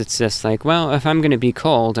 because it's just like, well, if I'm going to be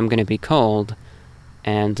cold, I'm going to be cold,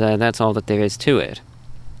 and that's all that there is to it.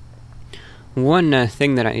 One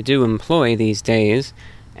thing that I do employ these days,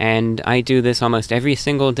 and I do this almost every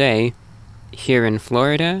single day here in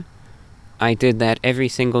Florida, I did that every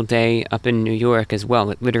single day up in New York as well.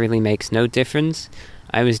 It literally makes no difference.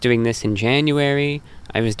 I was doing this in January,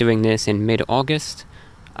 I was doing this in mid-August,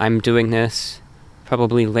 I'm doing this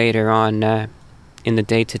probably later on in the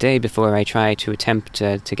day today before I try to attempt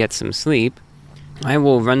to get some sleep. I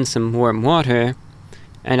will run some warm water,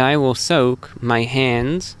 and I will soak my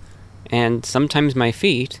hands and sometimes my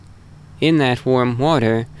feet in that warm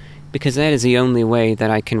water, because that is the only way that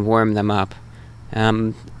I can warm them up.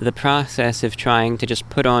 The process of trying to just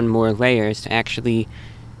put on more layers to actually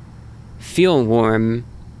feel warm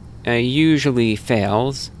usually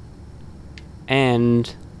fails,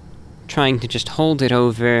 and trying to just hold it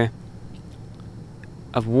over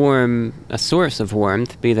a source of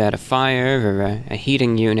warmth, be that a fire or a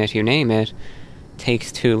heating unit, you name it,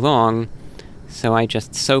 takes too long, so I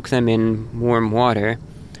just soak them in warm water,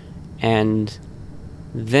 and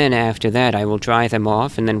then after that I will dry them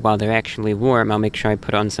off, and then while they're actually warm, I'll make sure I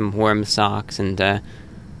put on some warm socks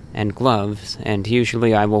and gloves, and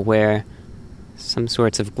usually I will wear some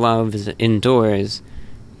sorts of gloves indoors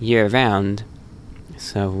year-round,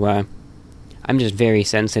 so I'm just very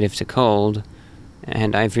sensitive to cold,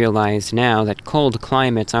 and I've realized now that cold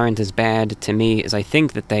climates aren't as bad to me as I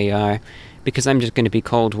think that they are, because I'm just going to be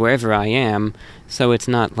cold wherever I am, so it's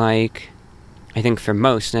not like, I think for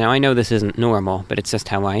most, now I know this isn't normal, but it's just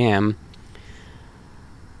how I am.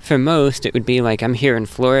 For most, it would be like, I'm here in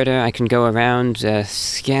Florida, I can go around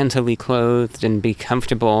scantily clothed and be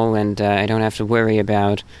comfortable, and I don't have to worry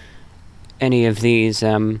about any of these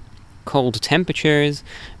cold temperatures,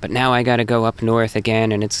 but now I gotta go up north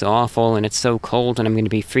again, and it's awful, and it's so cold, and I'm gonna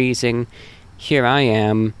be freezing. Here I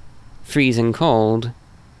am, freezing cold,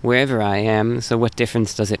 wherever I am, so what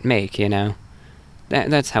difference does it make, you know?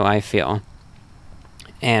 That's how I feel.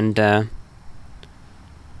 And, I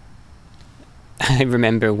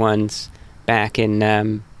remember once, back in,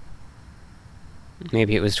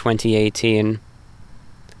 maybe it was 2018,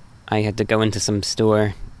 I had to go into some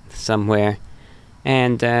store somewhere,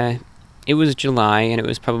 and, it was July, and it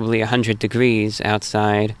was probably 100 degrees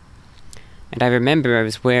outside, and I remember I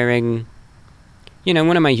was wearing, you know,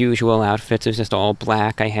 one of my usual outfits. It was just all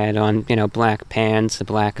black. I had on, you know, black pants, a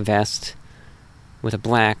black vest, with a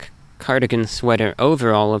black cardigan sweater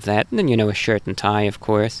over all of that, and then, you know, a shirt and tie, of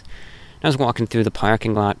course. I was walking through the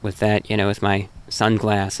parking lot with that, you know, with my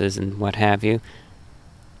sunglasses and what have you.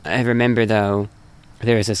 I remember, though,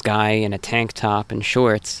 there was this guy in a tank top and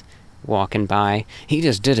shorts walking by. He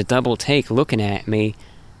just did a double take looking at me,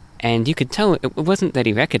 and you could tell it wasn't that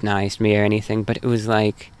he recognized me or anything, but it was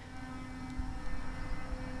like,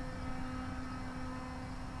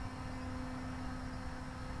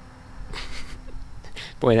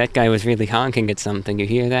 boy, that guy was really honking at something, you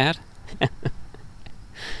hear that?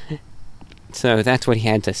 So that's what he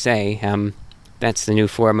had to say. That's the new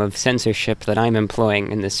form of censorship that I'm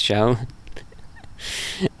employing in this show.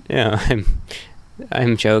 Yeah,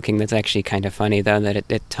 I'm joking. That's actually kind of funny, though,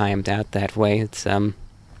 that it timed out that way. It's,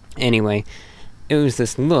 anyway, it was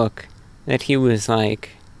this look that he was like,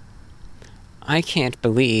 I can't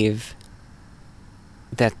believe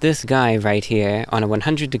that this guy right here, on a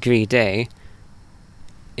 100-degree day,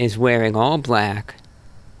 is wearing all black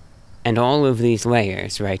and all of these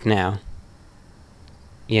layers right now.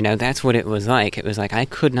 You know, that's what it was like. It was like, I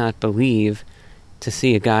could not believe to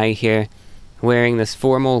see a guy here wearing this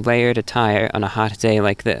formal layered attire on a hot day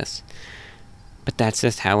like this. but that's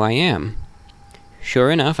just how I am.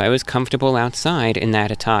 Sure enough, I was comfortable outside in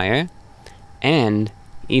that attire, and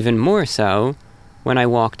even more so when I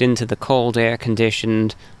walked into the cold,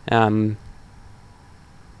 air-conditioned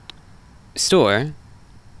store,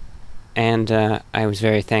 and I was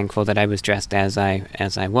very thankful that I was dressed as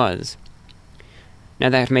I was. Now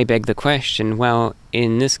that may beg the question, well,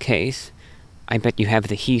 in this case, I bet you have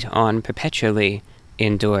the heat on perpetually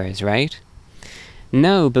indoors, right?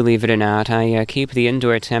 No, believe it or not, I keep the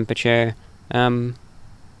indoor temperature. I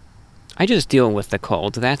just deal with the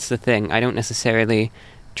cold. That's the thing. I don't necessarily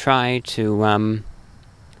try to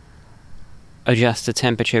adjust the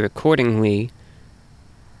temperature accordingly,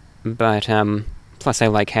 but plus I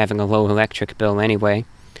like having a low electric bill anyway.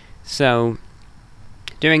 So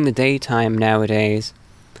during the daytime nowadays,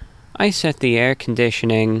 I set the air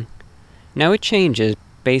conditioning. Now it changes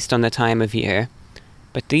based on the time of year,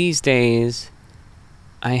 but these days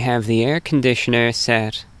I have the air conditioner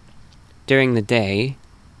set during the day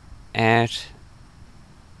at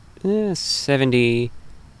 72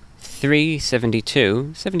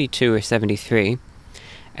 or 73.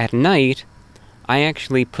 At night, I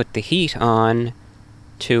actually put the heat on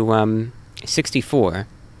to 64.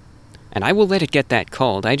 And I will let it get that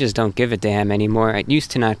cold. I just don't give a damn anymore. It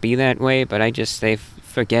used to not be that way, but I just say,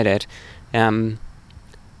 forget it.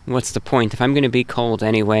 What's the point? If I'm going to be cold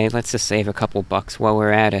anyway, let's just save a couple bucks while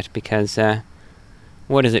we're at it, because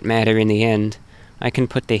what does it matter in the end? I can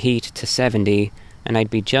put the heat to 70, and I'd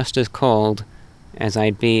be just as cold as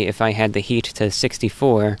I'd be if I had the heat to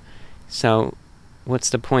 64. So, what's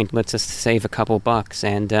the point? Let's just save a couple bucks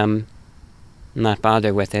and not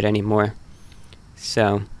bother with it anymore.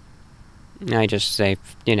 So, I just say,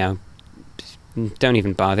 don't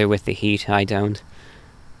even bother with the heat. I don't.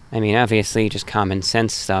 I mean, obviously, just common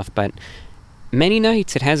sense stuff, but many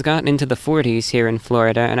nights it has gotten into the 40s here in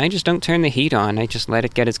Florida, and I just don't turn the heat on. I just let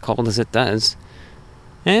it get as cold as it does.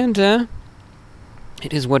 And,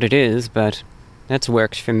 it is what it is, but that's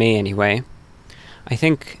worked for me anyway. I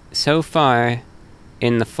think so far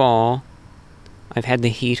in the fall, I've had the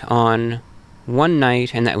heat on one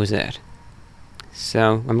night, and that was it.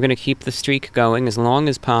 So I'm going to keep the streak going as long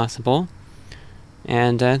as possible,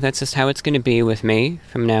 and that's just how it's going to be with me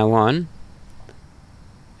from now on.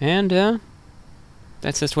 And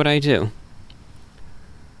that's just what I do.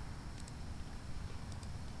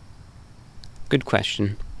 Good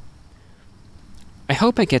question. I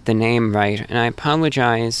hope I get the name right, and I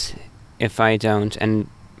apologize if I don't, and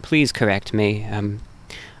please correct me.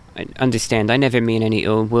 I understand, I never mean any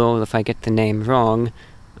ill will if I get the name wrong.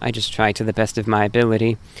 I just try to the best of my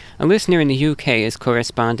ability. A listener in the UK is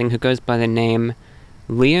corresponding who goes by the name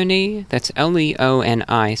Leonie. That's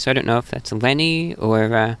Leoni, so I don't know if that's Lenny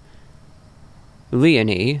or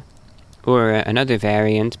Leonie, or another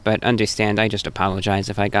variant, but understand, I just apologize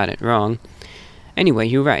if I got it wrong. Anyway,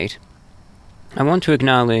 you're right. I want to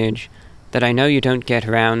acknowledge that I know you don't get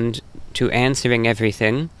around to answering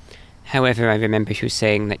everything. However, I remember you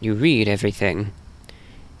saying that you read everything.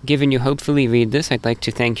 Given you hopefully read this, I'd like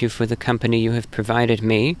to thank you for the company you have provided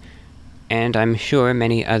me, and I'm sure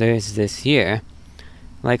many others this year.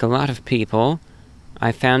 Like a lot of people,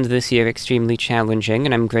 I found this year extremely challenging,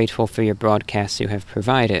 and I'm grateful for your broadcasts you have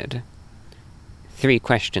provided. 3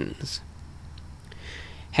 questions.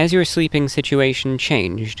 Has your sleeping situation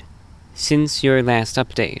changed since your last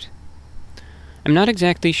update? I'm not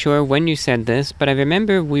exactly sure when you said this, but I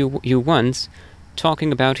remember you once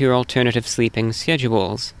talking about your alternative sleeping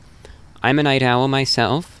schedules. I'm a night owl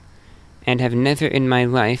myself, and have never in my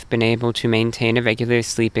life been able to maintain a regular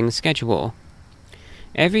sleeping schedule.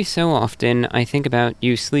 Every so often, I think about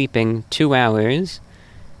you sleeping 2 hours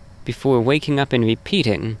before waking up and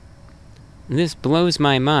repeating. This blows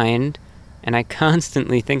my mind, and I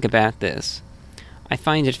constantly think about this. I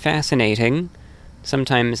find it fascinating.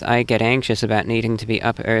 Sometimes I get anxious about needing to be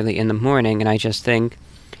up early in the morning, and I just think,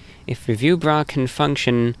 if Review Bra can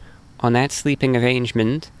function on that sleeping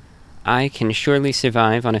arrangement, I can surely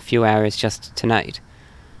survive on a few hours just tonight.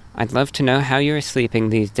 I'd love to know how you're sleeping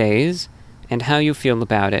these days, and how you feel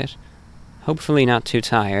about it. Hopefully not too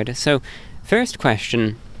tired. So, first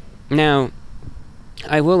question. Now,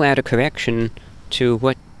 I will add a correction to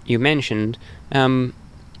what you mentioned.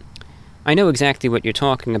 I know exactly what you're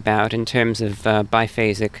talking about in terms of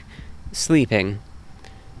biphasic sleeping.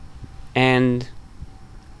 And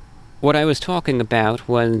what I was talking about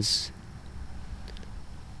was,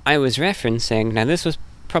 I was referencing, now this was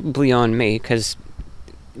probably on me, because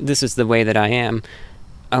this is the way that I am.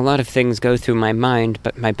 A lot of things go through my mind,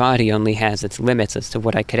 but my body only has its limits as to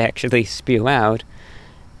what I could actually spew out.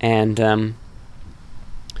 And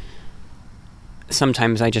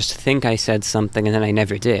sometimes I just think I said something and then I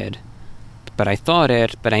never did. But I thought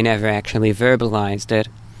it, but I never actually verbalized it.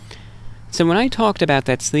 So when I talked about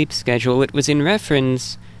that sleep schedule, it was in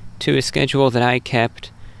reference to a schedule that I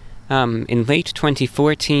kept in late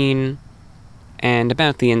 2014 and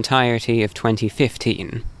about the entirety of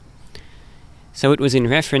 2015. So it was in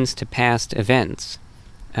reference to past events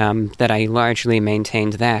that I largely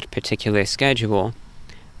maintained that particular schedule.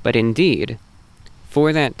 But indeed,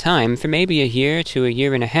 for that time, for maybe a year to a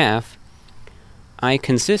year and a half, I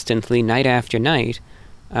consistently, night after night,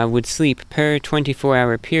 would sleep per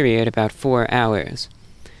 24-hour period about 4 hours.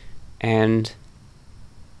 And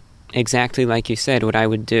exactly like you said, what I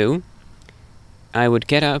would do, I would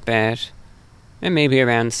get up at maybe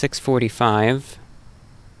around 6:45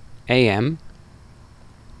 a.m.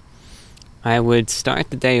 I would start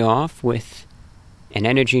the day off with an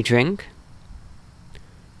energy drink,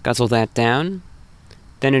 guzzle that down,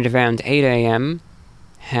 then at around 8 a.m.,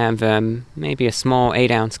 have maybe a small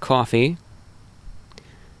 8-ounce coffee.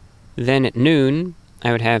 Then at noon,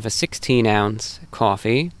 I would have a 16-ounce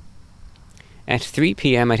coffee. At 3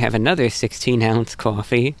 p.m., I'd have another 16-ounce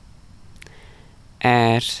coffee.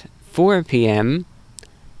 At 4 p.m.,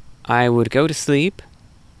 I would go to sleep,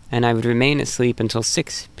 and I would remain asleep until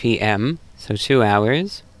 6 p.m., so 2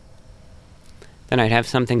 hours. Then I'd have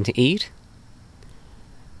something to eat.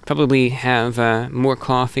 Probably have more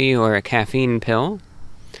coffee or a caffeine pill.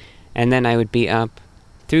 And then I would be up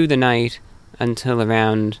through the night until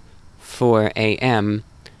around 4 a.m.,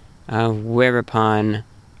 whereupon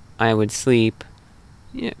I would sleep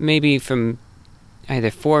maybe from either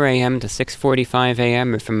 4 a.m. to 6:45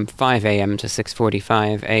 a.m. or from 5 a.m. to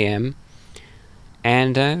 6:45 a.m.,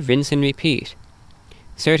 and rinse and repeat.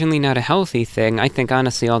 Certainly not a healthy thing. I think,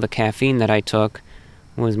 honestly, all the caffeine that I took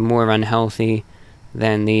was more unhealthy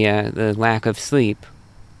than the lack of sleep,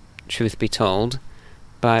 truth be told.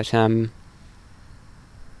 But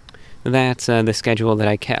that's the schedule that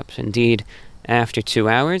I kept. Indeed, after 2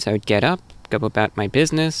 hours, I would get up, go about my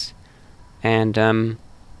business, and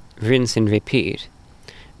rinse and repeat.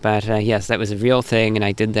 But yes, that was a real thing, and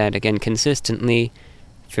I did that again consistently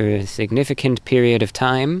for a significant period of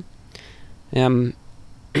time. I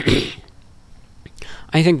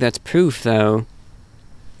think that's proof, though,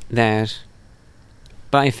 that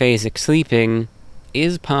biphasic sleeping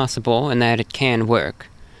is possible and that it can work.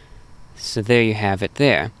 So there you have it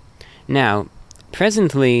there. Now,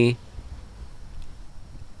 presently,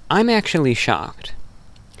 I'm actually shocked.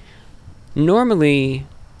 Normally,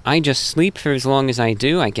 I just sleep for as long as I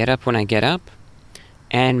do. I get up when I get up,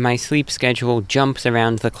 and my sleep schedule jumps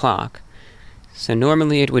around the clock. So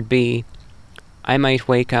normally it would be, I might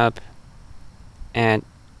wake up at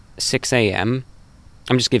 6 a.m.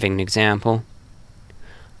 I'm just giving an example.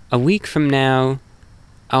 A week from now,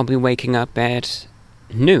 I'll be waking up at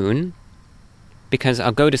noon, because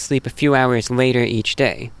I'll go to sleep a few hours later each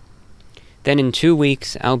day. Then in 2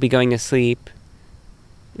 weeks, I'll be going to sleep.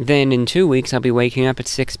 Then in 2 weeks, I'll be waking up at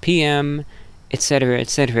 6 p.m., etc.,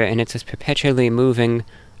 etc., and it's just perpetually moving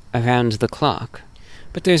around the clock.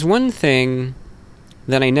 But there's one thing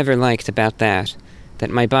that I never liked about that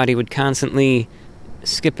my body would constantly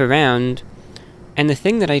skip around, and the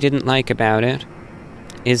thing that I didn't like about it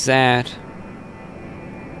is that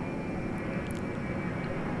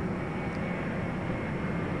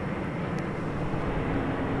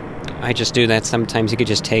I just do that sometimes. You could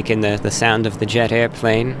just take in the sound of the jet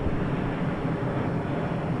airplane.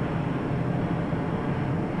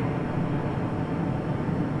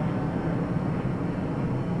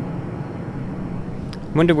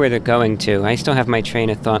 Wonder where they're going to. I still have my train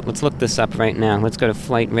of thought. Let's look this up right now. Let's go to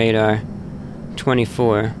Flight Radar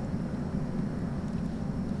 24.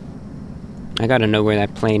 I gotta know where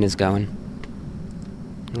that plane is going.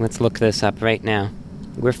 Let's look this up right now.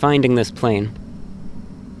 We're finding this plane.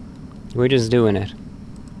 We're just doing it.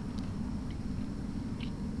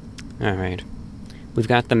 Alright. We've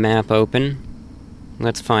got the map open.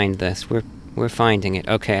 Let's find this. We're finding it.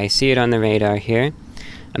 Okay, I see it on the radar here.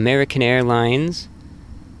 American Airlines.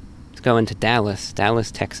 It's going to Dallas,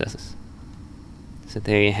 Texas. So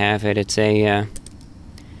there you have it. It's a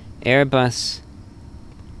Airbus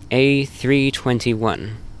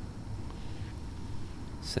A321.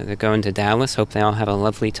 So they're going to Dallas. Hope they all have a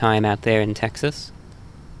lovely time out there in Texas.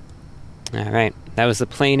 Alright, that was the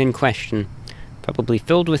plane in question. Probably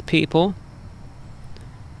filled with people.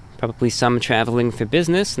 Probably some traveling for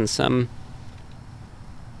business and some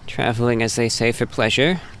traveling, as they say, for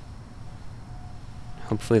pleasure.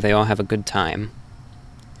 Hopefully they all have a good time.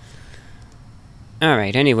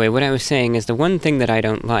 Alright, anyway, what I was saying is the one thing that I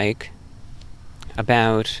don't like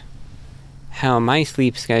about how my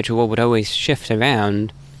sleep schedule would always shift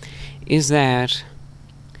around is that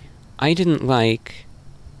I didn't like,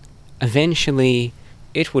 eventually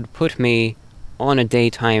it would put me on a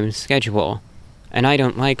daytime schedule, and I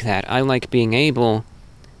don't like that. I like being able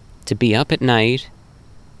to be up at night,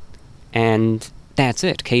 and that's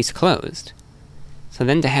it, case closed. So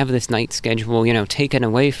then to have this night schedule, taken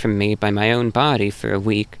away from me by my own body for a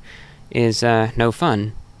week is no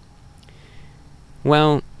fun.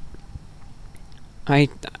 Well,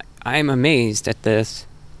 I'm amazed at this.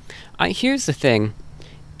 Here's the thing.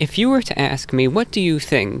 If you were to ask me, what do you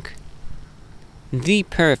think the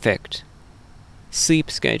perfect sleep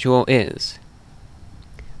schedule is?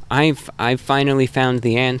 I've finally found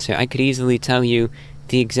the answer. I could easily tell you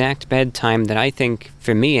the exact bedtime that I think,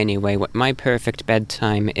 for me anyway, what my perfect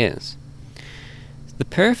bedtime is. The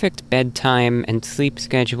perfect bedtime and sleep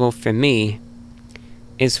schedule for me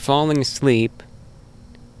is falling asleep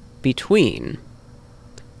between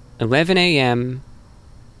 11 a.m.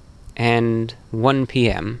 and 1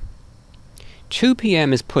 p.m. 2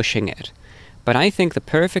 p.m. is pushing it, but I think the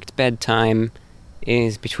perfect bedtime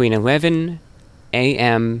is between 11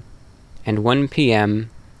 a.m. and 1 p.m.,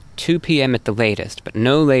 2 p.m. at the latest, but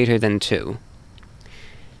no later than 2.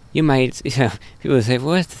 You might, people say,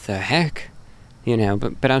 what the heck?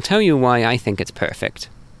 But I'll tell you why I think it's perfect.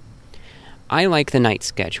 I like the night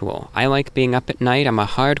schedule. I like being up at night. I'm a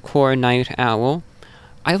hardcore night owl.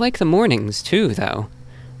 I like the mornings, too, though.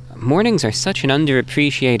 Mornings are such an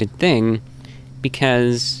underappreciated thing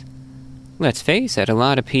because, let's face it, a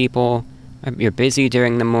lot of people, you're busy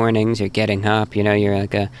during the mornings, you're getting up, you're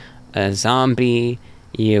like a zombie,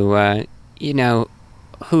 who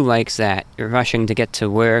likes that? You're rushing to get to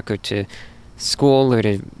work or to school or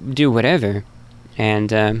to do whatever,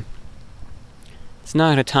 and it's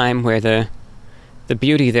not a time where the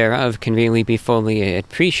beauty thereof can really be fully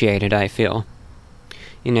appreciated, I feel.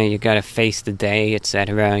 You gotta face the day,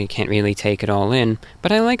 etc. You can't really take it all in.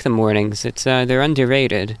 But I like the mornings. They're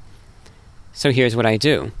underrated. So here's what I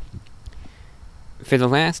do. For the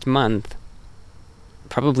last month,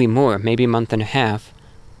 probably more, maybe a month and a half,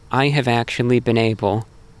 I have actually been able...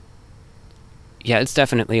 Yeah, it's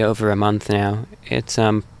definitely over a month now. It's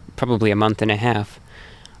probably a month and a half.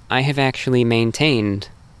 I have actually maintained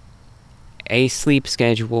a sleep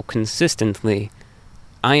schedule consistently.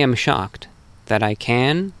 I am shocked that I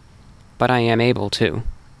can, but I am able to.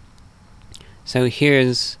 So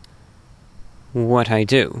here's what I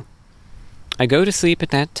do. I go to sleep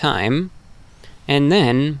at that time, and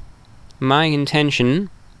then my intention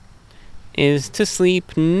is to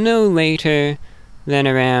sleep no later than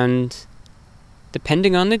around,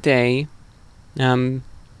 depending on the day, 8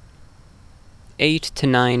 to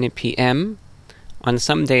 9 p.m. On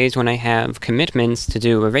some days when I have commitments to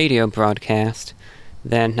do a radio broadcast,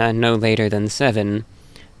 then no later than 7.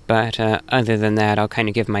 But other than that, I'll kind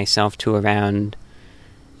of give myself to around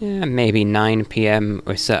maybe 9 p.m.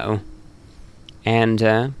 or so.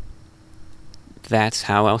 And that's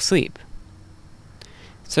how I'll sleep.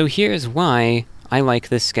 So here's why I like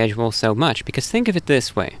this schedule so much, because think of it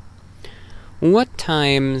this way. What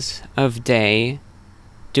times of day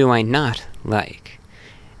do I not like?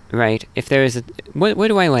 Right? If there is what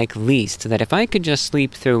do I like least, that if I could just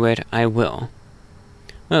sleep through it, I will?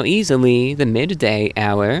 Well, easily the midday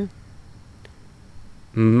hour,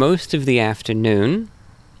 most of the afternoon,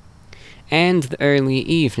 and the early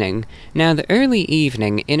evening. Now, the early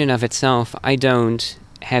evening, in and of itself, I don't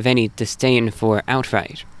have any disdain for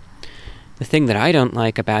outright. The thing that I don't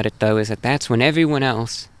like about it, though, is that that's when everyone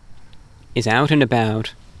else is out and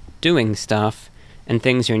about, doing stuff, and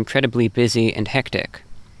things are incredibly busy and hectic.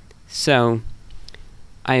 So,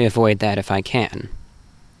 I avoid that if I can.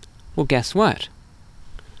 Well, guess what?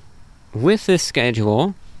 With this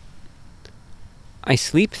schedule, I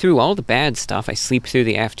sleep through all the bad stuff. I sleep through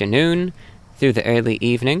the afternoon, through the early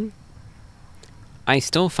evening. I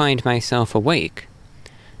still find myself awake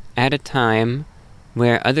at a time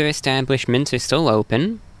where other establishments are still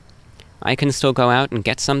open. I can still go out and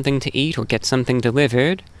get something to eat or get something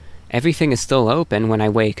delivered. Everything is still open when I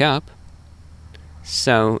wake up.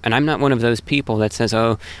 So, and I'm not one of those people that says,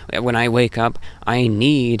 oh, when I wake up, I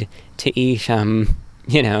need to eat,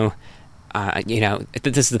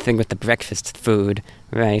 this is the thing with the breakfast food,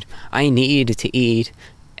 right? I need to eat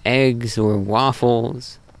eggs or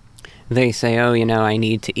waffles. They say, oh, I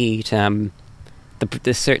need to eat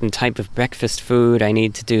this certain type of breakfast food. I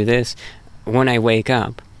need to do this when I wake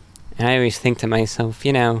up. And I always think to myself,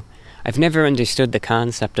 I've never understood the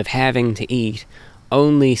concept of having to eat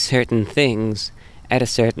only certain things at a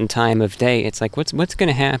certain time of day. It's like, what's going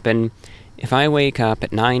to happen if I wake up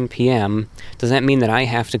at 9 p.m.? Does that mean that I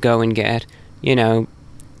have to go and get you know,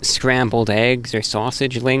 scrambled eggs or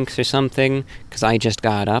sausage links or something, because I just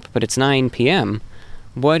got up, but it's 9 p.m.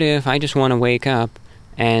 What if I just want to wake up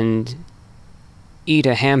and eat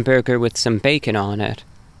a hamburger with some bacon on it?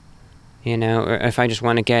 You know, or if I just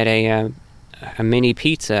want to get a mini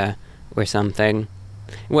pizza or something.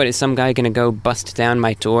 What, is some guy going to go bust down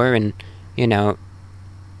my door and, you know,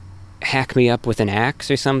 hack me up with an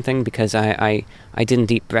axe or something because I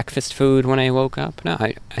didn't eat breakfast food when I woke up? No,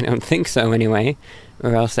 I don't think so anyway,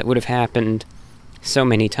 or else that would have happened so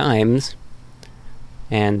many times.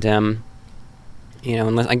 And, you know,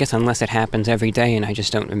 unless it happens every day and I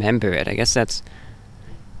just don't remember it, I guess that's...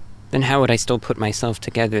 Then how would I still put myself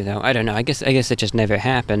together, though? I don't know, I guess it just never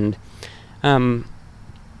happened.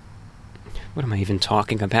 What am I even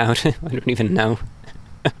talking about? I don't even know.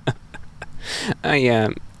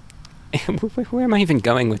 Where am I even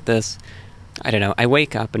going with this? I don't know. I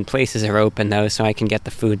wake up and places are open, though, so I can get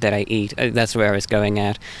the food that I eat. That's where I was going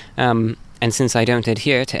at. And since I don't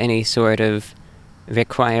adhere to any sort of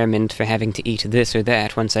requirement for having to eat this or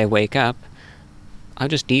that once I wake up, I'll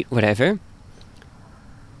just eat whatever.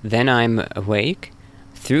 Then I'm awake.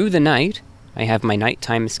 Through the night, I have my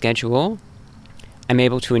nighttime schedule. I'm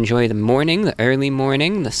able to enjoy the morning, the early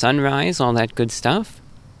morning, the sunrise, all that good stuff.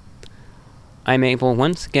 I'm able,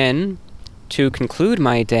 once again, to conclude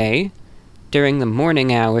my day during the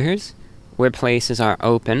morning hours, where places are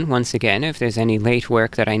open, once again, if there's any late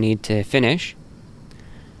work that I need to finish.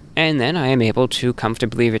 And then I am able to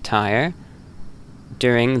comfortably retire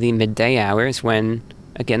during the midday hours when,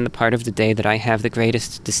 again, the part of the day that I have the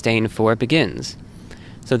greatest disdain for begins.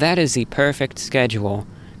 So that is the perfect schedule.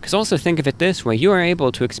 Because also think of it this way, you are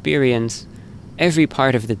able to experience every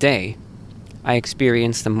part of the day. I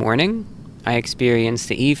experience the morning, I experience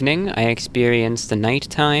the evening, I experience the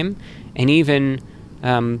nighttime, and even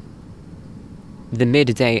the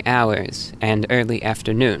midday hours and early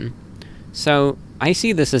afternoon. So I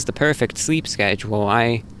see this as the perfect sleep schedule.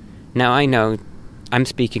 Now I know I'm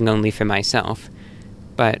speaking only for myself,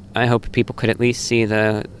 but I hope people could at least see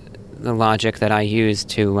the logic that I use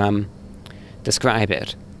to describe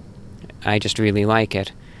it. I just really like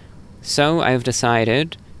it. So I've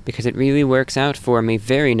decided, because it really works out for me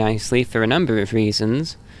very nicely for a number of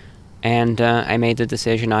reasons, and I made the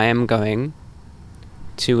decision I am going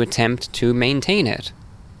to attempt to maintain it.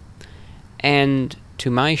 And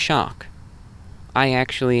to my shock, I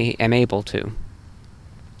actually am able to.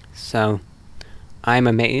 So I'm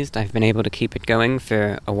amazed I've been able to keep it going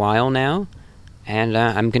for a while now, and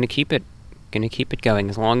I'm going to keep it going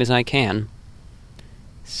as long as I can.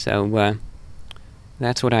 So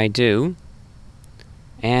that's what I do.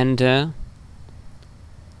 And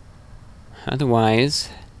otherwise,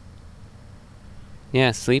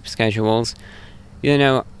 yeah, sleep schedules. You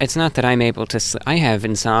know, it's not that I'm able to I have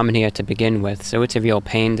insomnia to begin with, so it's a real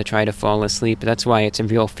pain to try to fall asleep. That's why it's a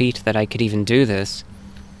real feat that I could even do this.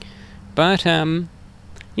 But, you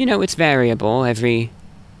know, it's variable every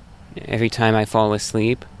time I fall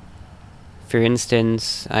asleep. For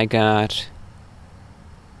instance, I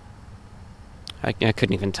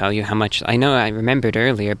couldn't even tell you how much... I know I remembered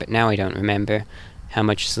earlier, but now I don't remember how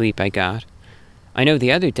much sleep I got. I know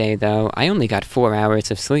the other day, though, I only got 4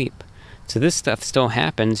 hours of sleep. So this stuff still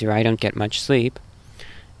happens where I don't get much sleep.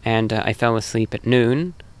 And I fell asleep at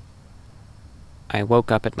noon. I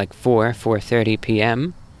woke up at like 4:30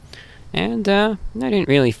 p.m. And I didn't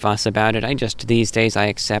really fuss about it. These days I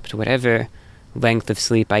accept whatever length of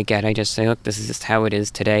sleep I get. I just say, look, this is just how it is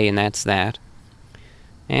today, and that's that.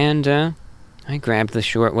 And I grabbed the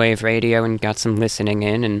shortwave radio and got some listening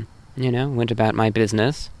in and, you know, went about my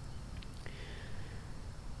business.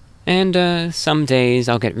 And some days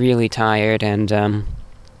I'll get really tired and,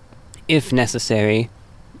 if necessary,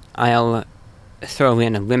 I'll throw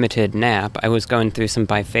in a limited nap. I was going through some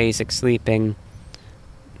biphasic sleeping.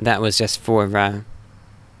 That was just for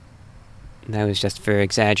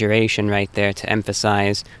exaggeration right there to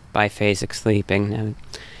emphasize biphasic sleeping. Now,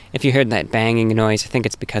 if you heard that banging noise, I think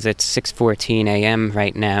it's because it's 6:14 a.m.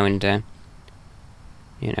 right now and,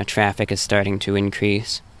 you know, traffic is starting to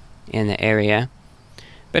increase in the area.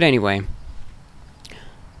 But anyway,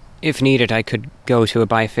 if needed, I could go to a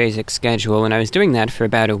biphasic schedule, and I was doing that for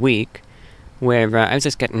about a week, where I was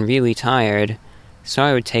just getting really tired, so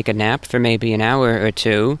I would take a nap for maybe an hour or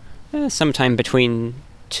two, sometime between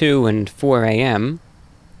 2 and 4 a.m.,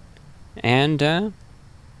 and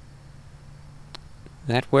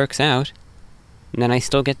that works out. And then I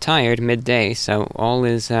still get tired midday, so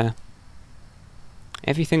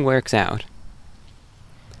everything works out.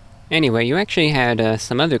 Anyway, you actually had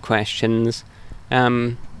some other questions.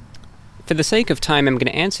 For the sake of time, I'm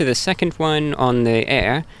going to answer the second one on the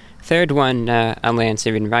air. third one I'll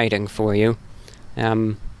answer in writing for you.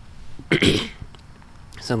 So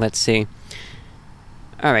let's see.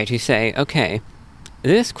 Alright, you say, okay,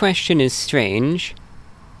 this question is strange,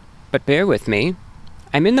 but bear with me.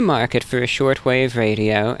 I'm in the market for a shortwave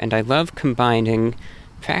radio, and I love combining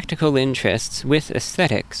practical interests with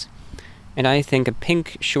aesthetics, and I think a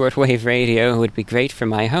pink shortwave radio would be great for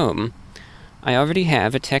my home. I already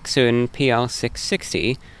have a Texun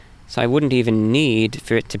PL660, so I wouldn't even need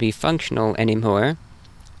for it to be functional anymore,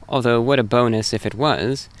 although what a bonus if it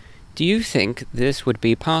was. Do you think this would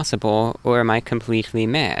be possible, or am I completely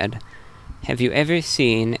mad? Have you ever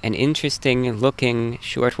seen an interesting-looking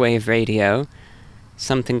shortwave radio,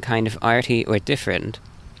 something kind of arty or different?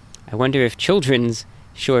 I wonder if children's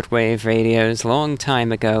shortwave radios long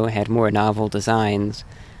time ago had more novel designs.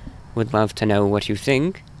 Would love to know what you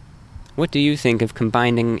think. What do you think of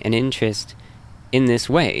combining an interest in this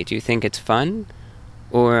way? Do you think it's fun?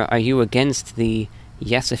 Or are you against the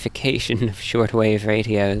yesification of shortwave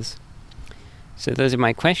radios? So those are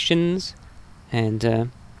my questions, and,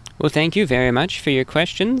 well, thank you very much for your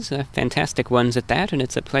questions, fantastic ones at that, and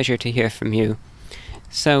it's a pleasure to hear from you.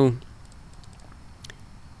 So,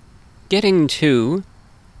 getting to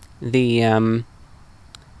the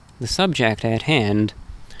subject at hand,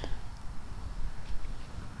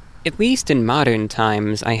 at least in modern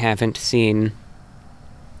times, I haven't seen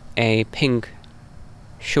a pink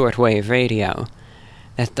shortwave radio.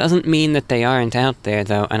 That doesn't mean that they aren't out there,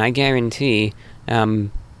 though, and I guarantee,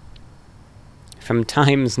 from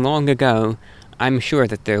times long ago, I'm sure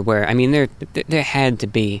that there were. I mean, there had to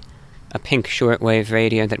be a pink shortwave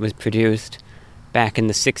radio that was produced back in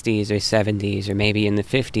the 60s or 70s, or maybe in the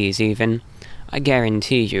 50s even. I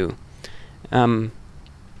guarantee you. But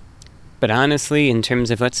honestly, in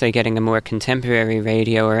terms of, let's say, getting a more contemporary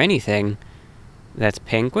radio or anything that's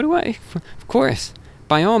pink, of course,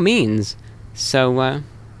 by all means. So,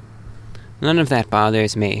 none of that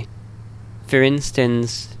bothers me. For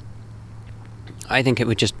instance, I think it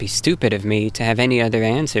would just be stupid of me to have any other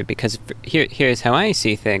answer, because here's how I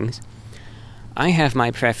see things. I have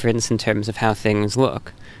my preference in terms of how things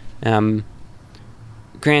look.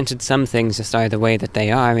 Granted, some things just are the way that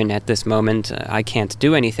they are, and at this moment, I can't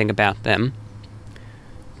do anything about them.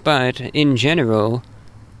 But, in general,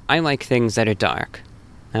 I like things that are dark.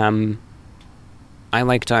 I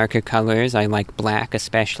like darker colors, I like black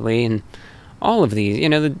especially, and all of these,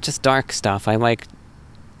 just dark stuff. I like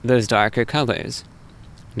those darker colors,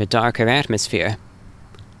 and a darker atmosphere.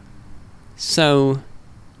 So,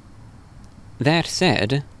 that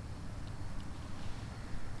said,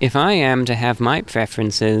 if I am to have my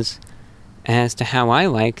preferences as to how I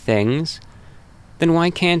like things, then why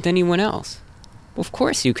can't anyone else? Well, of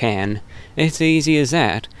course you can. It's easy as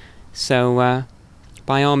that. So,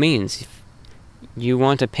 by all means, if you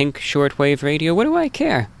want a pink shortwave radio, what do I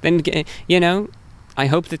care? Then, I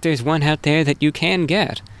hope that there's one out there that you can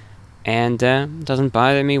get. And, doesn't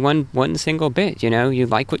bother me one single bit, you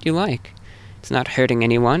like what you like. It's not hurting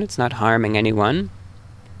anyone, it's not harming anyone.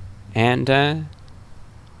 And,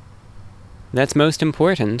 that's most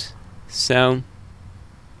important. So,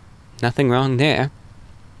 nothing wrong there.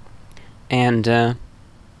 And,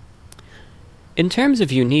 in terms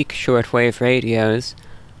of unique shortwave radios,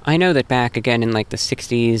 I know that back again in the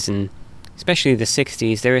 60s, and especially the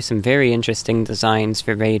 60s, there were some very interesting designs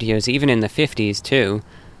for radios, even in the 50s too.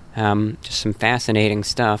 Just some fascinating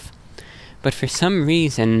stuff. But for some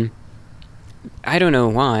reason, I don't know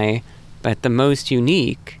why, but the most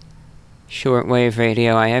unique shortwave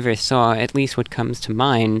radio I ever saw, at least what comes to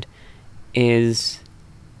mind, is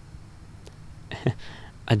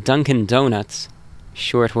a Dunkin' Donuts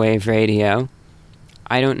shortwave radio.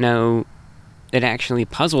 I don't know, it actually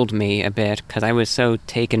puzzled me a bit, because I was so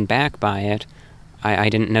taken back by it. I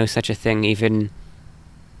didn't know such a thing even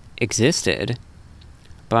existed.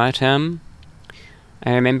 But, I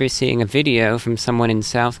remember seeing a video from someone in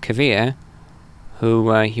South Korea,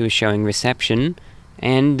 who, he was showing reception,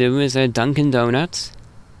 and it was a Dunkin' Donuts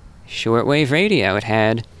shortwave radio.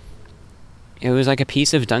 It was like a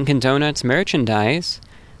piece of Dunkin' Donuts merchandise,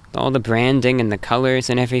 all the branding and the colors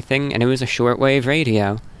and everything, and it was a shortwave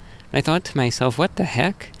radio. And I thought to myself, what the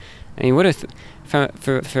heck? I mean, what if,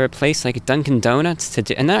 for a place like Dunkin' Donuts to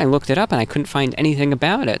do... And then I looked it up and I couldn't find anything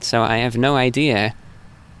about it, so I have no idea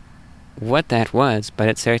what that was, but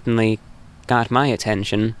it certainly got my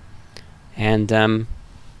attention. And,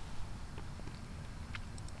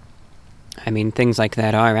 I mean, things like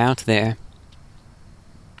that are out there.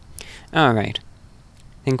 Alright.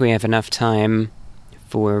 I think we have enough time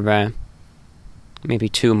for, maybe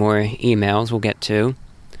 2 more emails we'll get to.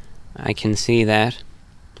 I can see that.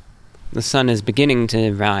 the sun is beginning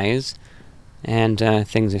to rise, and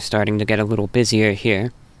things are starting to get a little busier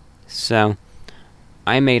here. So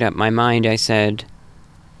I made up my mind. I said,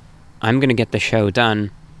 I'm going to get the show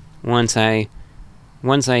done once I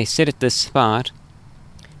sit at this spot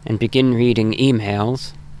and begin reading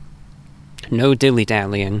emails. No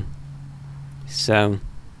dilly-dallying. So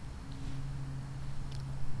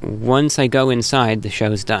once I go inside, the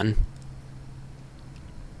show's done.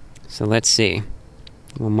 So let's see.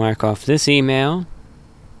 We'll mark off this email.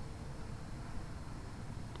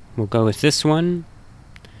 We'll go with this one.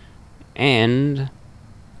 And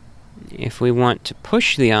if we want to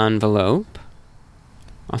push the envelope,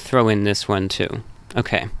 I'll throw in this one too.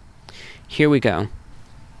 Okay, here we go.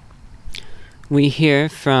 We hear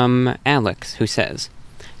from Alex, who says,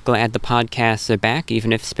 "Glad the podcasts are back,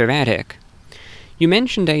 even if sporadic. You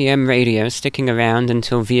mentioned AM radio sticking around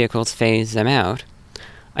until vehicles phase them out.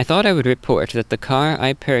 I thought I would report that the car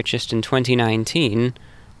I purchased in 2019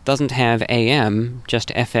 doesn't have AM, just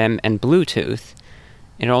FM and Bluetooth.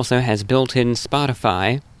 It also has built-in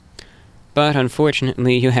Spotify, but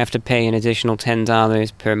unfortunately you have to pay an additional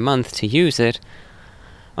 $10 per month to use it,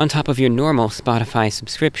 on top of your normal Spotify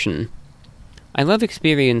subscription. I love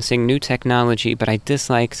experiencing new technology, but I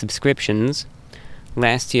dislike subscriptions.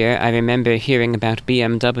 Last year, I remember hearing about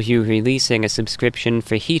BMW releasing a subscription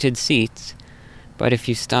for heated seats, but if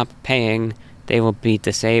you stop paying, they will be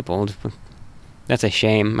disabled. That's a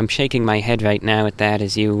shame. I'm shaking my head right now at that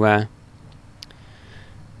as you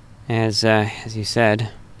said.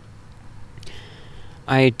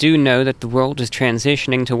 I do know that the world is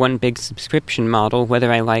transitioning to one big subscription model,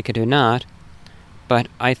 whether I like it or not, but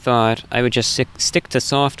I thought I would just stick to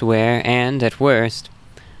software and, at worst,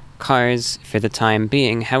 cars for the time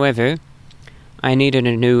being. However, I needed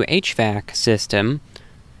a new HVAC system,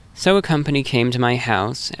 so a company came to my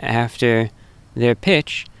house after their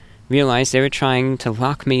pitch, realized they were trying to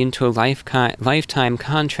lock me into a lifetime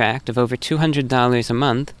contract of over $200 a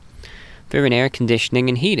month for an air conditioning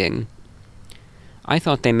and heating. I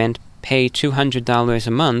thought they meant pay $200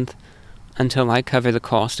 a month until I cover the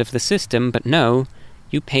cost of the system, but no,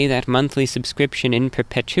 you pay that monthly subscription in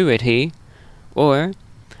perpetuity, or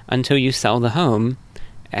until you sell the home,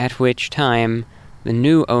 at which time the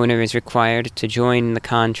new owner is required to join the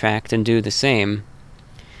contract and do the same.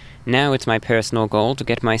 Now it's my personal goal to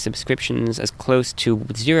get my subscriptions as close to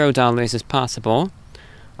 $0 as possible.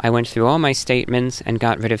 I went through all my statements and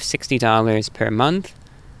got rid of $60 per month.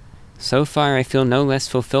 So far I feel no less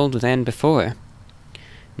fulfilled than before.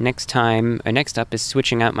 Next up is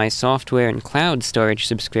switching out my software and cloud storage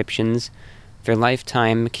subscriptions for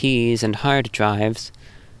lifetime keys and hard drives,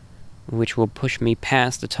 which will push me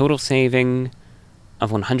past a total saving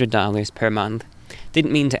of $100 per month.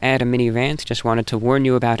 Didn't mean to add a mini rant, just wanted to warn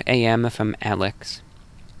you about AM from Alex."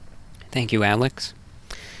 Thank you, Alex.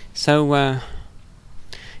 So, a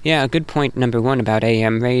good point number one about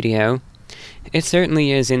AM radio. It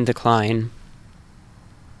certainly is in decline,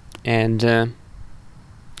 and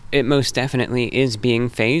it most definitely is being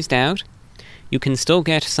phased out. You can still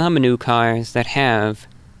get some new cars that have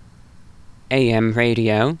AM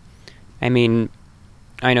radio. I mean,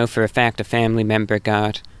 I know for a fact a family member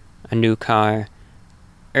got a new car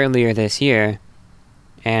earlier this year,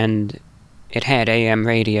 and it had AM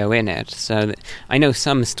radio in it, so I know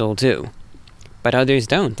some still do, but others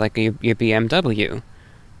don't, like your BMW.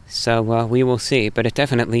 So we will see, but it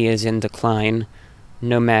definitely is in decline,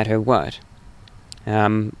 no matter what.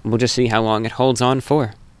 We'll just see how long it holds on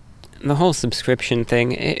for. The whole subscription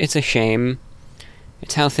thing, it's a shame.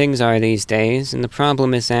 It's how things are these days, and the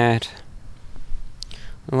problem is that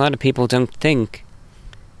a lot of people don't think,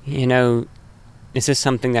 is this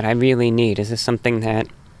something that I really need? Is this something that,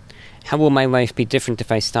 how will my life be different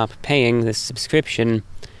if I stop paying this subscription?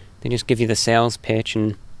 They just give you the sales pitch,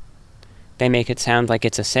 and they make it sound like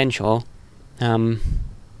it's essential. Let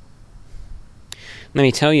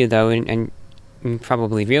me tell you, though, and you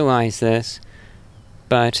probably realize this,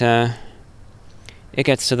 but it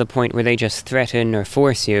gets to the point where they just threaten or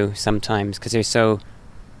force you sometimes, because they're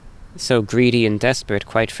so greedy and desperate,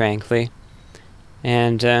 quite frankly.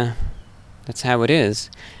 And that's how it is.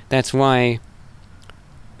 That's why,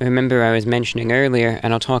 remember I was mentioning earlier,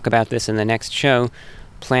 and I'll talk about this in the next show,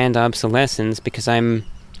 planned obsolescence, because I'm,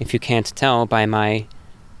 if you can't tell by my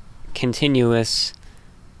continuous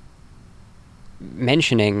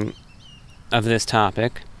mentioning of this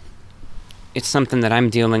topic, it's something that I'm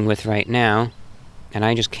dealing with right now, and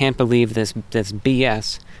I just can't believe this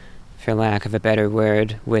BS, for lack of a better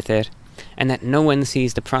word, with it, and that no one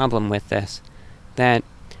sees the problem with this. That,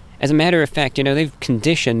 as a matter of fact, they've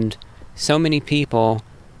conditioned so many people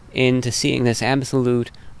into seeing this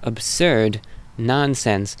absolute absurd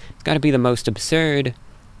nonsense. It's got to be the most absurd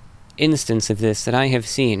instance of this that I have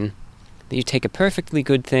seen. That you take a perfectly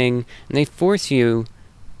good thing, and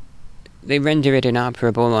they render it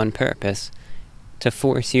inoperable on purpose, to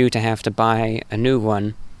force you to have to buy a new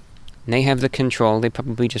one. And they have the control. They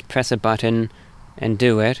probably just press a button and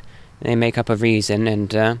do it. They make up a reason,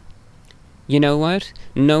 and you know what?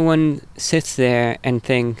 No one sits there and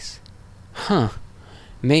thinks,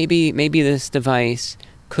 maybe this device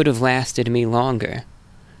could have lasted me longer.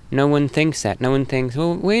 No one thinks that. No one thinks,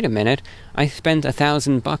 well, wait a minute, I spent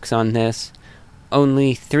 $1,000 on this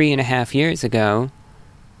only 3.5 years ago,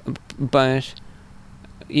 but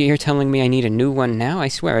you're telling me I need a new one now? I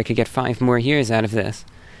swear I could get 5 more years out of this.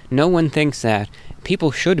 No one thinks that.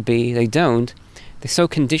 People should be. They don't. They're so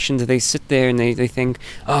conditioned that they sit there and they think,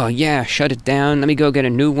 oh yeah, shut it down, let me go get a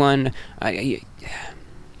new one. If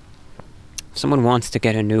someone wants to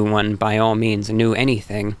get a new one, by all means, a new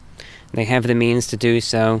anything, they have the means to do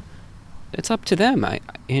so. It's up to them.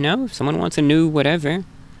 If someone wants a new whatever,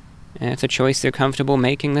 and it's a choice they're comfortable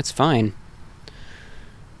making, that's fine.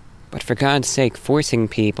 But for God's sake, forcing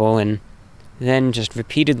people and then just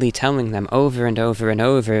repeatedly telling them over and over and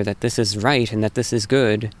over that this is right and that this is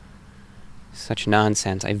good, such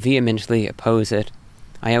nonsense. I vehemently oppose it.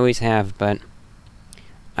 I always have, but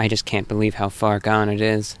I just can't believe how far gone it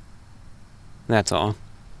is. That's all.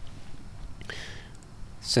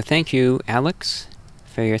 So thank you, Alex,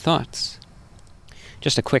 for your thoughts.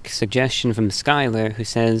 Just a quick suggestion from Skylar, who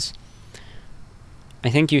says, I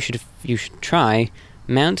think you should try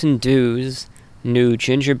Mountain Dew's new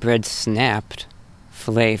gingerbread snapped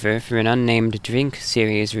flavor for an unnamed drink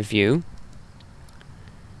series review.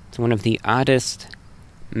 It's one of the oddest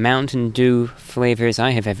Mountain Dew flavors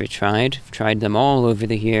I have ever tried. I've tried them all over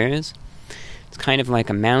the years. It's kind of like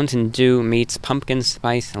a Mountain Dew meets pumpkin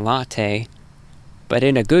spice latte, but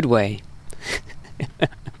in a good way.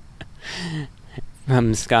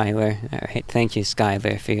 From Skylar. Alright, thank you,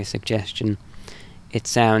 Skylar, for your suggestion. It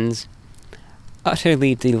sounds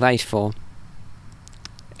utterly delightful.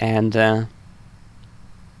 And,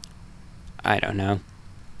 I don't know.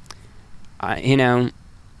 I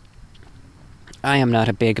am not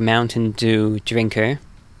a big Mountain Dew drinker,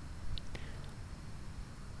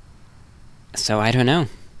 so I don't know.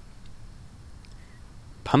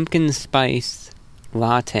 Pumpkin spice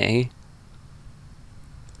latte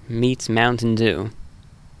meets Mountain Dew.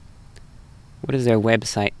 What does their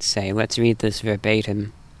website say? Let's read this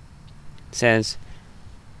verbatim. It says,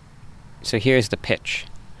 so here's the pitch.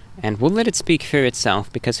 And we'll let it speak for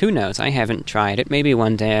itself, because who knows, I haven't tried it. Maybe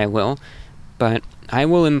one day I will. But I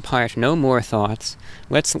will impart no more thoughts.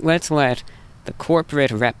 Let's let the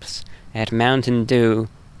corporate reps at Mountain Dew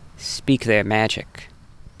speak their magic.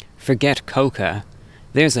 Forget Coca.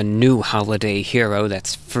 There's a new holiday hero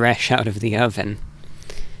that's fresh out of the oven.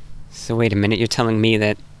 So wait a minute, you're telling me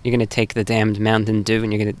that you're going to take the damned Mountain Dew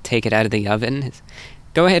and you're going to take it out of the oven?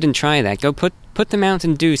 Go ahead and try that. Go put the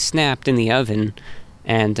Mountain Dew snapped in the oven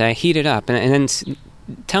and heat it up, and then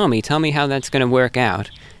tell me how that's going to work out.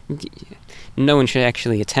 No one should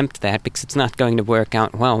actually attempt that, because it's not going to work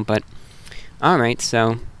out well, but alright,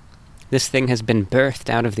 so this thing has been birthed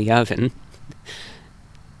out of the oven.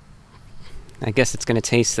 I guess it's going to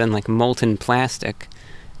taste then like molten plastic.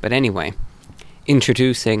 But anyway,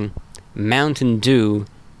 introducing Mountain Dew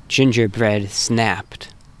Gingerbread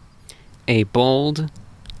Snapped. A bold,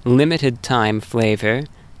 limited-time flavor,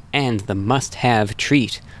 and the must-have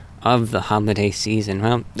treat of the holiday season.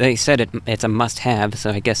 Well, they said it's a must-have, so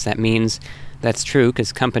I guess that means that's true,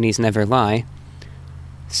 because companies never lie.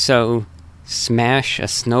 So, smash a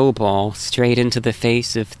snowball straight into the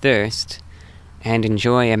face of thirst, and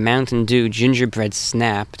enjoy a Mountain Dew gingerbread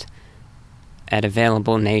snapped at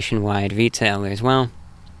available nationwide retailers. Well,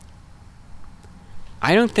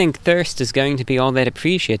 I don't think thirst is going to be all that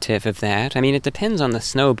appreciative of that. I mean, it depends on the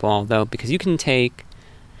snowball, though, because you can take,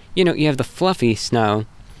 you have the fluffy snow.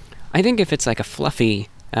 I think if it's like a fluffy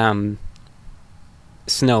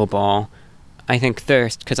snowball, I think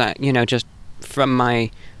thirst, because just from my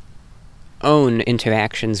own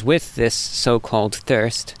interactions with this so-called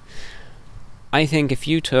thirst, I think if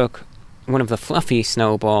you took one of the fluffy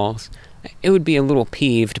snowballs, it would be a little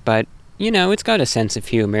peeved, but, it's got a sense of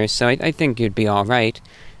humor, so I think you'd be alright.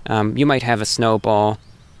 You might have a snowball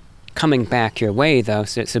coming back your way, though,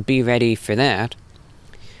 so be ready for that.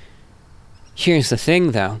 Here's the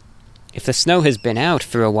thing, though. If the snow has been out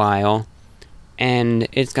for a while, and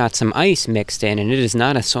it's got some ice mixed in, and it is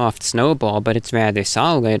not a soft snowball, but it's rather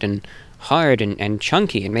solid and hard and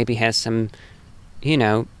chunky, and maybe has some,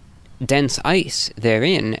 dense ice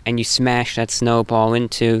therein, and you smash that snowball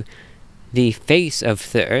into the face of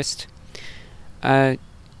thirst,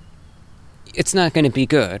 it's not going to be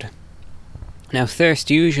good. Now, thirst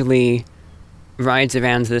usually rides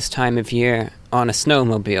around this time of year on a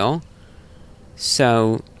snowmobile,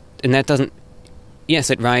 so, and that doesn't, yes,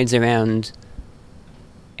 it rides around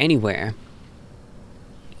anywhere,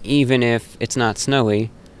 even if it's not snowy.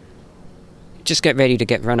 Just get ready to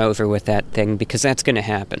get run over with that thing, because that's going to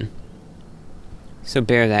happen. So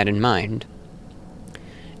bear that in mind.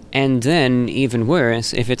 And then, even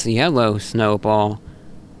worse, if it's a yellow snowball,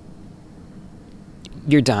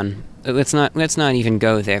 you're done. Let's not even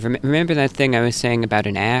go there. Remember that thing I was saying about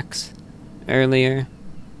an axe earlier?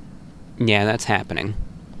 Yeah, that's happening.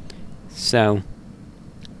 So,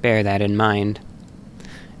 bear that in mind.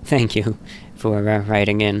 Thank you for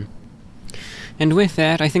writing in. And with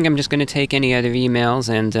that, I think I'm just going to take any other emails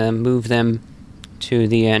and move them to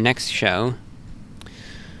the next show.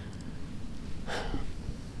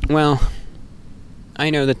 Well, I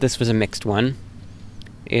know that this was a mixed one.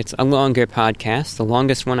 It's a longer podcast, the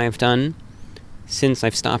longest one I've done since I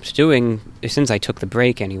took the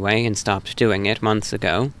break anyway, and stopped doing it months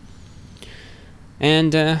ago.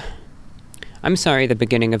 And, I'm sorry the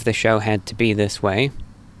beginning of the show had to be this way.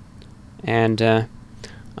 And,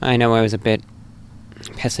 I know I was a bit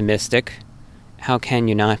pessimistic. How can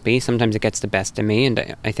you not be? Sometimes it gets the best of me,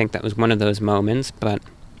 and I think that was one of those moments, but,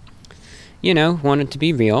 wanted to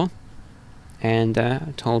be real.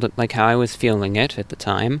 And told it like how I was feeling it at the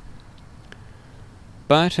time.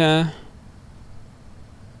 But, the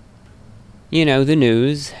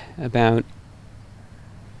news about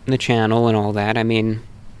the channel and all that, I mean,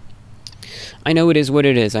 I know it is what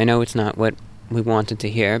it is. I know it's not what we wanted to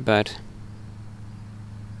hear, but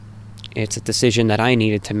it's a decision that I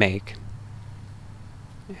needed to make.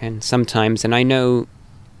 And sometimes, and I know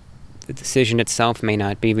the decision itself may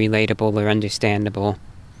not be relatable or understandable,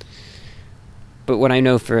 but what I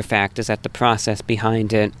know for a fact is that the process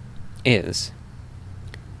behind it is.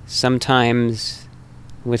 Sometimes,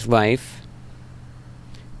 with life,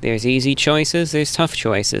 there's easy choices, there's tough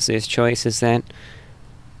choices, there's choices that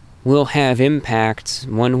will have impacts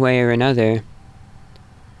one way or another,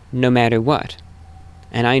 no matter what.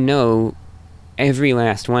 And I know every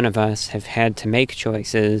last one of us have had to make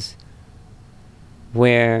choices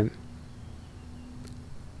where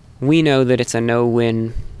we know that it's a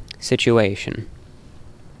no-win situation.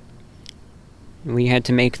 We had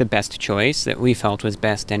to make the best choice that we felt was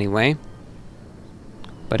best anyway,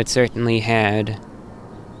 but it certainly had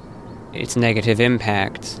its negative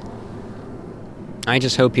impacts. I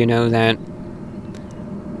just hope you know that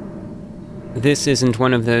this isn't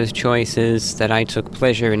one of those choices that I took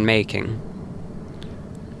pleasure in making.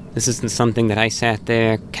 This isn't something that I sat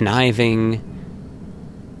there conniving,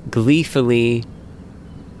 gleefully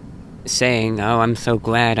saying, "Oh, I'm so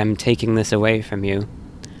glad I'm taking this away from you."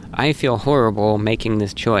 I feel horrible making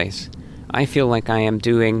this choice. I feel like I am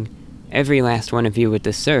doing every last one of you a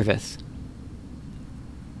disservice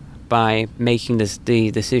by making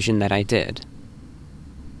the decision that I did.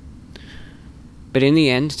 But in the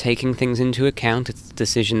end, taking things into account, it's a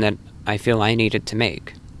decision that I feel I needed to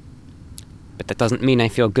make. But that doesn't mean I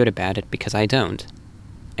feel good about it, because I don't.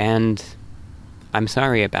 And I'm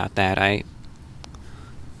sorry about that. I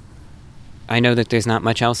know that there's not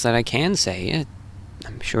much else that I can say.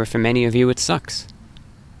 I'm sure for many of you it sucks.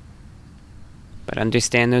 But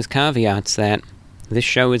understand those caveats that this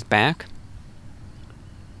show is back.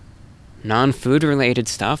 Non-food related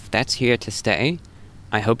stuff, that's here to stay.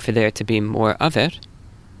 I hope for there to be more of it.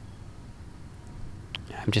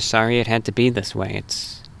 I'm just sorry it had to be this way.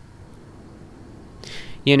 It's,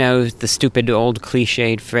 the stupid old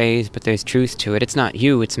cliched phrase, but there's truth to it. It's not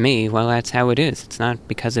you, it's me. Well, that's how it is. It's not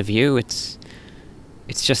because of you, it's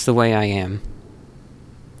just the way I am.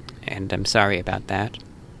 And I'm sorry about that.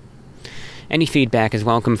 Any feedback is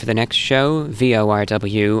welcome for the next show,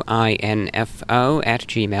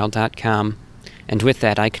 vorwinfo@gmail.com. And with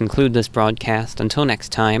that, I conclude this broadcast. Until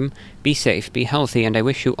next time, be safe, be healthy, and I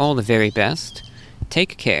wish you all the very best.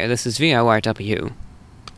 Take care. This is VORW.